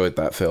really enjoyed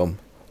that film.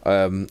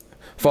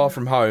 Far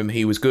From Home,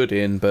 he was good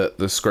in, but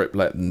the script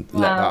let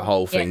that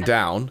whole thing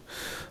down.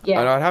 Yeah.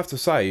 And I'd have to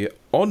say,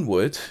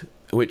 Onward,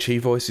 which he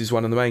voices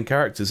one of the main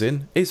characters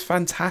in, is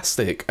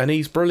fantastic, and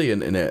he's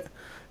brilliant in it.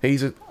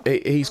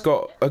 He's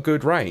got a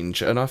good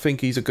range, and I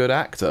think he's a good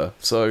actor.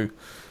 So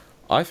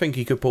I think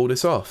he could pull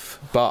this off,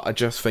 but I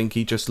just think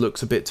he just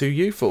looks a bit too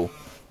youthful.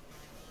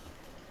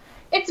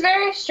 It's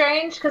very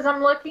strange because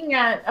I'm looking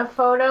at a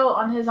photo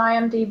on his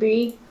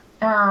IMDb.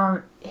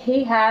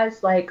 He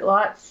has like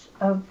lots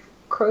of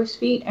crow's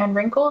feet and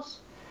wrinkles.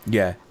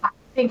 Yeah.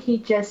 think he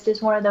just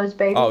is one of those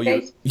baby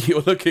face.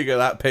 You're looking at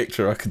that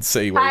picture. I can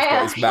see where he's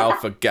got his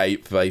mouth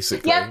agape,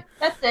 basically. Yep,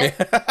 that's it.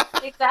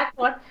 The exact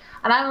one.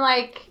 And I'm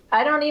like,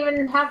 I don't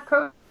even have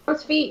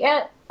crow's feet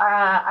yet.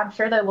 I'm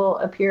sure they will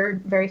appear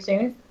very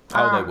soon.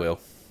 They will.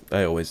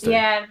 They always do.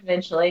 Yeah,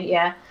 eventually.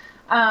 Yeah.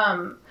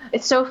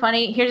 It's so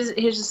funny. Here's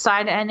a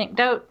side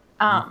anecdote.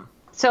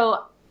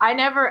 So I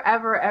never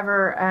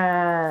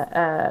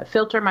ever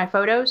filter my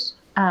photos.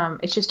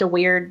 It's just a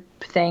weird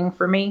thing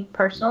for me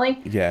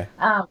personally. Yeah.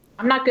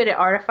 I'm not good at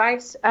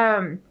artifice.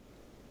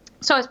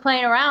 So I was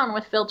playing around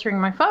with filtering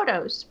my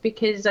photos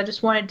because I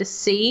just wanted to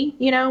see,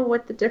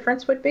 what the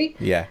difference would be.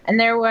 Yeah. And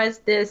there was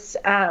this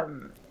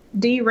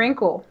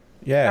de-wrinkle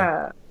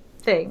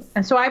thing.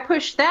 And so I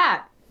pushed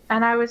that,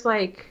 and I was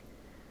like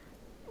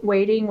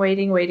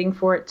waiting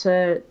for it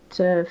to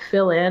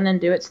fill in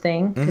and do its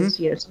thing because,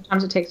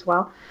 sometimes it takes a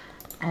while.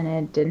 And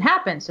it didn't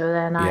happen. So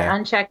then I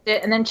unchecked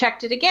it and then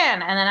checked it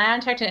again. And then I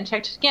unchecked it and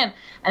checked it again.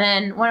 And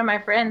then one of my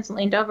friends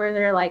leaned over.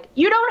 They're like,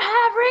 "You don't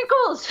have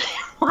wrinkles.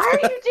 Why are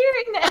you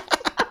doing this?"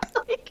 I was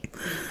like,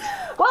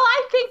 "Well,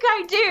 I think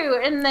I do."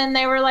 And then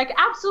they were like,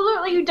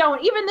 "Absolutely you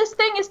don't. Even this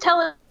thing is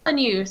telling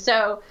you."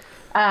 So,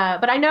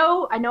 but I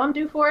know I'm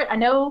due for it. I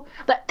know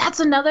that's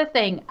another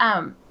thing.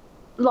 A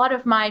lot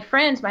of my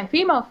friends, my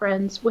female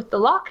friends, with the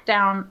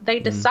lockdown, they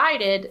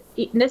decided,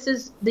 and this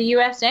is the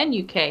US and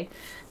UK,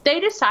 they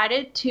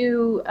decided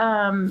to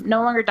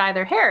no longer dye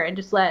their hair and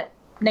just let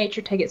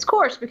nature take its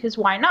course, because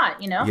why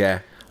not, Yeah.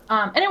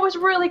 And it was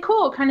really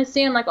cool kind of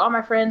seeing like all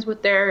my friends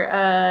with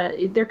their,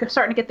 they're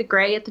starting to get the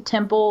gray at the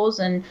temples,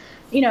 and,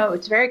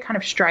 it's very kind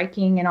of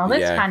striking and all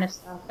this kind of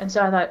stuff. And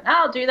so I thought,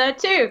 I'll do that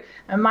too.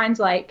 And mine's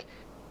like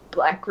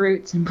black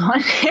roots and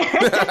blonde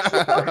hair.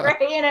 There's no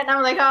gray in it. And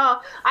I'm like,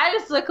 I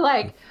just look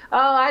like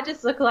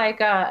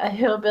a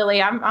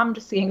hillbilly. I'm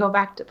just going to go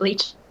back to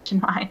bleach.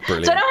 Mine.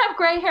 Brilliant. So I don't have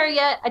gray hair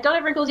yet. I don't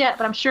have wrinkles yet,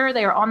 but I'm sure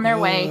they are on their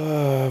way.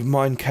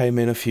 Mine came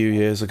in a few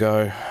years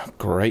ago.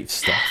 Great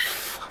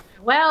stuff.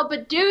 Well,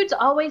 but dudes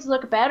always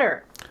look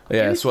better.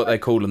 Yeah, that's what they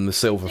call them, the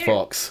silver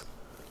fox.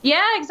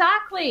 Yeah,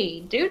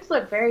 exactly. Dudes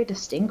look very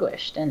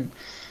distinguished, and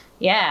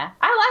yeah,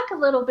 I like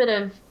a little bit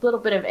of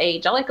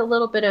age. I like a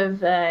little bit of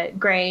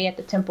gray at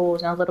the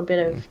temples and a little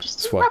bit of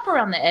just rough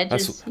around the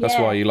edges. That's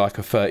why you like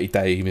a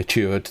 30-day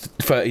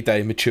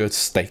matured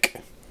steak.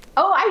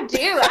 Oh, I do.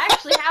 I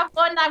actually have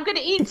one I'm going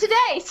to eat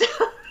today. So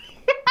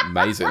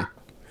amazing.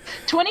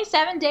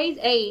 27 days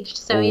aged.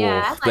 So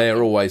yeah,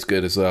 they're always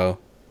good as well.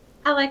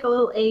 I like a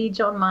little age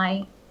on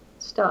my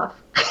stuff.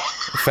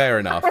 Fair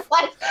enough.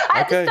 I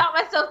had to stop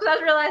myself because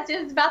I realized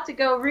it was about to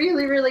go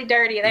really, really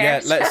dirty there.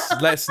 Yeah,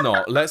 let's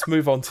not. Let's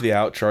move on to the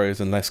outros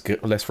and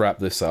let's wrap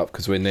this up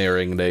because we're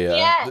nearing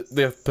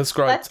the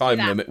prescribed time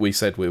limit we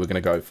said we were going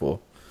to go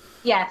for.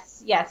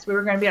 Yes, we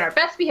were going to be on our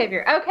best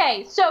behavior.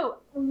 Okay, so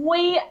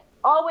we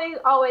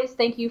always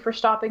thank you for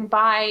stopping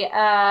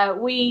by.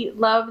 We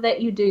love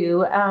that you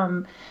do,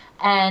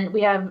 and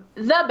we have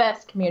the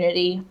best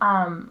community.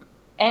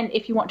 And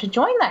if you want to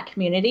join that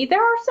community,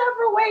 there are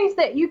several ways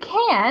that you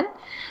can.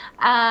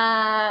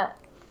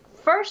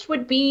 First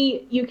would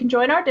be you can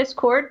join our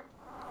Discord,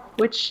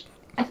 which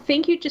I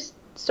think you just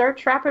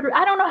search Rapid.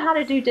 I don't know how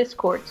to do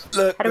Discords.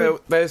 Look,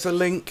 there's a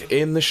link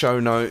in the show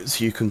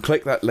notes. You can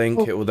click that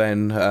link. It will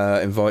then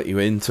invite you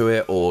into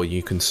it, or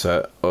you can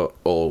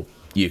or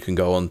you can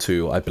go on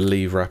to, I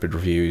believe, Rapid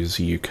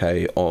Reviews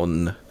UK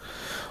on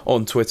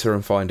Twitter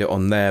and find it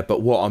on there.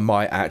 But what I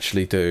might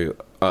actually do,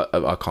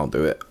 I can't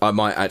do it. I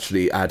might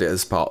actually add it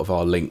as part of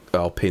our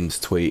pinned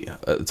tweet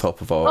at the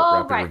top of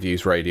our Rapid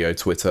Reviews Radio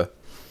Twitter.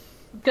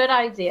 Good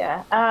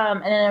idea.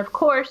 And then, of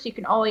course, you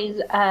can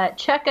always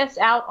check us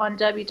out on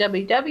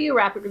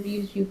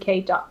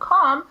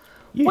www.rapidreviewsuk.com,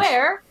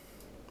 where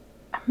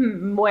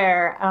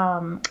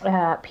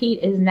Pete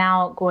is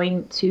now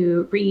going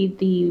to read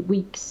the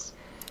week's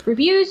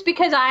reviews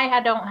because I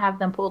don't have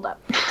them pulled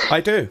up.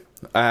 I do.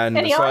 And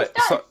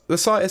the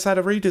site has had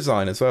a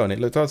redesign as well, and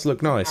it does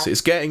look nice.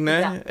 It's getting there.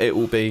 Yeah. It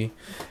will be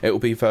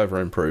further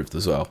improved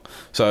as well.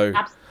 So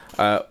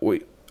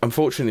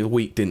unfortunately the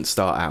week didn't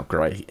start out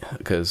great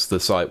because the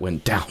site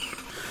went down.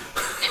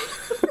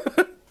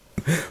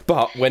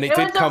 But when it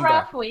did come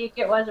back,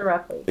 it was a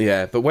rough week.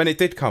 Yeah, but when it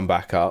did come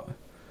back up,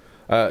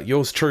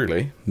 yours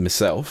truly,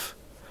 myself,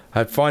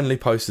 had finally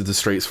posted the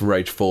Streets of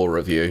Rage 4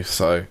 review,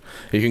 so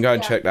you can go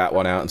and check that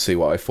one out and see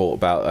what I thought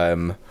about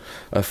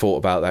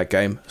that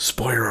game.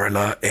 Spoiler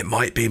alert, it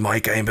might be my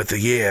game of the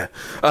year.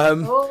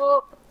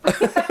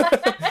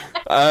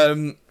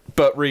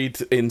 But read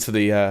into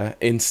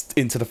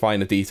the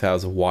finer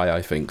details of why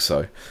I think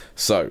so.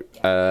 So,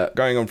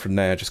 going on from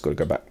there, just got to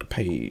go back to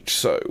page.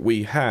 So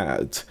we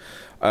had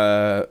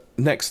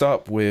next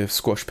up with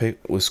Squash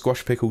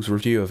Pickle's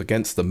review of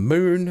Against the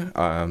Moon.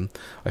 I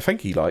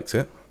think he liked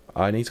it.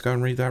 I need to go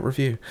and read that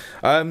review.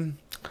 Then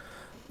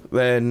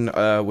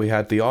we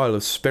had the Isle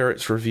of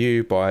Spirits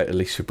review by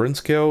Alicia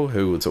Brinskill,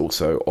 who was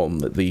also on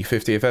the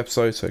 50th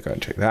episode, so go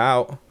and check that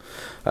out.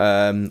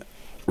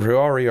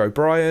 Ruari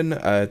O'Brien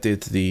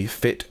did the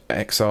Fit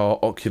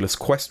XR Oculus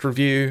Quest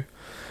review.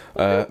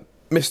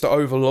 Mr.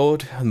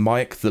 Overlord,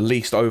 Mike, the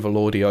least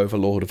overlordy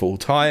overlord of all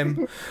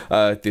time,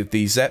 did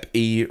the Zep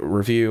E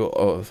review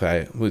of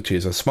which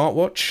is a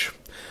smartwatch.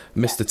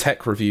 Mr.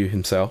 Tech Review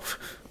himself.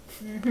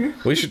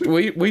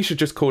 Mm-hmm. We should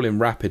just call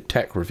him Rapid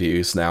Tech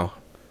Reviews now.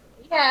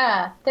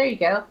 Yeah, there you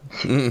go.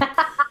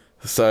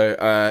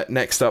 So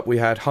next up we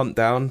had Hunt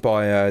Down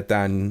by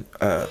Dan.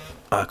 I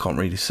can't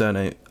read his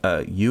surname.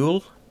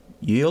 Yule.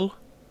 Yuill?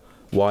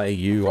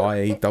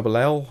 I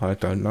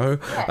don't know.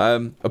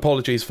 Yeah.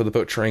 Apologies for the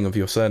butchering of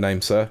your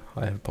surname, sir.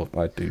 I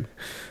do.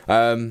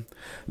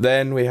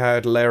 Then we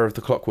had Lair of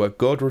the Clockwork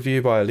God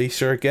review by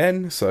Alicia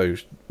again. So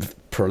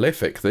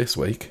prolific this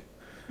week.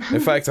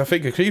 In fact, I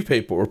think a few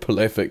people were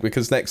prolific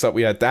because next up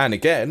we had Dan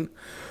again.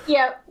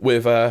 Yep.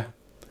 With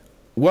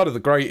one of the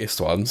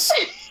greatest ones,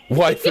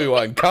 Waifu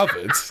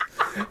Uncovered,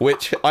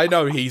 which I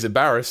know he's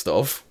embarrassed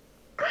of.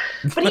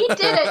 But he did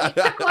it. He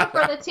took one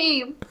for the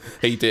team.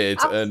 He did.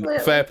 Absolutely.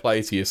 And fair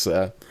play to you,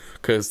 sir,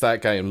 because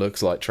that game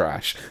looks like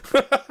trash.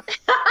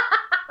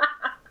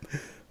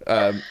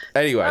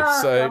 Anyway,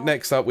 so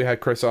next up we had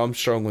Chris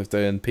Armstrong with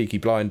the Peaky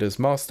Blinders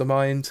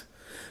Mastermind.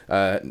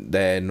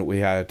 Then we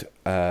had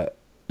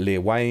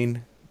Leah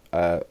Wayne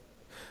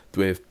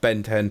with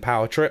Ben 10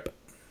 Power Trip.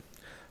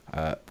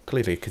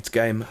 Clearly a kid's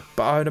game,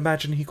 but I would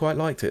imagine he quite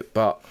liked it,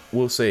 but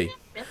we'll see.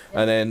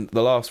 And then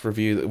the last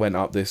review that went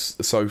up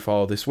so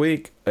far this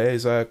week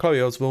is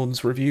Chloe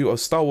Osborne's review of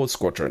Star Wars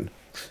Squadrons,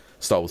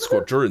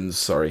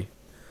 sorry.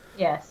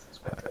 Yes.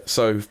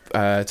 So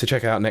to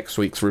check out next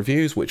week's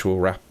reviews, which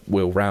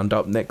we'll round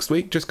up next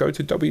week, just go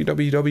to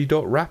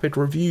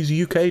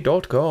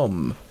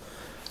www.rapidreviewsuk.com.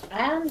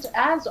 And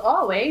as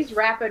always,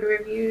 Rapid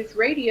Reviews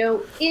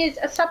Radio is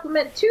a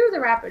supplement to the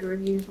Rapid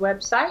Reviews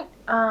website.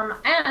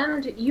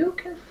 And you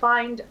can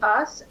find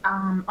us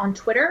on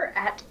Twitter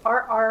at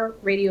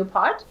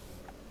RRRadiopod.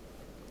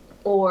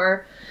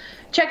 Or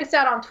check us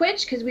out on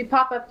Twitch because we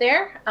pop up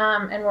there.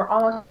 And we're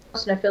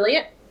almost an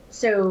affiliate.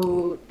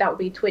 So that would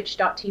be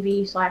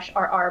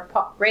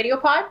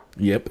twitch.tv/RRRadiopod.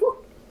 Yep.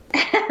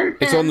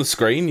 It's on the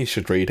screen. You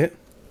should read it.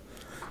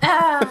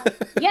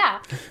 Yeah.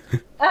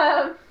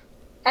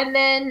 And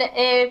then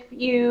if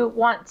you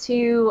want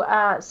to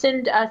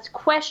send us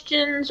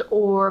questions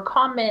or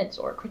comments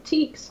or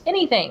critiques,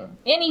 anything,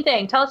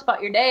 tell us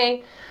about your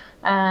day,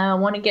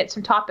 want to get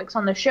some topics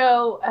on the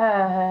show,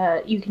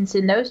 you can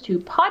send those to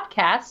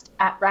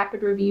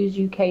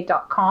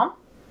podcast@rapidreviewsuk.com.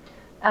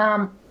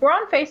 We're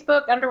on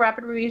Facebook under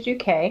Rapid Reviews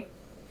UK.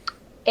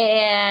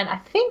 And I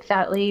think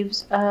that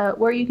leaves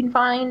where you can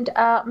find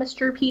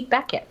Mr. Pete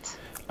Beckett.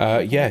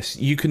 Yes,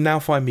 you can now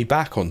find me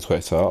back on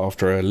Twitter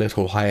after a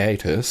little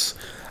hiatus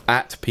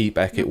at Pete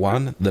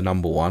Beckett1, the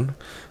number 1,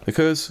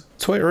 because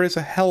Twitter is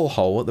a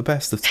hellhole at the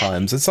best of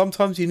times, and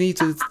sometimes you need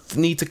to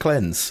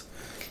cleanse.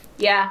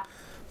 Yeah.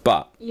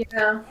 But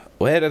yeah,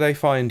 where do they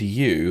find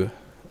you,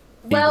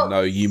 even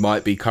though you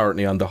might be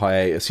currently under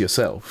hiatus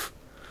yourself?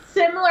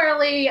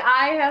 Similarly,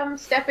 I am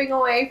stepping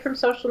away from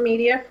social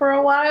media for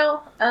a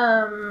while.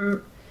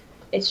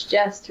 It's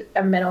just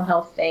a mental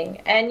health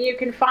thing. And you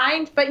can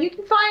find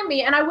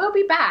me, and I will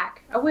be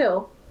back. I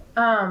will.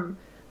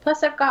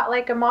 Plus, I've got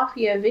like a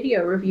Mafia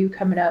video review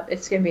coming up.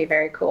 It's going to be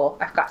very cool.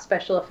 I've got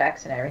special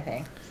effects and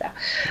everything. So,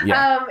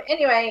 yeah.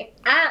 Anyway,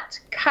 at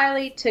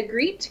Kylie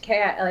Tegreet,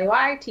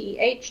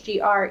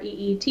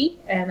 KILEYTHGREET,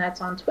 and that's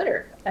on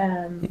Twitter.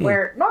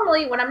 Where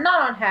normally, when I'm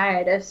not on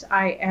hiatus,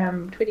 I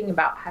am tweeting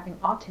about having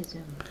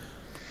autism.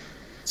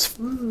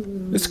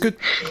 It's good.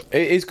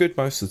 It is good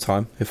most of the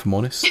time, if I'm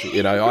honest.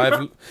 You know,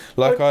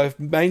 I've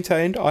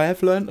maintained, I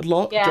have learned a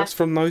lot just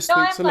from those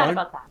tweets alone. I'm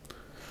glad about that.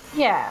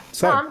 Yeah.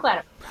 So, I'm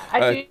glad.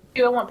 I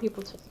want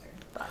people to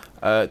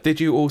learn. Did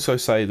you also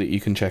say that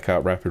you can check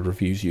out Rapid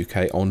Reviews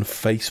UK on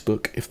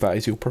Facebook if that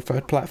is your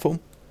preferred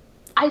platform?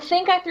 I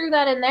think I threw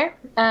that in there,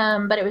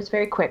 but it was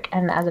very quick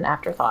and as an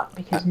afterthought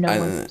because no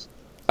one knows.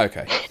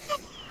 Okay.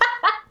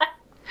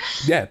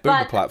 Yeah, boom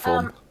the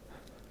platform.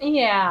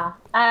 Yeah,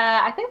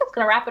 I think that's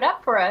going to wrap it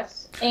up for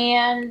us,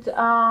 and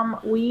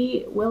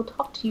we will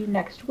talk to you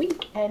next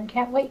week, and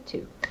can't wait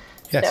to.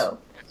 Yes. So,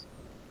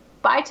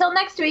 bye till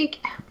next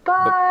week.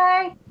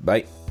 Bye.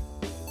 Bye.